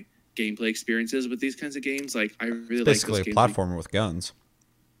to my gameplay experiences with these kinds of games. Like I really like Basically those a games. platformer with guns.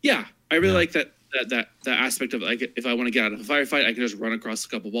 Yeah, I really like that aspect of like if I want to get out of a firefight, I can just run across a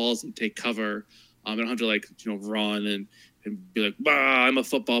couple walls and take cover. I don't have to like run and be like, bah, I'm a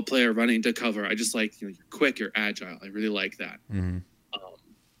football player running to cover. I just like you're quick, you're agile. I really like that.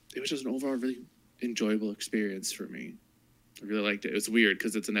 It was just an overall really enjoyable experience for me. I really liked it. It was weird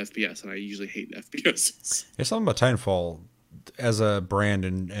because it's an FPS, and I usually hate FPSs. There's something about Titanfall as a brand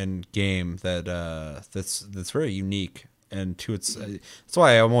and game that that's very unique. And to its, that's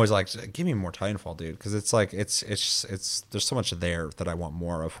why I'm always like, give me more Titanfall, dude, because it's like it's there's so much there that I want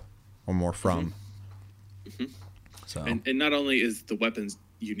more of or more from. So And not only is the weapons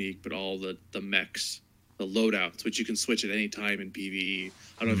unique, but all the mechs, the loadouts, which you can switch at any time in PvE.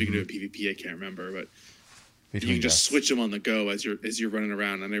 I don't know if you can do it in PvP. I can't remember, but you can just switch them on the go as you're running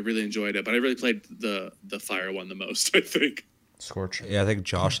around, and I really enjoyed it. But I really played the fire one the most. I think Scorch. yeah, I think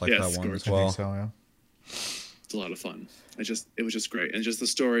Josh liked Yeah, that one as Scorch. I well. think so, yeah. it's a lot of fun. It was just great, and just the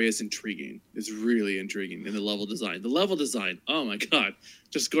story is intriguing. It's really intriguing, and the level design. The level design. Oh my god!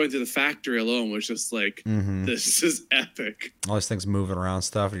 Just going through the factory alone was just like this is epic. All these things moving around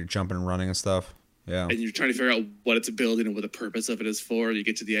stuff, and you're jumping and running and stuff. Yeah. And you're trying to figure out what it's building and what the purpose of it is for. You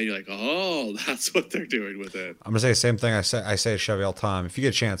get to the end, you're like, oh, that's what they're doing with it. I'm gonna say the same thing I say to Chevy all the time. If you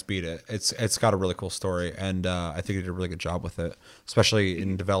get a chance, beat it. It's got a really cool story, and I think you did a really good job with it, especially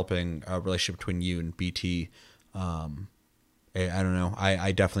in developing a relationship between you and BT. I don't know.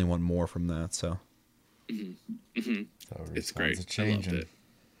 I definitely want more from that. So It's great. I loved it.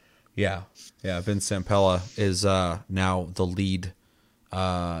 yeah. Vince Zampella is now the lead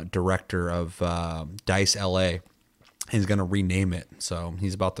director of Dice LA. He's gonna rename it, so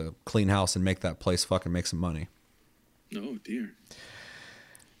he's about to clean house and make that place fucking make some money. Oh dear.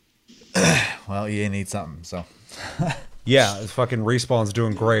 Well, EA needs something, so. Yeah, fucking Respawn's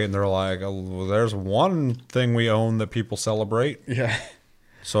doing great, and they're like, oh, well, there's one thing we own that people celebrate. Yeah.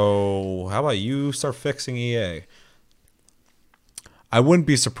 So how about you start fixing EA? I wouldn't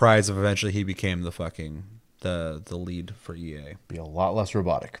be surprised if eventually he became the fucking the lead for EA. Be a lot less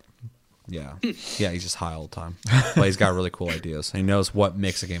robotic. Yeah, yeah, he's just high all the time, but he's got really cool ideas. And he knows what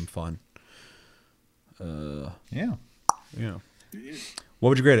makes a game fun. Yeah. Yeah. What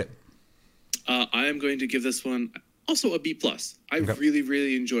would you grade it? I am going to give this one also a B plus. I Okay.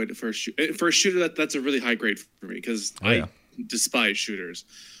 really enjoyed it for a shooter. That's a really high grade for me because Oh, yeah. I despise shooters.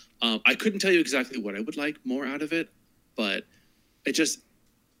 I couldn't tell you exactly what I would like more out of it, but it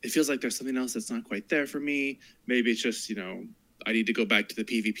feels like there's something else that's not quite there for me. Maybe it's just, I need to go back to the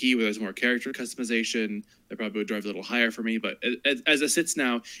PvP where there's more character customization. That probably would drive a little higher for me. But as it sits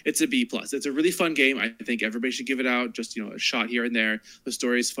now, it's a B plus. It's a really fun game. I think everybody should give it out. Just, a shot here and there. The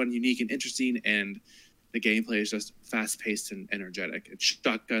story is fun, unique, and interesting. And the gameplay is just fast paced and energetic. And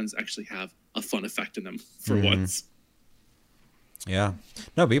shotguns actually have a fun effect in them for once. Yeah,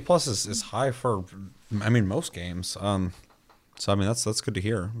 no, B plus is high for, most games. So that's good to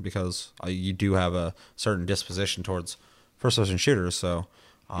hear because you do have a certain disposition towards first-person shooters. So,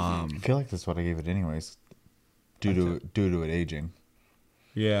 I feel like that's what I gave it anyways, due to it aging.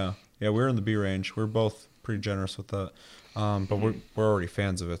 yeah, we're in the B range. We're both pretty generous with that, but we're already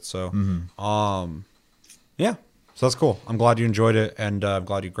fans of it. So, yeah, so that's cool. I'm glad you enjoyed it, and I'm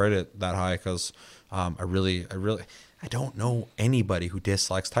glad you graded it that high because I don't know anybody who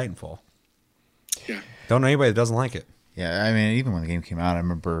dislikes Titanfall. Yeah. Don't know anybody that doesn't like it. Yeah, I mean, even when the game came out, I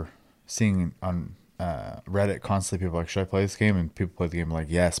remember seeing on Reddit constantly people like, should I play this game? And people played the game like,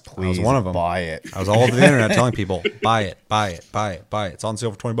 yes, please, one of them. buy it. I was all over the internet telling people, buy it, buy it, buy it, buy it. It's on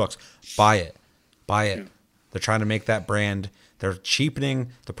sale for $20. Buy it, buy it. Yeah. They're trying to make that brand. They're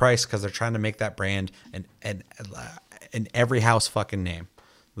cheapening the price because they're trying to make that brand and every house fucking name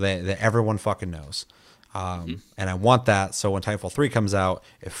that everyone fucking knows. And I want that. So when Titanfall 3 comes out,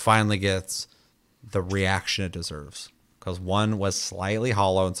 it finally gets the reaction it deserves. Because 1 was slightly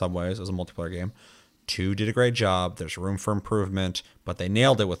hollow in some ways. It was a multiplayer game. 2 did a great job. There's room for improvement, but they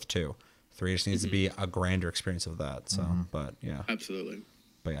nailed it with 2. 3 just needs to be a grander experience of that. So, but yeah. Absolutely.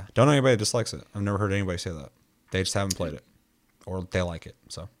 But yeah, don't know anybody that dislikes it. I've never heard anybody say that. They just haven't played it, or they like it.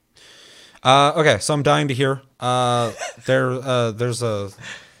 So, okay. So I'm dying to hear. There's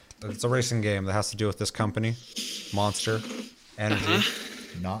it's a racing game that has to do with this company, Monster Energy.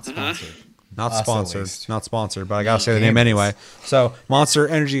 Not sponsored. Not Us at sponsored. least. Not sponsored, but I gotta say the name anyway. So Monster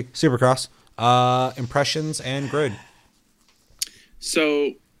Energy Supercross. Impressions and grade.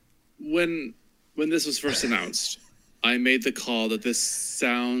 So when this was first announced, I made the call that this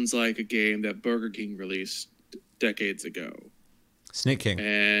sounds like a game that Burger King released decades ago. Sneak King.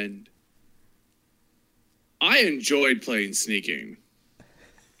 And I enjoyed playing Sneaking.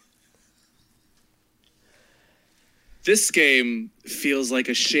 This game feels like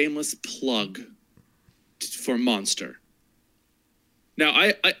a shameless plug for Monster.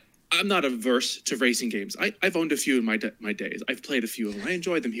 Now, I'm not averse to racing games. I've owned a few in my days. I've played a few of them. I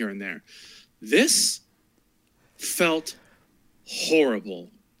enjoyed them here and there. This felt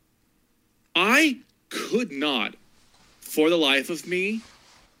horrible. I could not, for the life of me,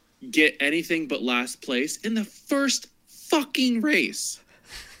 get anything but last place in the first fucking race.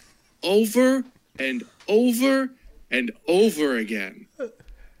 Over and over and over again.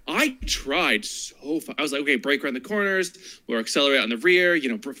 I tried so far. I was like, okay, brake around the corners, or accelerate on the rear,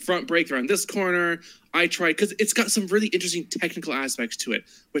 front brake around this corner. I tried, because it's got some really interesting technical aspects to it,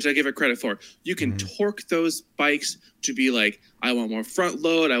 which I give it credit for. You can torque those bikes to be like, I want more front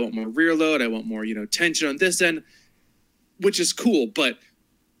load, I want more rear load, I want more, tension on this end, which is cool. But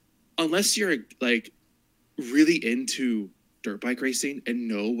unless you're like really into dirt bike racing and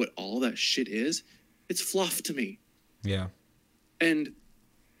know what all that shit is, it's fluff to me. Yeah. And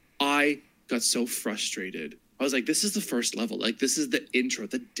I got so frustrated. I was like, this is the first level. Like, this is the intro,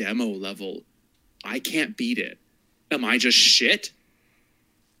 the demo level. I can't beat it. Am I just shit?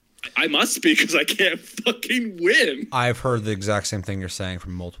 I must be, because I can't fucking win. I've heard the exact same thing you're saying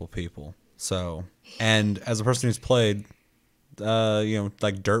from multiple people. So, and as a person who's played,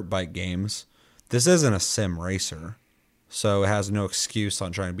 like dirt bike games, this isn't a sim racer. So it has no excuse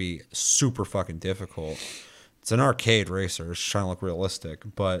on trying to be super fucking difficult. It's an arcade racer. It's trying to look realistic.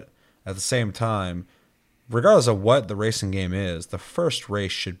 But at the same time, regardless of what the racing game is, the first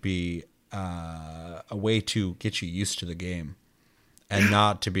race should be a way to get you used to the game. And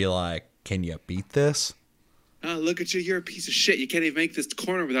not to be like, can you beat this? Look at you. You're a piece of shit. You can't even make this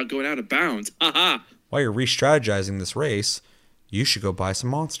corner without going out of bounds. Haha. While you're re-strategizing this race, you should go buy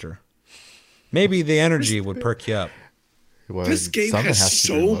some Monster. Maybe the energy would perk you up. Well, This game something has to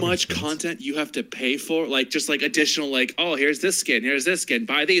do so with much skins. content you have to pay for, like just like additional, like, oh, here's this skin,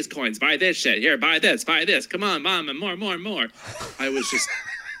 buy these coins, buy this shit, here, buy this, come on, mom, and more. I was just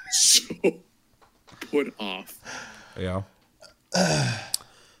so put off. Yeah.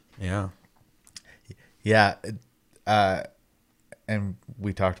 Yeah. Yeah. And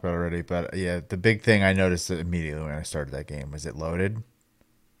we talked about it already, but yeah, the big thing I noticed immediately when I started that game was it loaded,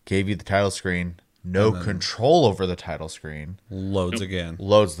 gave you the title screen, no control over the title screen, Loads again.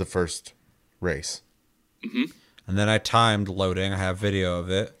 loads the first race. And then I timed loading. I have video of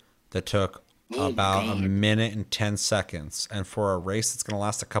it that took about a minute and 10 seconds. And for a race that's going to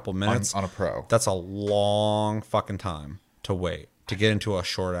last a couple minutes on a pro. that's a long fucking time to wait to get into a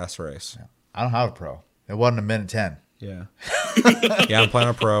short ass race. I don't have a pro. It wasn't a minute 10. Yeah. Yeah, I'm playing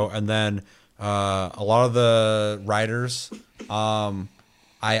a pro. And then a lot of the riders, I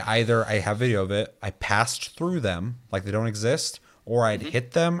have video of it. I passed through them like they don't exist, or I'd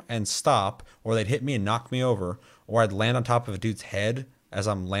hit them and stop, or they'd hit me and knock me over, or I'd land on top of a dude's head as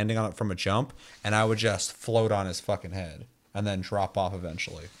I'm landing on it from a jump, and I would just float on his fucking head and then drop off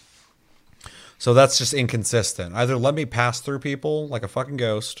eventually. So that's just inconsistent. Either let me pass through people like a fucking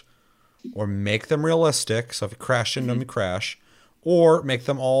ghost, or make them realistic. So if you crash into them, you crash. Or make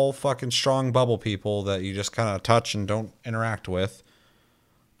them all fucking strong bubble people that you just kind of touch and don't interact with.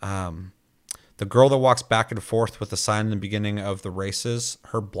 The girl that walks back and forth with the sign in the beginning of the races,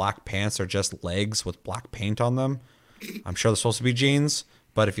 her black pants are just legs with black paint on them. I'm sure they're supposed to be jeans,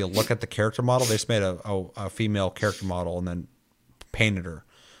 but if you look at the character model, they just made a female character model and then painted her.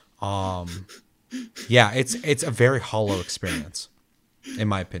 Yeah, it's a very hollow experience, in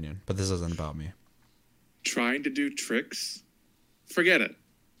my opinion. But this isn't about me. Trying to do tricks, forget it.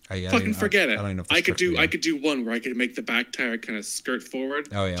 I Forget it. don't even know if I this could do one where I could make the back tire kind of skirt forward,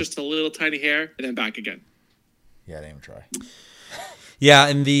 just a little tiny hair, and then back again. Yeah, I didn't even try. Yeah,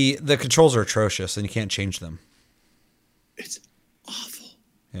 and the controls are atrocious, and you can't change them. It's awful.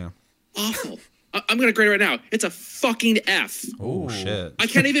 Yeah. Awful. I'm gonna grade it right now. It's a fucking F. Oh shit. I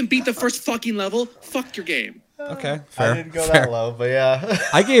can't even beat the first fucking level. Fuck your game. Okay, fair. I didn't go fair. that low, but yeah.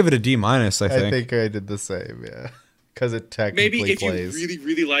 I gave it a D-. I think. I think I did the same, yeah. Because it technically Maybe if plays. you really,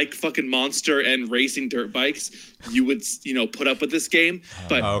 really like fucking Monster and racing dirt bikes, you would, put up with this game.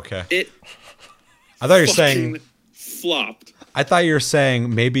 But okay. It I thought you were saying flopped. I thought you were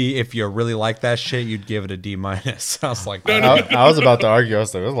saying maybe if you really like that shit, you'd give it a D-. I was like, I was about to argue. I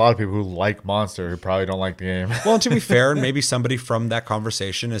was like, there's a lot of people who like Monster who probably don't like the game. Well, to be fair, maybe somebody from that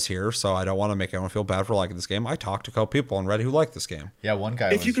conversation is here, so I don't want to make anyone feel bad for liking this game. I talked to a couple people on Reddit who like this game. Yeah, one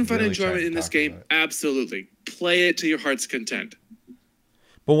guy. If you can find really enjoyment in this game, absolutely play it to your heart's content.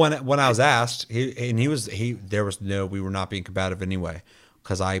 But when I was asked, we were not being combative anyway.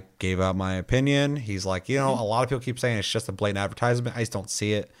 Because I gave out my opinion. He's like, a lot of people keep saying it's just a blatant advertisement. I just don't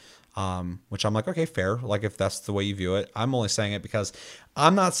see it. Which I'm like, okay, fair. Like, if that's the way you view it. I'm only saying it because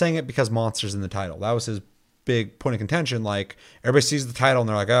I'm not saying it because Monster's in the title. That was his big point of contention. Like, everybody sees the title and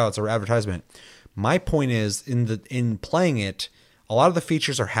they're like, oh, it's an advertisement. My point is, in playing it, a lot of the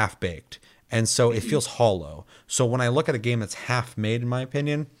features are half-baked. And so it feels hollow. So when I look at a game that's half-made, in my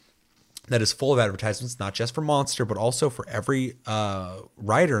opinion, that is full of advertisements, not just for Monster, but also for every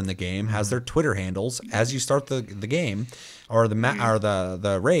rider in the game has their Twitter handles as you start the game or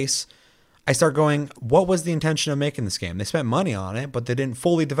the race. I start going, what was the intention of making this game? They spent money on it, but they didn't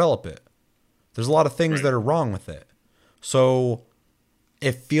fully develop it. There's a lot of things that are wrong with it. So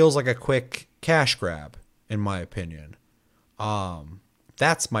it feels like a quick cash grab, in my opinion.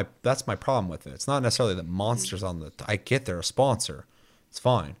 That's my problem with it. It's not necessarily that Monster's on the. I get they're a sponsor. It's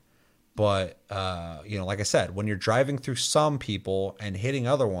fine. But, like I said, when you're driving through some people and hitting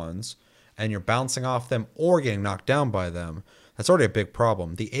other ones and you're bouncing off them or getting knocked down by them, that's already a big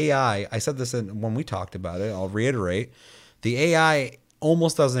problem. The AI, I said this when we talked about it, I'll reiterate, the AI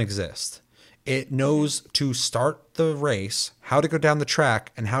almost doesn't exist. It knows to start the race, how to go down the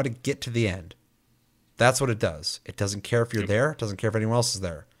track, and how to get to the end. That's what it does. It doesn't care if you're there. It doesn't care if anyone else is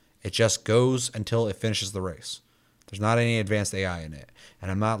there. It just goes until it finishes the race. There's not any advanced AI in it. And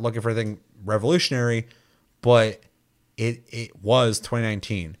I'm not looking for anything revolutionary, but it was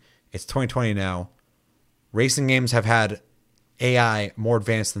 2019. It's 2020 now. Racing games have had AI more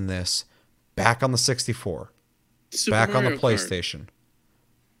advanced than this back on the 64, back on the PlayStation,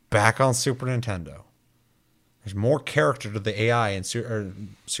 back on Super Nintendo. There's more character to the AI in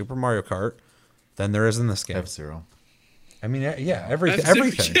Super Mario Kart than there is in this game. F-Zero. I mean, yeah,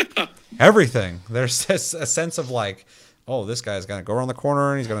 everything. Yeah. Everything. There's a sense of like, oh, this guy's going to go around the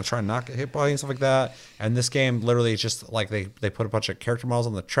corner and he's going to try and not get hit by and stuff like that. And this game literally is just like they put a bunch of character models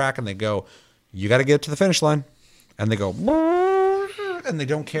on the track and they go, you got to get to the finish line. And they go, and they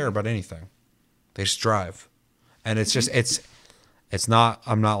don't care about anything. They just drive. And it's just, it's not,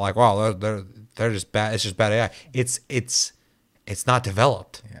 I'm not like, wow, they're just bad. It's just bad AI. It's not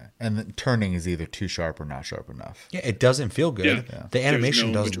developed. Yeah. And the turning is either too sharp or not sharp enough. Yeah, it doesn't feel good. Yeah. The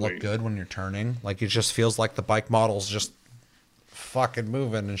animation no doesn't look between. good when you're turning. Like, it just feels like the bike model's just fucking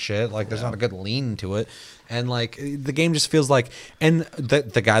moving and shit. Like, there's not a good lean to it. And, like, the game just feels like... And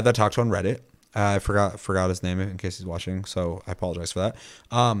the guy that I talked to on Reddit, I forgot his name in case he's watching, so I apologize for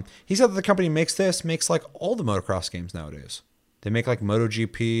that. He said that the company makes like all the motocross games nowadays. They make like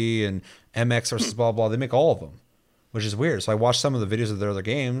MotoGP and MX versus blah blah. They make all of them, which is weird. So I watched some of the videos of their other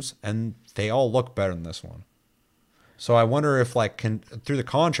games, and they all look better than this one. So I wonder if like through the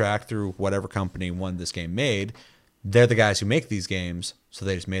contract, through whatever company won this game made, they're the guys who make these games, so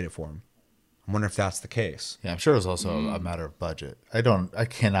they just made it for them. I wonder if that's the case. Yeah, I'm sure it was also a matter of budget. I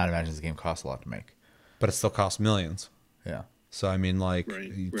cannot imagine this game costs a lot to make. But it still costs millions. Yeah. So I mean, like, Right,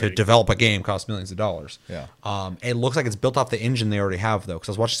 to right. develop a game costs millions of dollars. Yeah. It looks like it's built off the engine they already have, though, because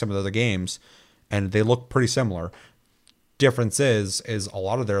I was watching some of the other games, and they look pretty similar. Difference is a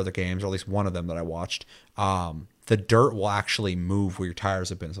lot of their other games, or at least one of them that I watched, the dirt will actually move where your tires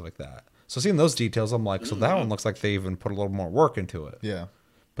have been, and stuff like that. So seeing those details, I'm like, so that one looks like they even put a little more work into it. Yeah.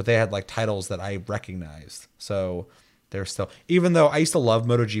 But they had like titles that I recognized, so they're still. Even though I used to love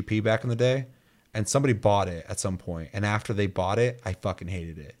MotoGP back in the day. And somebody bought it at some point, and after they bought it, I fucking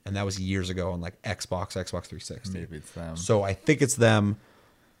hated it. And that was years ago on like Xbox 360. Maybe it's them. So I think it's them,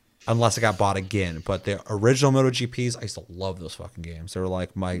 unless it got bought again. But the original MotoGPs, I used to love those fucking games. They were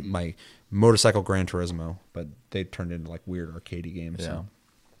like my motorcycle Gran Turismo, but they turned into like weird arcadey games. Yeah. So.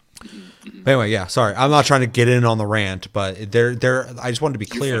 But anyway, yeah. Sorry, I'm not trying to get in on the rant, but they're. I just wanted to be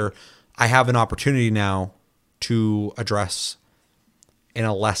clear. I have an opportunity now to address, in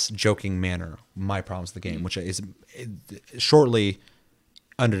a less joking manner, my problems with the game, which is shortly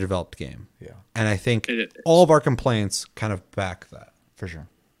underdeveloped game. Yeah. And I think It is. all of our complaints kind of back that. For sure.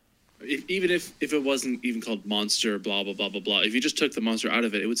 Even if it wasn't even called Monster, blah blah blah blah blah. If you just took the monster out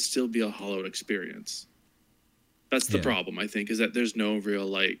of it, it would still be a hollow experience. That's the Yeah. problem, I think, is that there's no real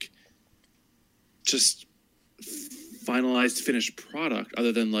like just finalized finished product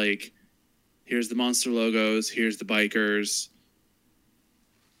other than like, here's the monster logos, here's the bikers,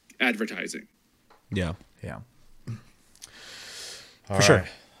 advertising. Yeah, Yeah. for sure.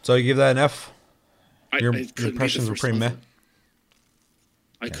 So you give that an F? Your couldn't beat the impressions were first pretty meh? level.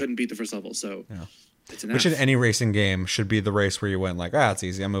 I couldn't beat the first level, so Yeah. it's an Which F. in any racing game should be the race where you went like, it's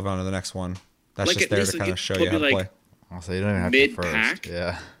easy. I'll move on to the next one. That's Like, just at there least to like, kind of it show put you how me, to like, play. Also, you don't even have to first. Mid-pack?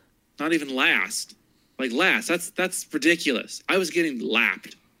 Yeah. Not even last. Like last. That's ridiculous. I was getting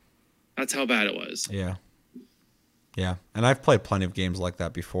lapped. That's how bad it was. Yeah. Yeah. And I've played plenty of games like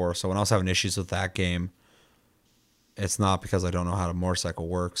that before. So when I was having issues with that game, it's not because I don't know how a motorcycle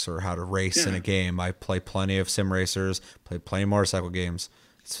works or how to race in Yeah. a game. I play plenty of sim racers, played plenty of motorcycle games.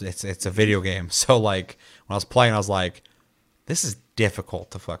 It's a video game. So like when I was playing, I was like, this is difficult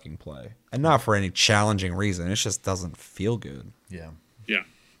to fucking play. And not for any challenging reason. It just doesn't feel good. Yeah. Yeah.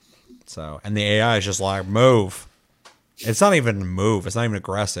 So, and the AI is just like, move. It's not even move. It's not even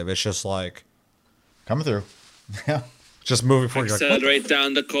aggressive. It's just like, Coming through. Yeah. just moving forward. You're like, what the Accelerate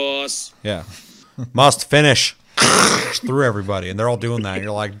down the course. Yeah. Must finish through everybody. And they're all doing that. And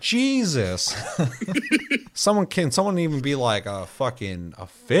you're like, Jesus. Someone even be like a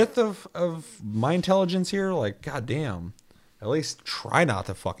fifth of my intelligence here? Like, goddamn. At least try not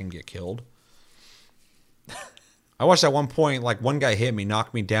to fucking get killed. I watched at one point, like one guy hit me,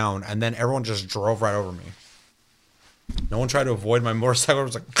 knocked me down, and then everyone just drove right over me. No one tried to avoid my motorcycle. It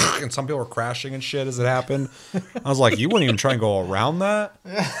was like, and some people were crashing and shit as it happened. I was like, you wouldn't even try and go around that?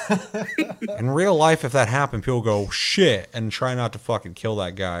 In real life, if that happened, people go, shit, and try not to fucking kill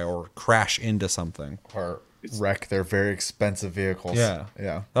that guy or crash into something. Or wreck their very expensive vehicles. Yeah.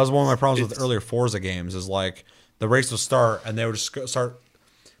 Yeah. That was one of my problems with It's- earlier Forza games is like the race would start and they would just start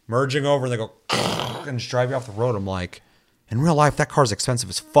merging over and they go and just drive you off the road. I'm like, in real life, that car's expensive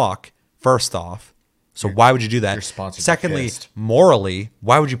as fuck, first off. So why would you do that? your sponsors are Secondly, pissed. morally,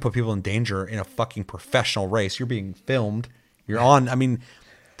 why would you put people in danger in a fucking professional race? You're being filmed. You're on. I mean,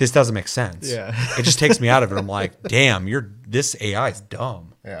 this doesn't make sense. Yeah. It just takes me out of it. I'm like, damn, this AI is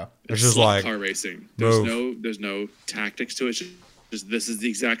dumb. Yeah. It's just slot like, car racing. move. There's no tactics to it. It's just this is the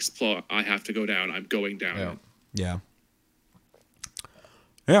exact plot I have to go down. I'm going down. Yeah. it. yeah.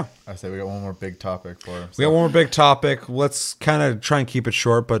 Yeah. I say we got one more big topic for us. We got one more big topic. Let's kind of try and keep it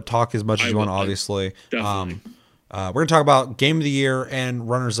short, but talk as much as I you want, will- obviously. definitely. We're going to talk about Game of the Year and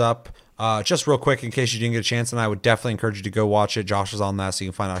runners-up. Just real quick, in case you didn't get a chance, and I would definitely encourage you to go watch it. Josh is on that, so you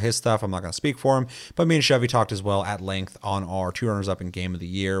can find out his stuff. I'm not going to speak for him. But me and Chevy talked as well at length on our two runners-up in Game of the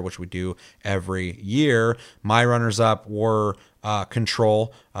Year, which we do every year. My runners-up were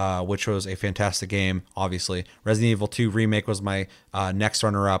Control, which was a fantastic game. Obviously, Resident Evil 2 Remake was my next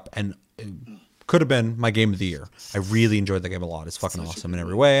runner-up, and could have been my game of the year. I really enjoyed that game a lot. It's fucking awesome in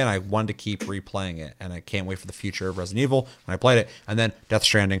every way, and I wanted to keep replaying it, and I can't wait for the future of Resident Evil when I played it. And then Death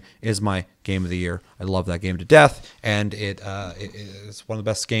Stranding is my game of the year. I love that game to death, and it's one of the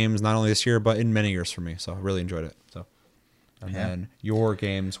best games not only this year but in many years for me. So I really enjoyed it. So, and then your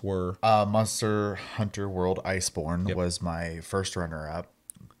games were Monster Hunter World Iceborne was my first runner-up.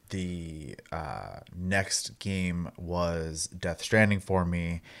 The next game was Death Stranding for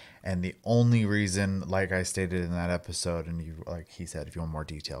me. And the only reason, like I stated in that episode, and you, like he said, if you want more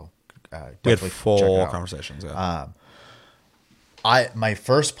detail, we had definitely check it full out. conversations. My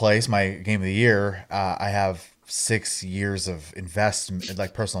first place, my game of the year, I have 6 years of investment,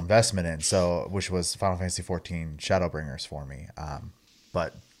 like personal investment in, so which was Final Fantasy 14 Shadowbringers for me.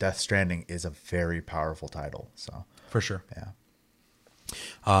 But Death Stranding is a very powerful title, so For sure.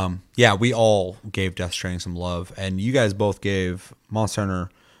 yeah. We all gave Death Stranding some love, and you guys both gave Monster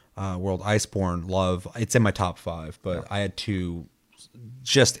Hunter World Iceborne love. It's in my top 5, but I had to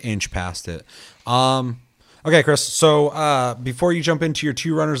just inch past it. Okay, Chris. So before you jump into your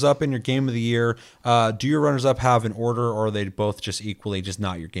 2 runners-up and your game of the year, do your runners-up have an order, or are they both just equally just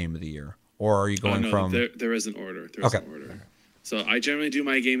not your game of the year? Or are you going from... There is an order. There's an order. So I generally do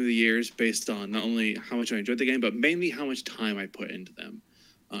my game of the years based on not only how much I enjoyed the game, but mainly how much time I put into them,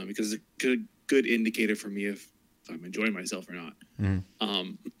 because it's a good indicator for me if I'm enjoying myself or not.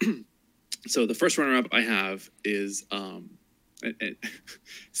 So the first runner-up I have is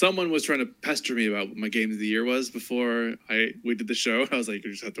someone was trying to pester me about what my game of the year was before we did the show. I was like,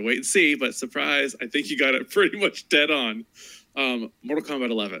 you just have to wait and see. But surprise, I think you got it pretty much dead on. Mortal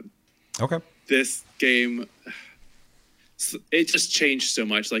Kombat 11. Okay. This game, it just changed so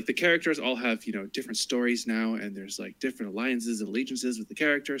much. Like the characters all have, different stories now, and there's like different alliances and allegiances with the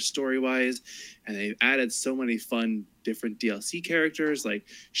characters story-wise, and they've added so many fun different DLC characters. Like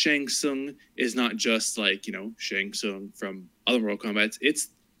Shang Tsung is not just like, Shang Tsung from other Mortal Kombat. It's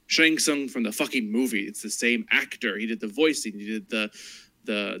Shang Tsung from the fucking movie. It's the same actor. He did the voicing. He did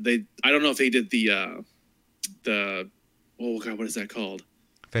I don't know if they did the oh god, what is that called?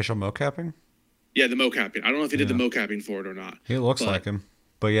 Facial mocapping? Yeah, the mocapping. I don't know if he did the mocapping for it or not. He looks like him.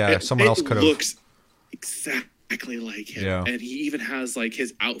 But yeah, someone else could have. It looks exactly like him. Yeah. And he even has like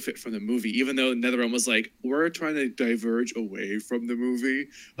his outfit from the movie, even though NetherRealm was like, we're trying to diverge away from the movie.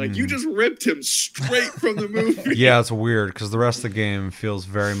 Like, you just ripped him straight from the movie. Yeah, it's weird because the rest of the game feels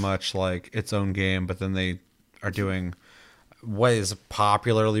very much like its own game, but then they are doing what is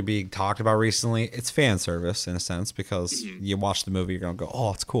popularly being talked about recently. It's fan service in a sense because you watch the movie, you're going to go,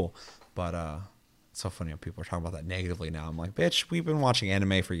 oh, it's cool. But, it's so funny when people are talking about that negatively now. I'm like, bitch, we've been watching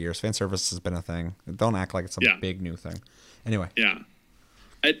anime for years. Fan service has been a thing. Don't act like it's some big new thing. Anyway. Yeah.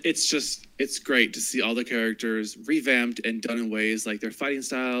 It's great to see all the characters revamped and done in ways like their fighting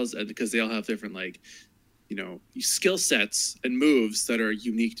styles, and because they all have different skill sets and moves that are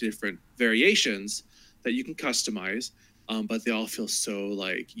unique to different variations that you can customize. But they all feel so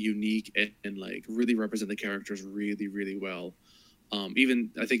like unique and like really represent the characters really, really well. Even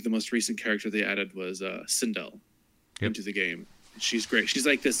I think the most recent character they added was Sindel into the game. She's great. She's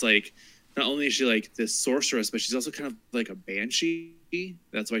like this, like, not only is she like this sorceress, but she's also kind of like a banshee.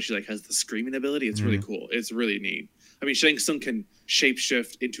 That's why she like has the screaming ability. It's really cool. It's really neat. I mean, Shang Tsung can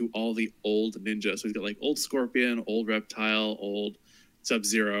shapeshift into all the old ninjas. So he's got like old Scorpion, old Reptile, old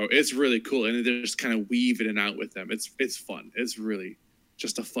Sub-Zero. It's really cool, and they just kind of weave in and out with them. It's fun. It's really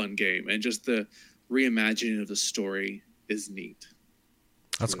just a fun game, and just the reimagining of the story is neat.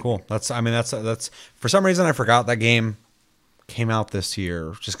 That's cool. That's for some reason I forgot that game came out this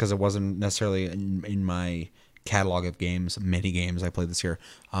year just because it wasn't necessarily in my catalog of games, mini games I played this year.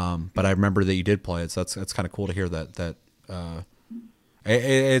 But I remember that you did play it, so that's kind of cool to hear that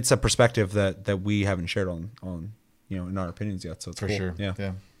it's a perspective that we haven't shared on in our opinions yet. So it's For cool. sure.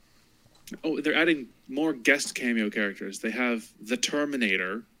 Yeah. Oh, they're adding more guest cameo characters. They have the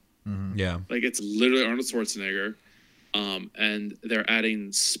Terminator. Yeah. Like it's literally Arnold Schwarzenegger. And they're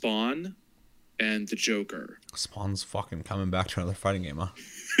adding Spawn and the Joker. Spawn's fucking coming back to another fighting game, huh?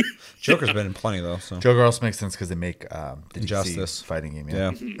 Joker's been in plenty though. So Joker also makes sense because they make the Injustice DC fighting game.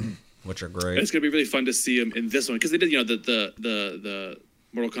 yeah, which are great. It's gonna be really fun to see him in this one because they did, the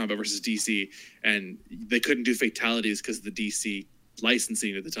Mortal Kombat versus DC, and they couldn't do fatalities because the DC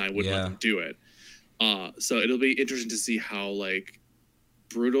licensing at the time wouldn't let them do it. So it'll be interesting to see how like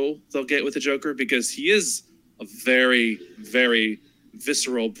brutal they'll get with the Joker, because he is a very, very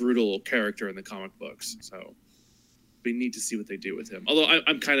visceral, brutal character in the comic books. So we need to see what they do with him. Although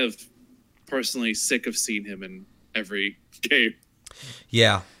I'm kind of personally sick of seeing him in every game.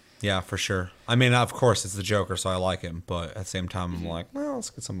 Yeah, for sure. I mean, of course, it's the Joker, so I like him, but at the same time, I'm like, well, let's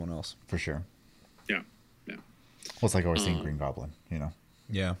get someone else. For sure. Yeah. Well, it's like always seeing Green Goblin,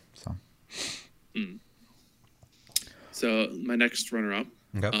 Yeah. So. So my next runner-up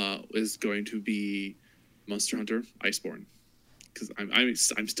Okay. is going to be Monster Hunter Iceborne, because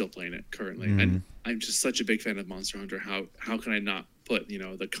I'm still playing it currently, and I'm just such a big fan of Monster Hunter. How can I not put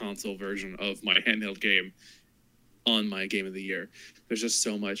the console version of my handheld game on my game of the year? There's just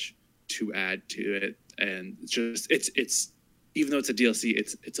so much to add to it, and it's even though it's a DLC,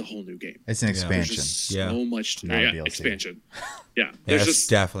 it's a whole new game. It's an There's expansion. just so much to Not a yeah, DLC. expansion. Yeah, Yeah, there's it's just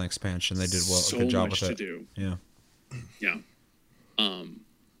definitely expansion. They did so good job much with to it. do. Yeah. Yeah.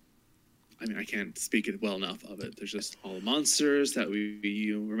 I mean, I can't speak it well enough of it. There's just all the monsters that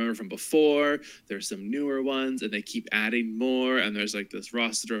you remember from before. There's some newer ones, and they keep adding more. And there's like this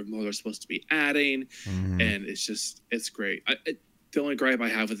roster of more they're supposed to be adding, and it's great. The only gripe I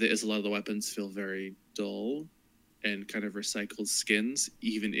have with it is a lot of the weapons feel very dull and kind of recycled skins,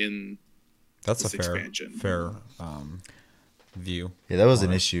 even in That's this a fair expansion. view. Yeah, that was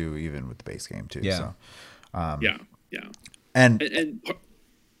an issue even with the base game too. Yeah. So. Yeah. And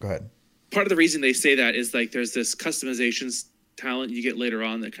Go ahead. Part of the reason they say that is like there's this customizations talent you get later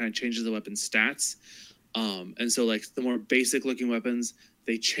on that kind of changes the weapon stats. And so like the more basic looking weapons,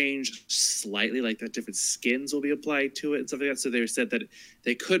 they change slightly, like the different skins will be applied to it and stuff like that. So they said that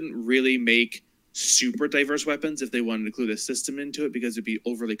they couldn't really make super diverse weapons if they wanted to include a system into it, because it'd be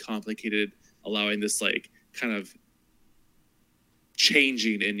overly complicated, allowing this like kind of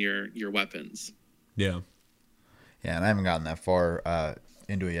changing in your weapons. Yeah. Yeah, and I haven't gotten that far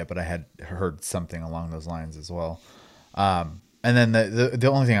into it yet, but I had heard something along those lines as well. And then the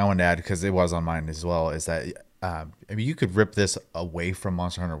only thing I wanted to add, because it was on mine as well, is that I mean, you could rip this away from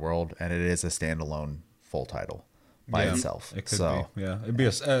Monster Hunter World, and it is a standalone full title by itself. It could be. Yeah, it'd be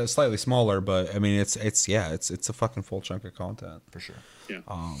a slightly smaller, but I mean, it's a fucking full chunk of content for sure. Yeah.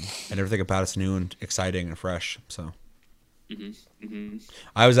 And everything about it's new and exciting and fresh. So.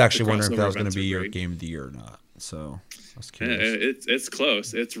 I was actually wondering if that was going to be your game of the year or not. So I was curious. It's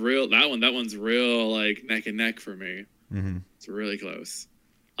close. It's real. That one's real like neck and neck for me. It's really close.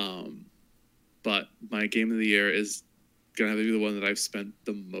 But my game of the year is gonna have to be the one that I've spent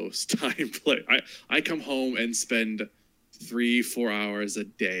the most time playing. I come home and spend 3-4 hours a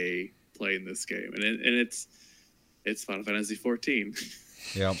day playing this game, and it's Final Fantasy 14.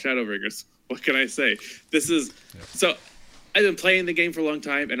 Yeah. Shadowbringers. What can I say? So I've been playing the game for a long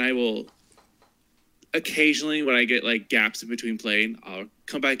time, and I will occasionally, when I get like gaps in between playing, I'll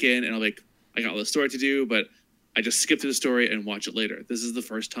come back in and I'll like, I got all the story to do, but I just skip through the story and watch it later. This is the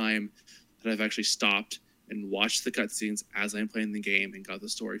first time that I've actually stopped and watched the cutscenes as I'm playing the game and got the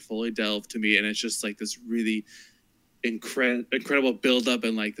story fully delved to me. And it's just like this really incredible buildup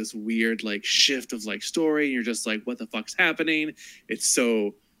and like this weird like shift of like story. And you're just like, what the fuck's happening? It's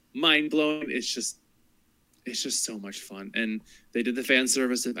so mind blowing. It's just so much fun. And they did the fan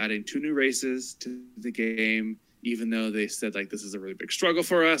service of adding 2 new races to the game, even though they said like this is a really big struggle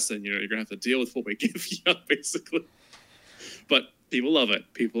for us, and you're gonna have to deal with what we give you, basically. But people love it.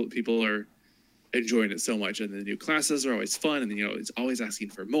 People are enjoying it so much, and the new classes are always fun, and it's always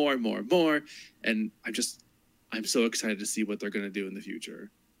asking for more and more and more. And I'm so excited to see what they're gonna do in the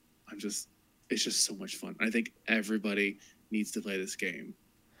future. It's just so much fun. I think everybody needs to play this game.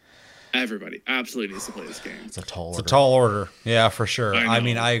 Everybody absolutely needs to play this game. It's a tall order. Yeah, for sure. I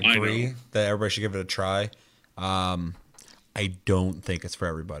mean, I agree know. that everybody should give it a try. I don't think it's for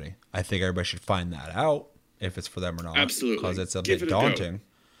everybody. I think everybody should find that out if it's for them or not. Absolutely. Because it's a Give bit it a go.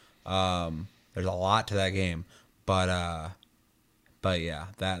 daunting. There's a lot to that game. But yeah,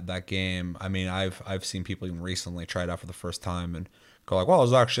 that game, I mean, I've seen people even recently try it out for the first time and go like, well, it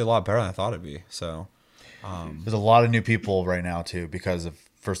was actually a lot better than I thought it'd be. So there's a lot of new people right now too, because of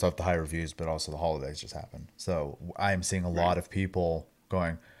first off the high reviews, but also the holidays just happened. So I'm seeing a lot of people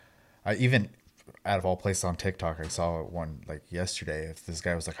going, even out of all places on TikTok, I saw one like yesterday. If this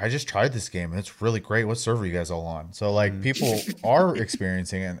guy was like, I just tried this game and it's really great. What server are you guys all on? So like people are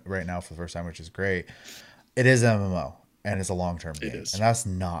experiencing it right now for the first time, which is great. It is MMO and it's a long-term game, and that's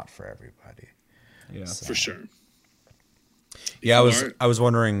not for everybody. yeah, For sure. Yeah, I was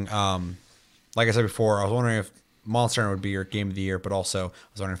wondering, like I said before, I was wondering if Monster Hunter would be your game of the year, but also I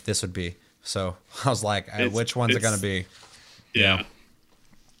was wondering if this would be. So I was like, which one's it going to be? Yeah.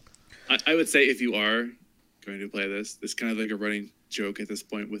 I would say if you are going to play this kind of like a running joke at this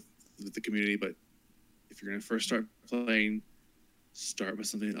point with the community, but if you're going to first start playing, start with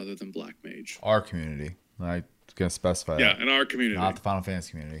something other than Black Mage. Our community. I'm going to specify Yeah, that. in our community. Not the Final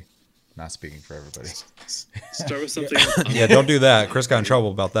Fantasy community. not speaking for everybody. Start with something. Yeah, don't do that. Chris got in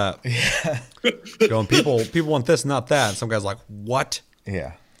trouble about that. Going, people want this, not that. And some guy's like, what?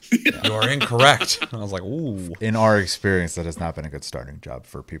 Yeah. You are incorrect. And I was like, ooh. In our experience, that has not been a good starting job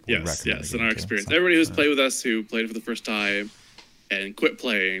for people. we Yes, recommend yes. the In game our to, experience, so. everybody who's played with us, who played it for the first time and quit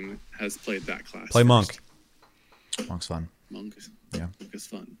playing, has played that class. Play first. Monk. Monk's fun. Monk, Yeah. Monk is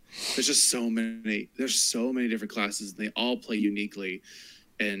fun. There's just so many. There's so many different classes, and they all play uniquely,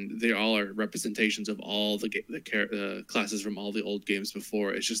 and they all are representations of all the classes from all the old games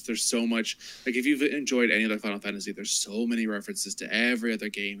before. It's just there's so much. Like if you've enjoyed any other Final Fantasy, there's so many references to every other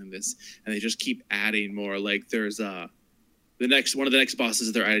game in this, and they just keep adding more. Like there's one of the next bosses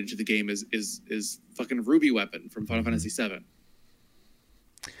that they're adding to the game is fucking Ruby Weapon from Final Fantasy VII.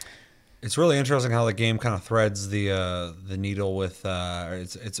 It's really interesting how the game kind of threads the needle with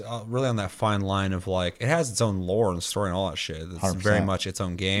it's really on that fine line of like it has its own lore and story and all that shit. It's 100%. very much its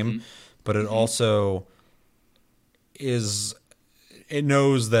own game, but it also is. It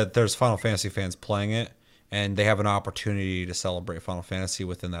knows that there's Final Fantasy fans playing it, and they have an opportunity to celebrate Final Fantasy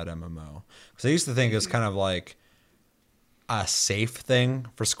within that MMO. Because I used to think it was kind of like a safe thing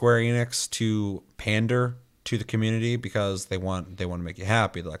for Square Enix to pander to the community because they want to make you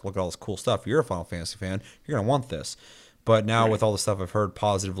happy. They're like, look at all this cool stuff. You're a Final Fantasy fan. You're going to want this. But now with all the stuff I've heard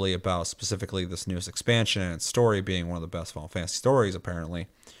positively about specifically this newest expansion and its story being one of the best Final Fantasy stories, apparently,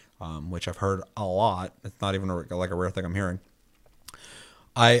 which I've heard a lot. It's not even like a rare thing I'm hearing.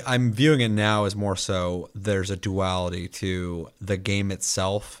 I'm viewing it now as more so there's a duality to the game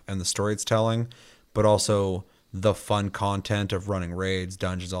itself and the story it's telling, but also the fun content of running raids,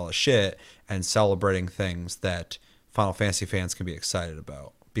 dungeons, all that shit, and celebrating things that Final Fantasy fans can be excited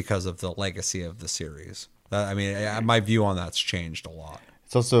about because of the legacy of the series. My view on that's changed a lot.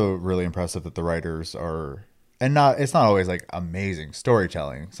 It's also really impressive that the writers are, and it's not always like amazing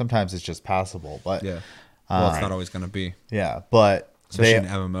storytelling. Sometimes it's just passable, but Yeah. Well, it's not always going to be. yeah, but Especially they in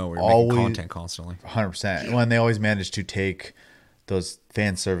MMO where you're making content constantly. 100%. When they always manage to take those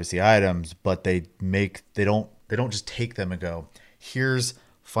fan servicey items, but they don't just take them and go, here's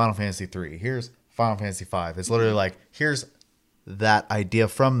Final Fantasy 3, here's Final Fantasy 5. It's literally like, here's that idea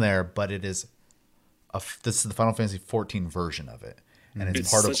from there, but it is this is the Final Fantasy 14 version of it, and it's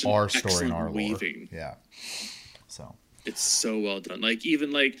part of such an our story and excellent our weaving. lore. Yeah. So It's so well done. Like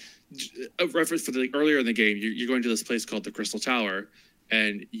even like a reference for earlier in the game, you're going to this place called the Crystal Tower,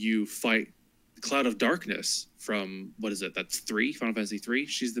 and you fight Cloud of Darkness from what is it? That's 3, Final Fantasy 3.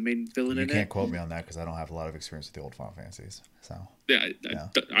 She's the main villain you in can't it. quote me on that because I don't have a lot of experience with the old Final Fantasies. So Yeah,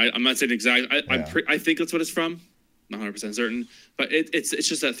 I'm not saying exact. I think that's what it's from. Not 100% certain, but it's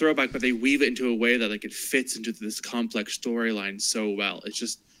just that throwback. But they weave it into a way that like it fits into this complex storyline so well. It's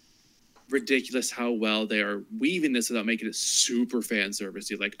just ridiculous how well they are weaving this without making it super fan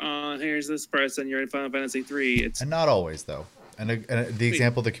servicey. Like, oh, here's this person. You're in Final Fantasy 3. It's and not always though. And the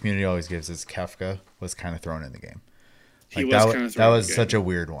example the community always gives is Kefka was kind of thrown in the game. he Like, was kind of that was such a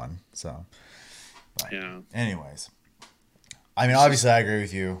weird one. So, yeah. anyways, I mean, obviously, I agree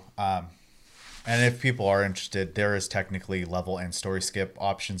with you. And if people are interested, there is technically level and story skip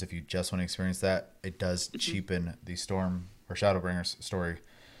options if you just want to experience that. It does cheapen the Storm or Shadowbringers story,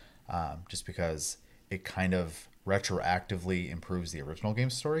 just because it kind of retroactively improves the original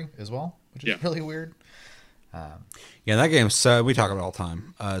game's story as well, which is really weird. Yeah, that game, we talk about it all the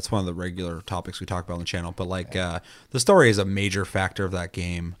time. It's one of the regular topics we talk about on the channel. But like, the story is a major factor of that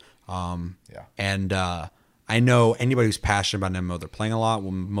game. And I know anybody who's passionate about an MMO, they're playing a lot,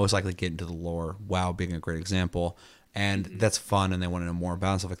 will most likely get into the lore. WoW being a great example, and that's fun, and they want to know more about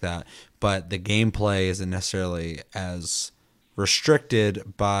it and stuff like that. But the gameplay isn't necessarily as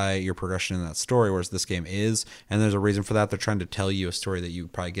restricted by your progression in that story, whereas this game is, and there's a reason for that. They're trying to tell you a story that you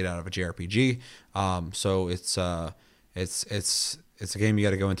probably get out of a JRPG. So it's a game you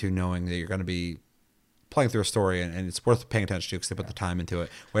got to go into knowing that you're going to be playing through a story, and it's worth paying attention to because they put the time into it.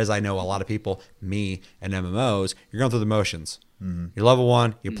 Whereas I know a lot of people, me and MMOs, you're going through the motions. You're level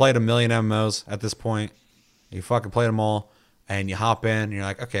 1, you played a million MMOs at this point, you fucking played them all, and you hop in, and you're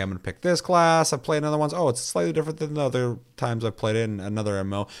like, okay, I'm going to pick this class. I've played another ones. Oh, it's slightly different than the other times I've played it in another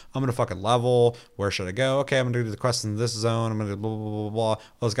MMO. I'm going to fucking level. Where should I go? Okay, I'm going to do the quests in this zone. I'm going to do blah, blah, blah, blah.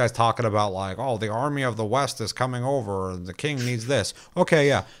 Those guys talking about like, oh, the army of the West is coming over. The king needs this. Okay,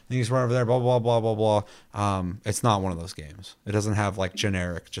 yeah. Then you just run over there, blah, blah, blah, blah, blah. It's not one of those games. It doesn't have like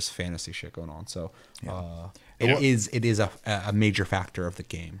generic, just fantasy shit going on. So it is a major factor of the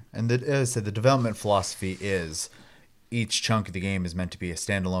game. And as I said, the development philosophy is each chunk of the game is meant to be a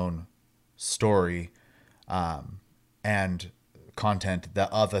standalone story and content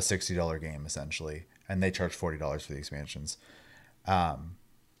of a $60 game, essentially. And they charge $40 for the expansions.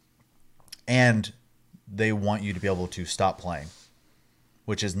 and they want you to be able to stop playing,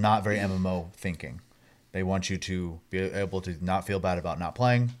 which is not very MMO thinking. They want you to be able to not feel bad about not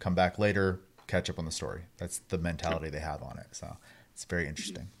playing, come back later, catch up on the story. That's the mentality they have on it. So it's very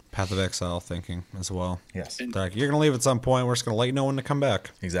interesting. Path of Exile thinking as well. Yes, They're like, you're going to leave at some point. We're just going to let you know when to come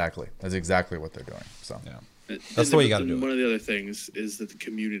back. exactly. That's exactly what they're doing. So Yeah. That's the way you got to do it. One of the other things is that the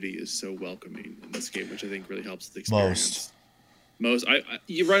community is so welcoming in this game, which I think really helps the experience. Most.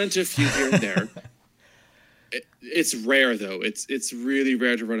 You run into a few here and there. It's rare though. It's really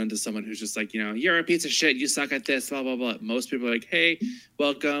rare to run into someone who's just like, you're a piece of shit. You suck at this. Blah blah blah. Most people are like, hey,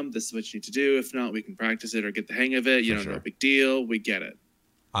 welcome. This is what you need to do. If not, we can practice it or get the hang of it. No big deal. We get it.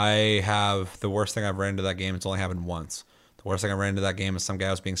 I have the worst thing I've ran into that game. It's only happened once. The worst thing I ran into that game is some guy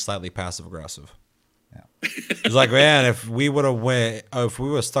was being slightly passive aggressive. yeah, It's like, man, if we would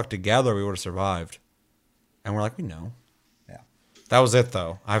have stuck together, we would have survived. And we're like, we know. yeah. That was it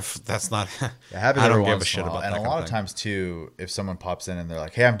though. That's not. It happens I don't every give a once shit in a while. about And that a kind lot of of thing. times too, if someone pops in and they're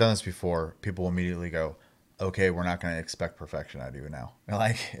like, "Hey, I've done this before," people will immediately go, "Okay, we're not going to expect perfection out of you now." And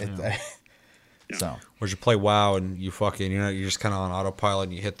like, so Whereas you play WoW and you fucking, you're just kind of on autopilot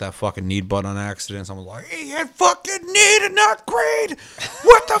and you hit that fucking need button on accident. Someone's like, he had fucking need and not greed.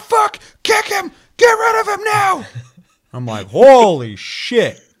 What the fuck? Kick him. Get rid of him now. I'm like, holy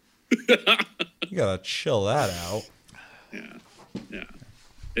shit. You gotta chill that out. Yeah.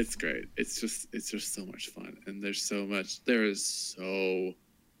 It's great. It's just so much fun, and there is so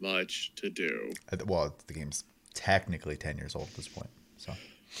much to do. well, the game's technically 10 years old at this point. So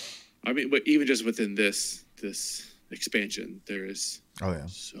I mean, but even just within this expansion, there is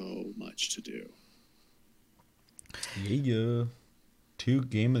so much to do. Yeah. 2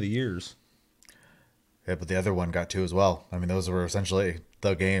 game of the years. yeah, but the other one got 2 as well. I mean, those were essentially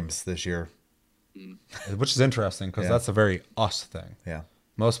the games this year. Which is interesting because that's a very us thing. Yeah.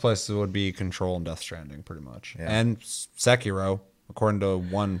 Most places would be Control and Death Stranding, pretty much. Yeah. And Sekiro, according to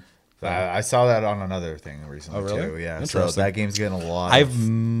one. I saw that on another thing recently Oh, really? too. Yeah, so Interesting. that game's getting a lot. I've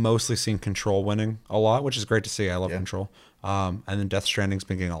mostly seen Control winning a lot, which is great to see. I love Yeah. Control. And then Death Stranding's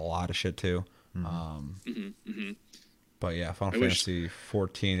been getting a lot of shit too. But yeah, Final Fantasy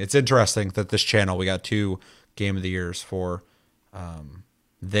 14. It's interesting that this channel, we got 2 Game of the Years for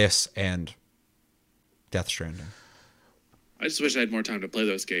this and Death Stranding. I just wish I had more time to play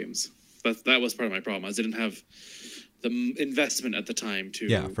those games. That was part of my problem. I didn't have the investment at the time to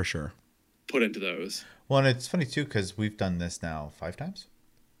Yeah, for sure. put into those. Well, and it's funny too because we've done this now 5 times.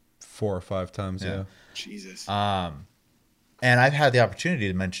 4 or 5 times, yeah. Jesus. And I've had the opportunity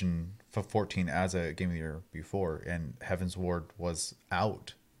to mention 14 as a game of the year before, and Heaven's Ward was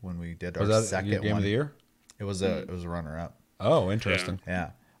out when we did our Was that second your Game one. of the Year? It was a runner up. Oh, interesting.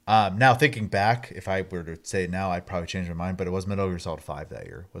 Yeah. Now thinking back, if I were to say it now, I'd probably change my mind. But it was Metal Gear Solid 5 that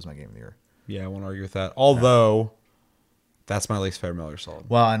year. Was my game of the year. Yeah, I won't argue with that. Although, that's my least favorite Metal Gear Solid.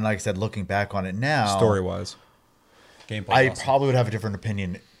 Well, and like I said, looking back on it now, Story-wise. Gameplay. I awesome. probably would have a different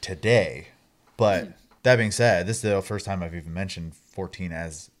opinion today. But that being said, this is the first time I've even mentioned 14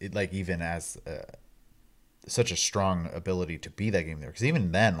 as such a strong ability to be that game there. Because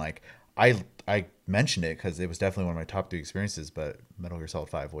even then, like I mentioned it because it was definitely one of my top 3 experiences. But Metal Gear Solid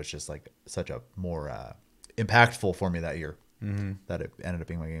 5 was just like such a more impactful for me that year. That it ended up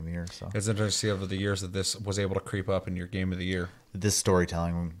being my game of the year. So It's interesting to see over the years that this was able to creep up in your Game of the Year. this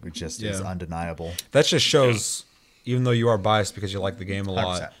storytelling just is Yeah. undeniable. That just shows, even though you are biased because you like the game a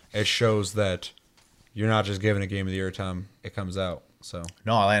lot, 100%. it shows that you're not just giving a Game of the Year time it comes out. So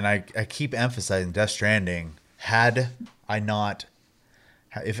No, and I keep emphasizing Death Stranding. Had I not,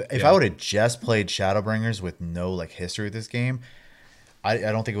 if I would have just played Shadowbringers with no like history with this game, I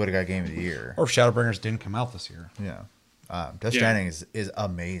don't think it would have got Game of the Year. or if Shadowbringers didn't come out this year. Yeah, Death Stranding is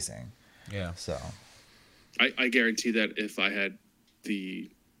amazing. Yeah. So I guarantee that if I had the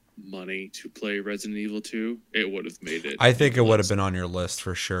money to play Resident Evil 2, it would have made it. I think it would have been on your list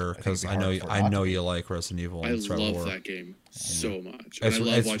for sure it'd because be I know hard for it I not know to be. you like Resident Evil. I And Survival love Horror. that game so much. It's- And I love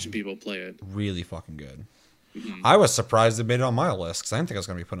it's- watching people play it. Really fucking good. I was surprised it made it on my list because I didn't think I was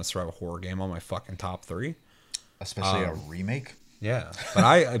going to be putting a survival horror game on my fucking top 3. especially a remake. Yeah,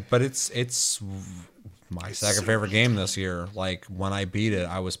 but it's my second favorite game this year. Like when I beat it,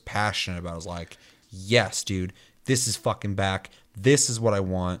 I was passionate about it. I was like, yes, dude, this is fucking back. This is what I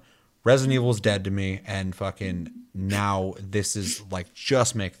want. Resident Evil's dead to me, and fucking now this is like,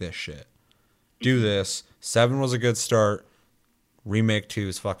 just make this shit. Do this. 7 was a good start. Remake 2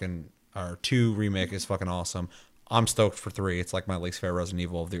 is fucking, or 2 remake is fucking awesome. I'm stoked for 3. It's like my least favorite Resident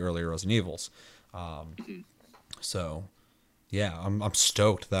Evil of the earlier Resident Evils. So, yeah, I'm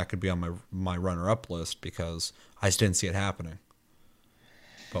stoked that could be on my runner-up list because I just didn't see it happening.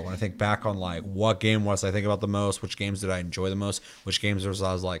 But when I think back on like what game was I think about the most, which games did I enjoy the most, which games was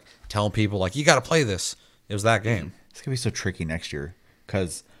I was like telling people like you got to play this, it was that game. It's gonna be so tricky next year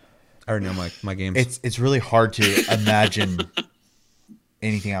because I already know my games. it's really hard to imagine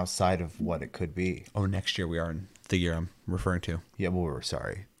anything outside of what it could be. Oh, next year we are in the year I'm referring to. Yeah, well, we're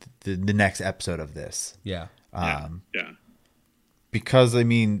sorry. The next episode of this. Yeah. Yeah. Because I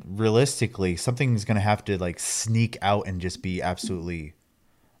mean, realistically, something's gonna have to like sneak out and just be absolutely,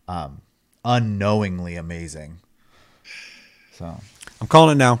 unknowingly amazing. So I'm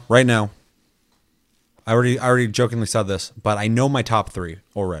calling it now, right now. I already jokingly said this, but I know my top 3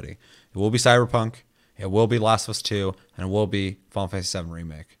 already. It will be Cyberpunk, it will be Last of Us 2, and it will be Final Fantasy VII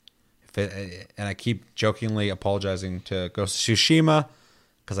Remake. And I keep jokingly apologizing to Ghost of Tsushima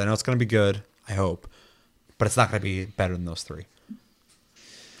because I know it's going to be good, I hope, but it's not going to be better than those 3.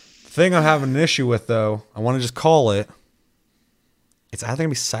 The thing I'm having an issue with, though, I want to just call it, it's either going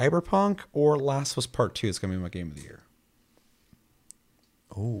to be Cyberpunk or Last of Us Part 2. It's going to be my game of the year.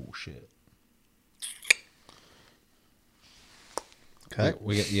 Oh, shit. okay.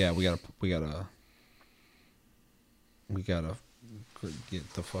 We gotta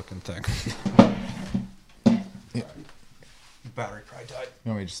get the fucking thing. Yeah. Battery probably died.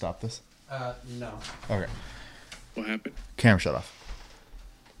 You want me to stop this? No. Okay. What happened? Camera shut off.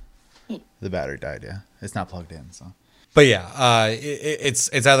 Oh. The battery died. Yeah, it's not plugged in. So. But yeah, it's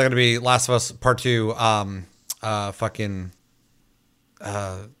either gonna be Last of Us Part 2,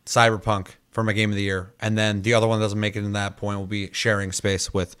 Cyberpunk for my game of the year, and then the other one that doesn't make it in that point will be sharing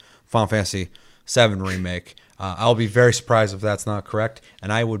space with Final Fantasy VII Remake. I'll be very surprised if that's not correct,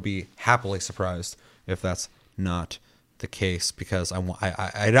 and I would be happily surprised if that's not the case because I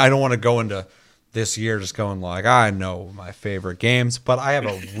don't want to go into this year just going like I know my favorite games, but I have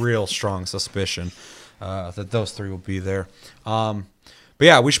a real strong suspicion that those 3 will be there. But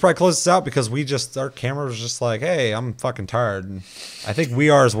yeah, we should probably close this out because our camera was just like, hey, I'm fucking tired. And I think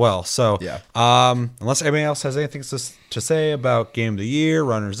we are as well. So Yeah. Unless anybody else has anything to say about game of the year,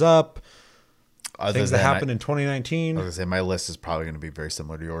 runners up, things that happened in 2019. I was gonna say my list is probably going to be very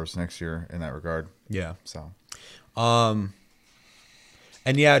similar to yours next year in that regard. Yeah. So And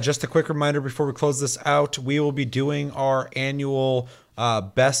yeah, just a quick reminder before we close this out, we will be doing our annual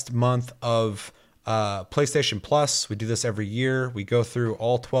best month of PlayStation Plus. We do this every year. We go through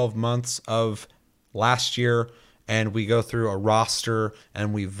all 12 months of last year and we go through a roster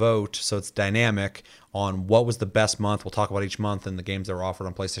and we vote. So it's dynamic on what was the best month. We'll talk about each month and the games that were offered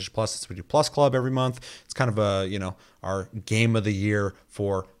on PlayStation Plus. So we do Plus Club every month. It's kind of our game of the year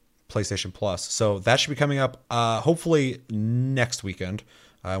for PlayStation Plus. So that should be coming up hopefully next weekend.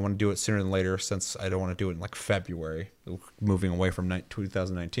 I want to do it sooner than later since I don't want to do it in like February, moving away from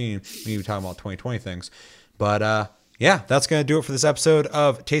 2019. We need to talk about 2020 things. But yeah, that's going to do it for this episode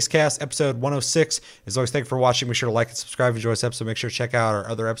of Tastecast, episode 106. As always, thank you for watching. Make sure to like and subscribe if you enjoy this episode. Make sure to check out our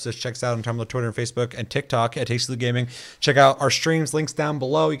other episodes. Check us out on Tumblr, Twitter, and Facebook, and TikTok at Tastefully Gaming. Check out our streams, links down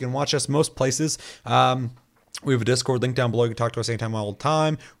below. You can watch us most places. We have a Discord link down below. You can talk to us anytime, all the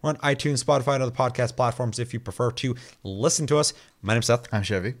time. We're on iTunes, Spotify, and other podcast platforms if you prefer to listen to us. My name's Seth. I'm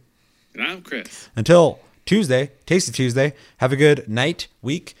Chevy. And I'm Chris. Until Tuesday, Tasty Tuesday, have a good night,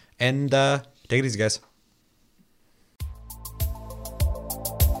 week, and take it easy, guys.